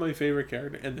probably my favorite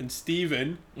character. And then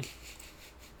Steven,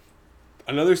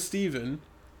 another Steven.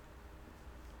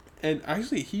 And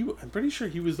actually, I'm pretty sure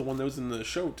he was the one that was in the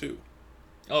show too.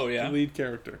 Oh yeah. The lead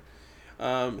character,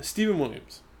 Stephen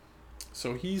Williams.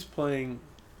 So he's playing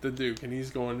the Duke, and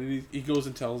he's going, and he goes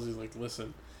and tells, he's like,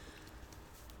 listen,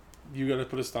 you got to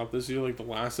put a stop to this. You're like the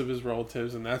last of his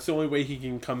relatives, and that's the only way he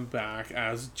can come back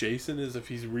as Jason is if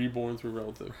he's reborn through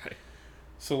relative. Right.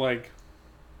 So like,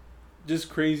 just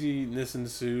craziness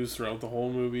ensues throughout the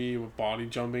whole movie with body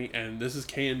jumping, and this is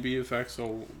K&B effects,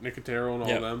 so Nicotero and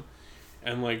all them,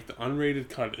 and like the unrated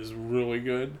cut is really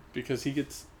good because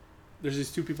there's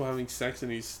these two people having sex,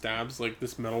 and he stabs like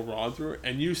this metal rod through it,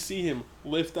 and you see him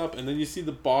lift up, and then you see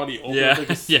the body open up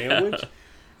like a sandwich,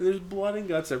 and there's blood and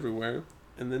guts everywhere,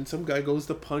 and then some guy goes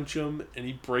to punch him, and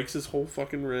he breaks his whole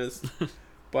fucking wrist.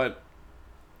 But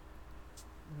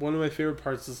one of my favorite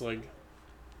parts is like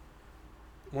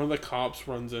one of the cops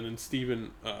runs in, and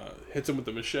Steven hits him with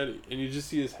the machete, and you just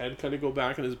see his head kind of go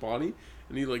back in his body,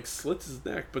 and he like slits his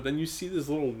neck, but then you see this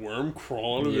little worm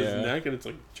crawl out of his neck, and it's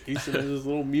like Jason is this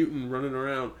little mutant running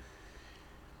around,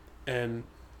 and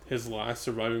his last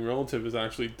surviving relative is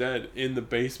actually dead in the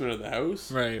basement of the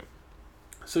house. Right.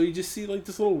 So you just see like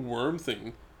this little worm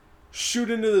thing shoot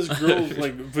into this girl's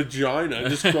like vagina and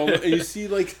just crawl, and you see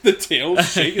like the tail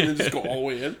shake and then just go all the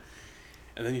way in,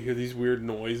 and then you hear these weird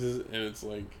noises, and it's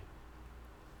like,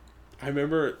 I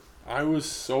remember I was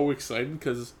so excited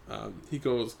because he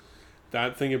goes,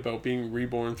 that thing about being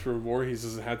reborn through war, he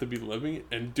says it had to be living,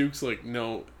 and Duke's like,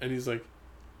 no, and he's like,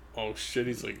 oh shit,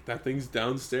 he's like, that thing's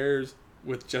downstairs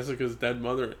with Jessica's dead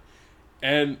mother,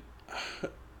 and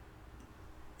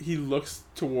he looks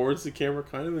towards the camera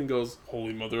kind of and goes,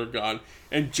 holy mother of God,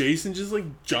 and Jason just like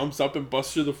jumps up and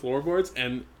busts through the floorboards,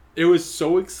 and it was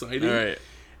so exciting. Right.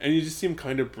 And you just see him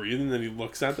kind of breathe, and then he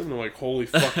looks at them, and I'm like, holy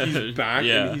fuck, he's back,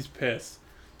 and he's pissed.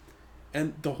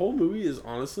 And the whole movie is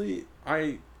honestly,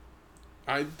 I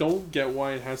don't get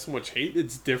why it has so much hate.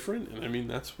 It's different, and I mean,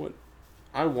 that's what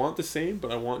I want, the same,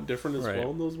 but I want different as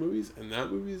well in those movies. And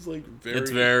that movie is like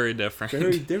it's very different.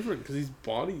 Very different, because he's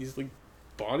like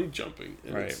body jumping.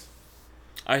 And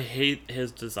I hate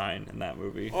his design in that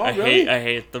movie. Oh, I really?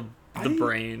 hate the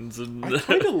brains and. I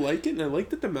kind of like it, and I like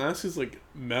that the mask is like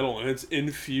metal and it's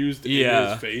infused into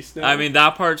his face now. I mean,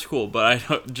 that part's cool, but I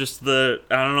don't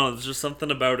know. There's just something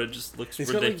about it just looks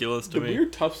ridiculous to me. The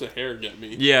weird tufts of hair get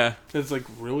me. Yeah, it's like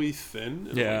really thin.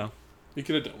 And like, you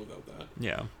could have done without that.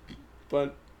 Yeah,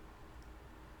 but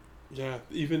yeah,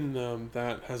 even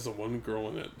that has the one girl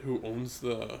in it who owns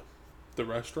the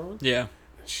restaurant. Yeah.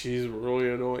 She's really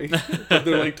annoying. But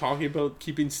they're like talking about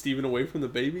keeping Steven away from the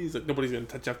baby. He's like, nobody's gonna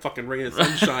touch that fucking ray of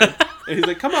sunshine. And he's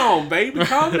like, come on, baby,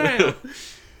 calm down.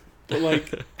 But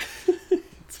like,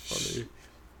 it's funny.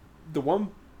 The one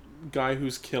guy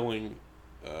who's killing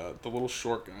the little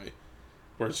short guy,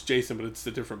 where it's Jason, but it's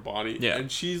a different body. Yeah.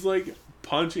 And she's like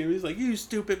punching him. He's like, you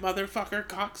stupid motherfucker,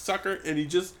 cocksucker. And he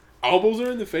just elbows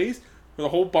her in the face. The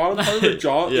whole bottom part of her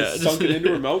jaw is sunken into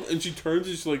her mouth, and she turns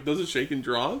and she like does a shake and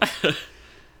draw.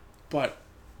 But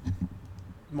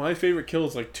my favorite kill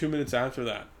is like 2 minutes after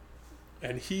that,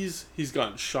 and he's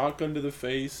gotten shotgun to the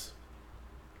face,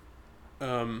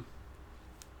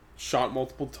 shot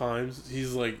multiple times.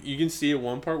 He's like, you can see at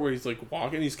one part where he's like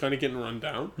walking, he's kind of getting run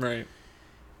down. Right.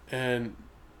 And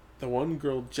the one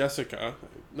girl, Jessica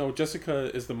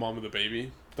is the mom of the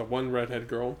baby. The one redhead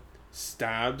girl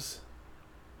stabs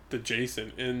the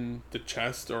Jason in the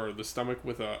chest or the stomach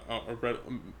with a red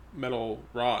metal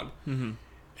rod. Mm-hmm.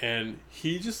 And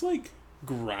he just like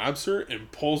grabs her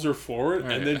and pulls her forward,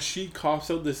 and then she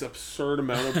coughs out this absurd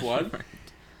amount of blood. Right.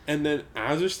 And then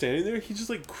as they're standing there, he just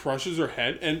like crushes her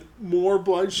head, and more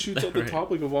blood shoots out the top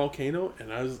like a volcano.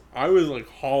 And I was like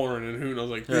hollering and hooting. I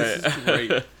was like, this is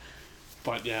great.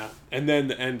 But yeah, and then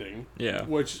the ending,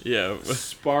 which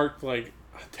sparked like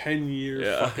a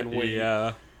 10-year fucking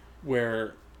wait,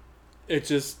 where it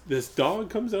just, this dog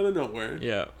comes out of nowhere.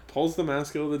 Yeah. pulls the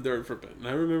mask out of the dirt for a bit. And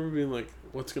I remember being like,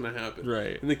 what's going to happen?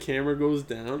 Right. And the camera goes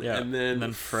down, Yeah. and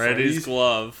then Freddy's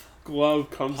glove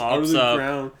comes pops out of the up.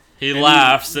 ground. He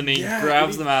laughs and he yeah,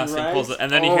 grabs and the mask and pulls it.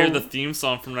 And then you hear the theme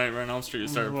song from Nightmare on Elm Street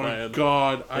start Oh my playing.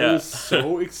 god. I Yeah. was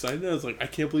so excited. I was like, I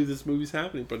can't believe this movie's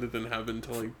happening. But it didn't happen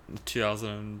until like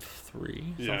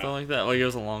 2003, Yeah. something like that. Like, it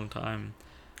was a long time.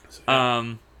 so,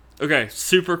 yeah. Okay,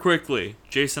 super quickly.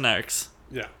 Jason X.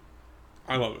 Yeah.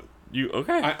 I love it. You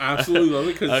okay? I absolutely love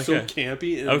it because Okay. it's so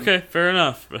campy. And Okay, fair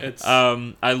enough. It's-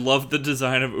 I love the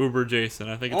design of Uber Jason.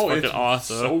 I think it's fucking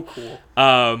awesome. so cool.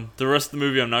 The rest of the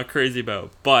movie I'm not crazy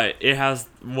about, but it has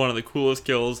one of the coolest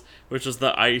kills, which is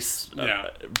the ice Yeah.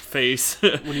 face.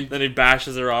 he- Then he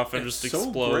bashes her off and It's just so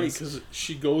explodes. great because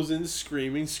she goes in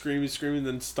screaming,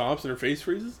 then stops and her face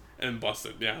freezes and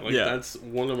busted. Yeah, like Yeah. that's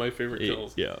one of my favorite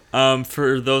kills. Yeah.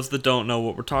 For those that don't know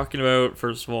what we're talking about,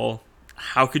 first of all,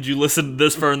 how could you listen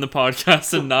this far in the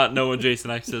podcast and not know what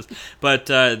Jason X is? But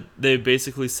they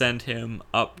basically send him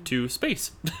up to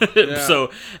space. Yeah. So,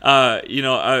 you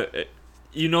know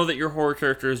that your horror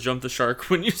character has jumped the shark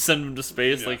when you send him to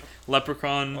space. Yeah. Like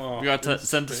Leprechaun got in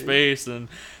sent to space. space, and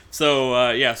so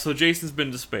so Jason's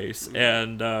been to space,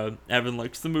 and Evan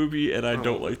likes the movie, and I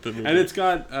don't like the movie. And it's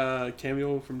got a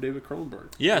cameo from David Cronenberg.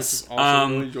 Yes, which is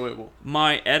also really enjoyable.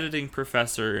 My editing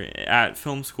professor at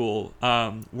film school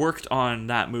worked on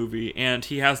that movie, and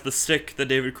he has the stick that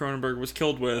David Cronenberg was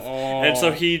killed with, and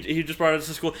so he just brought it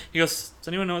to school. He goes, "Does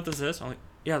anyone know what this is?" I'm like,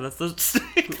 "Yeah, that's the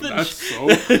stick." That's so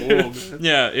cool, man.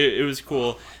 Yeah, it was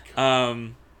cool. I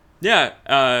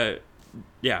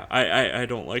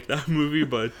don't like that movie,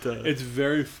 but It's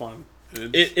very fun.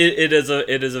 it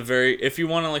is a very, if you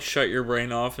want to like shut your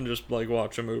brain off and just like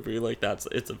watch a movie, like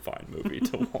it's a fine movie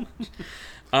to watch.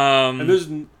 And there's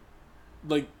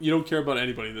like you don't care about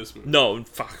anybody in this movie. No,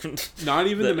 fuck. Not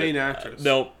even the main actress.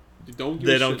 Nope. You don't give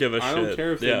They a don't shit. give a I shit. don't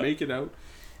care if Yeah. they make it out.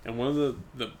 And one of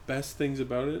the best things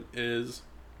about it is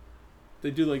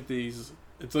they do like these.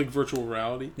 It's like virtual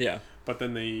reality, Yeah. but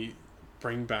then they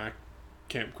bring back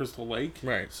Camp Crystal Lake,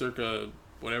 Right. circa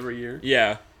whatever year,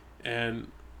 Yeah.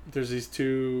 and there's these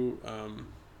two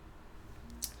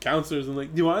counselors and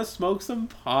like, do you want to smoke some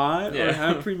pot Yeah. or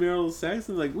have premarital sex?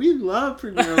 And like, we love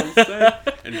premarital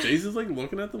sex. And Jason's like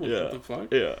looking at them like, Yeah. what the fuck?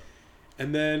 Yeah.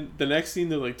 And then the next scene,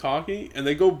 they're like talking, and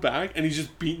they go back, and he's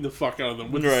just beating the fuck out of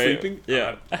them with Right. sleeping.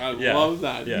 Yeah. I Yeah. love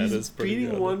that. Yeah, He's it is pretty beating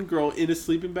good. one girl in a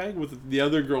sleeping bag with the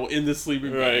other girl in the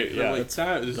sleeping Right, bag. yeah. I'm like,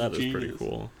 that is That is genius. pretty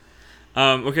cool.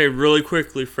 Okay, really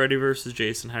quickly, Freddy vs.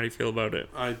 Jason. How do you feel about it?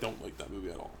 I don't like that movie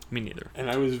at all, Me neither. and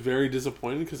I was very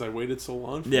disappointed because I waited so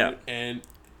long for Yeah. it, and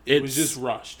it was just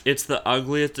rushed. It's the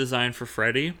ugliest design for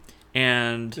Freddy,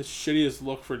 and The shittiest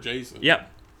look for Jason. yep,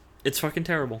 it's fucking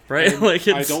terrible, right? And Like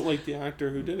I it's, don't like the actor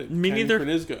who did it. Me Ken neither.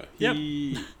 Krenizka. Yep.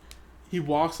 He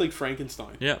walks like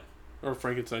Frankenstein. Yep. Or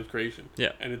Frankenstein's creation.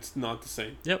 Yeah. And it's not the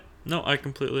same. Yep. No, I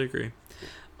completely agree.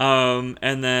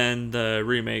 And then the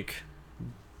remake,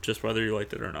 just whether you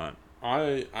liked it or not.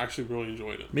 I actually really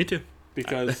enjoyed it. Me too.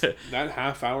 Because that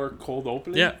half-hour cold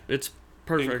opening. Yeah, it's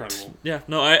perfect. Incredible. Yeah,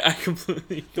 no, I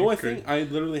completely The only agree. thing I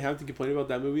literally have to complain about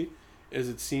that movie is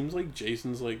it seems like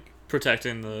Jason's like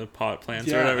Protecting the pot plants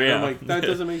or yeah, whatever. and Yeah, I'm like that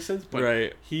doesn't make sense. But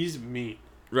Right. he's mean.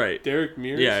 Right. Derek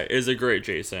Mears. Yeah, is a great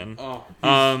Jason. Oh,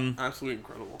 he's absolutely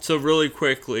incredible. So really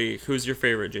quickly, who's your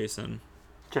favorite Jason?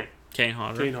 Kane. Kane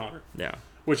Hodder. Kane Hodder, Yeah.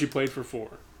 which he played for 4.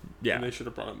 Yeah. And they should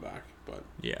have brought him back, but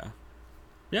Yeah.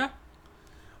 Yeah.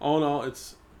 all in all,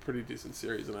 it's a pretty decent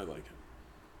series, and I like it.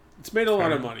 It's made a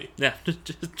lot of money, Yeah,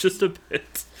 just a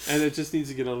bit. and it just needs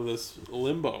to get out of this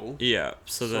limbo Yeah,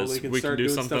 so So that they can we can start do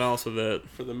doing something stuff. else with it.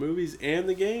 for the movies and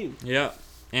the game. Yeah.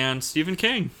 And Stephen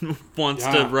King wants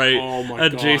Yeah. to write Oh my a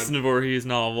God. Jason Voorhees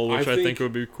novel, which I think think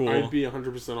would be cool. I'd be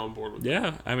 100% on board with that.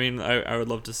 Yeah, I mean, I would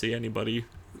love to see anybody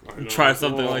I know. try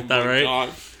something like that, my right?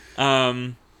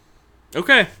 God.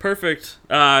 Okay, perfect.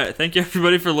 Thank you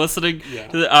everybody for listening.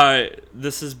 Yeah.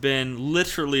 This has been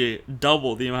literally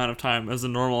double the amount of time as a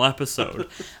normal episode.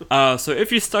 So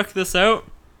if you stuck this out,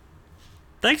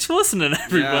 thanks for listening,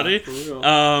 everybody.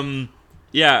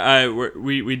 Yeah, for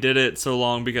real. We did it so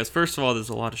long because first of all, there's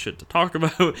a lot of shit to talk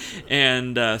about,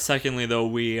 and secondly, though,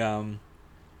 we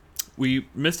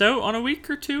missed out on a week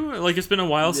or two. Like it's been a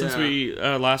while since Yeah. we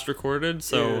last recorded,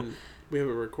 so. And we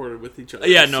haven't recorded with each other.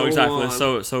 Yeah, in no, so exactly.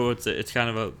 long. So it's kind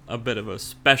of a bit of a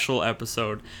special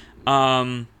episode.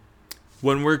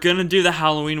 When we're gonna do the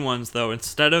Halloween ones, though,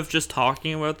 instead of just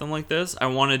talking about them like this, I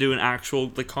want to do an actual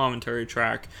commentary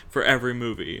track for every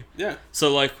movie. Yeah.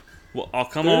 So like, I'll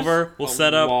come There's over, we'll a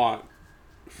set up. lot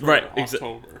for Right,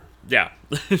 October. Yeah,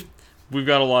 we've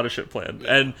got a lot of shit planned,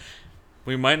 Yeah. and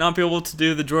we might not be able to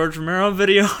do the George Romero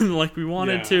video like we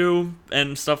wanted to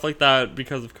and stuff like that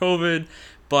because of COVID,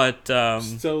 but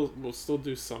we'll still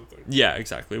do something. Yeah,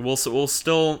 exactly. We'll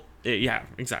still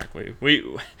exactly.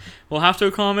 We'll have to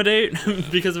accommodate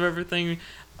because of everything.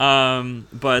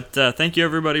 But thank you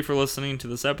everybody for listening to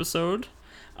this episode.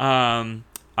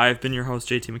 I've been your host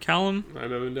JT McCallum.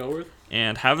 I'm Evan Delworth.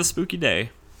 And have a spooky day.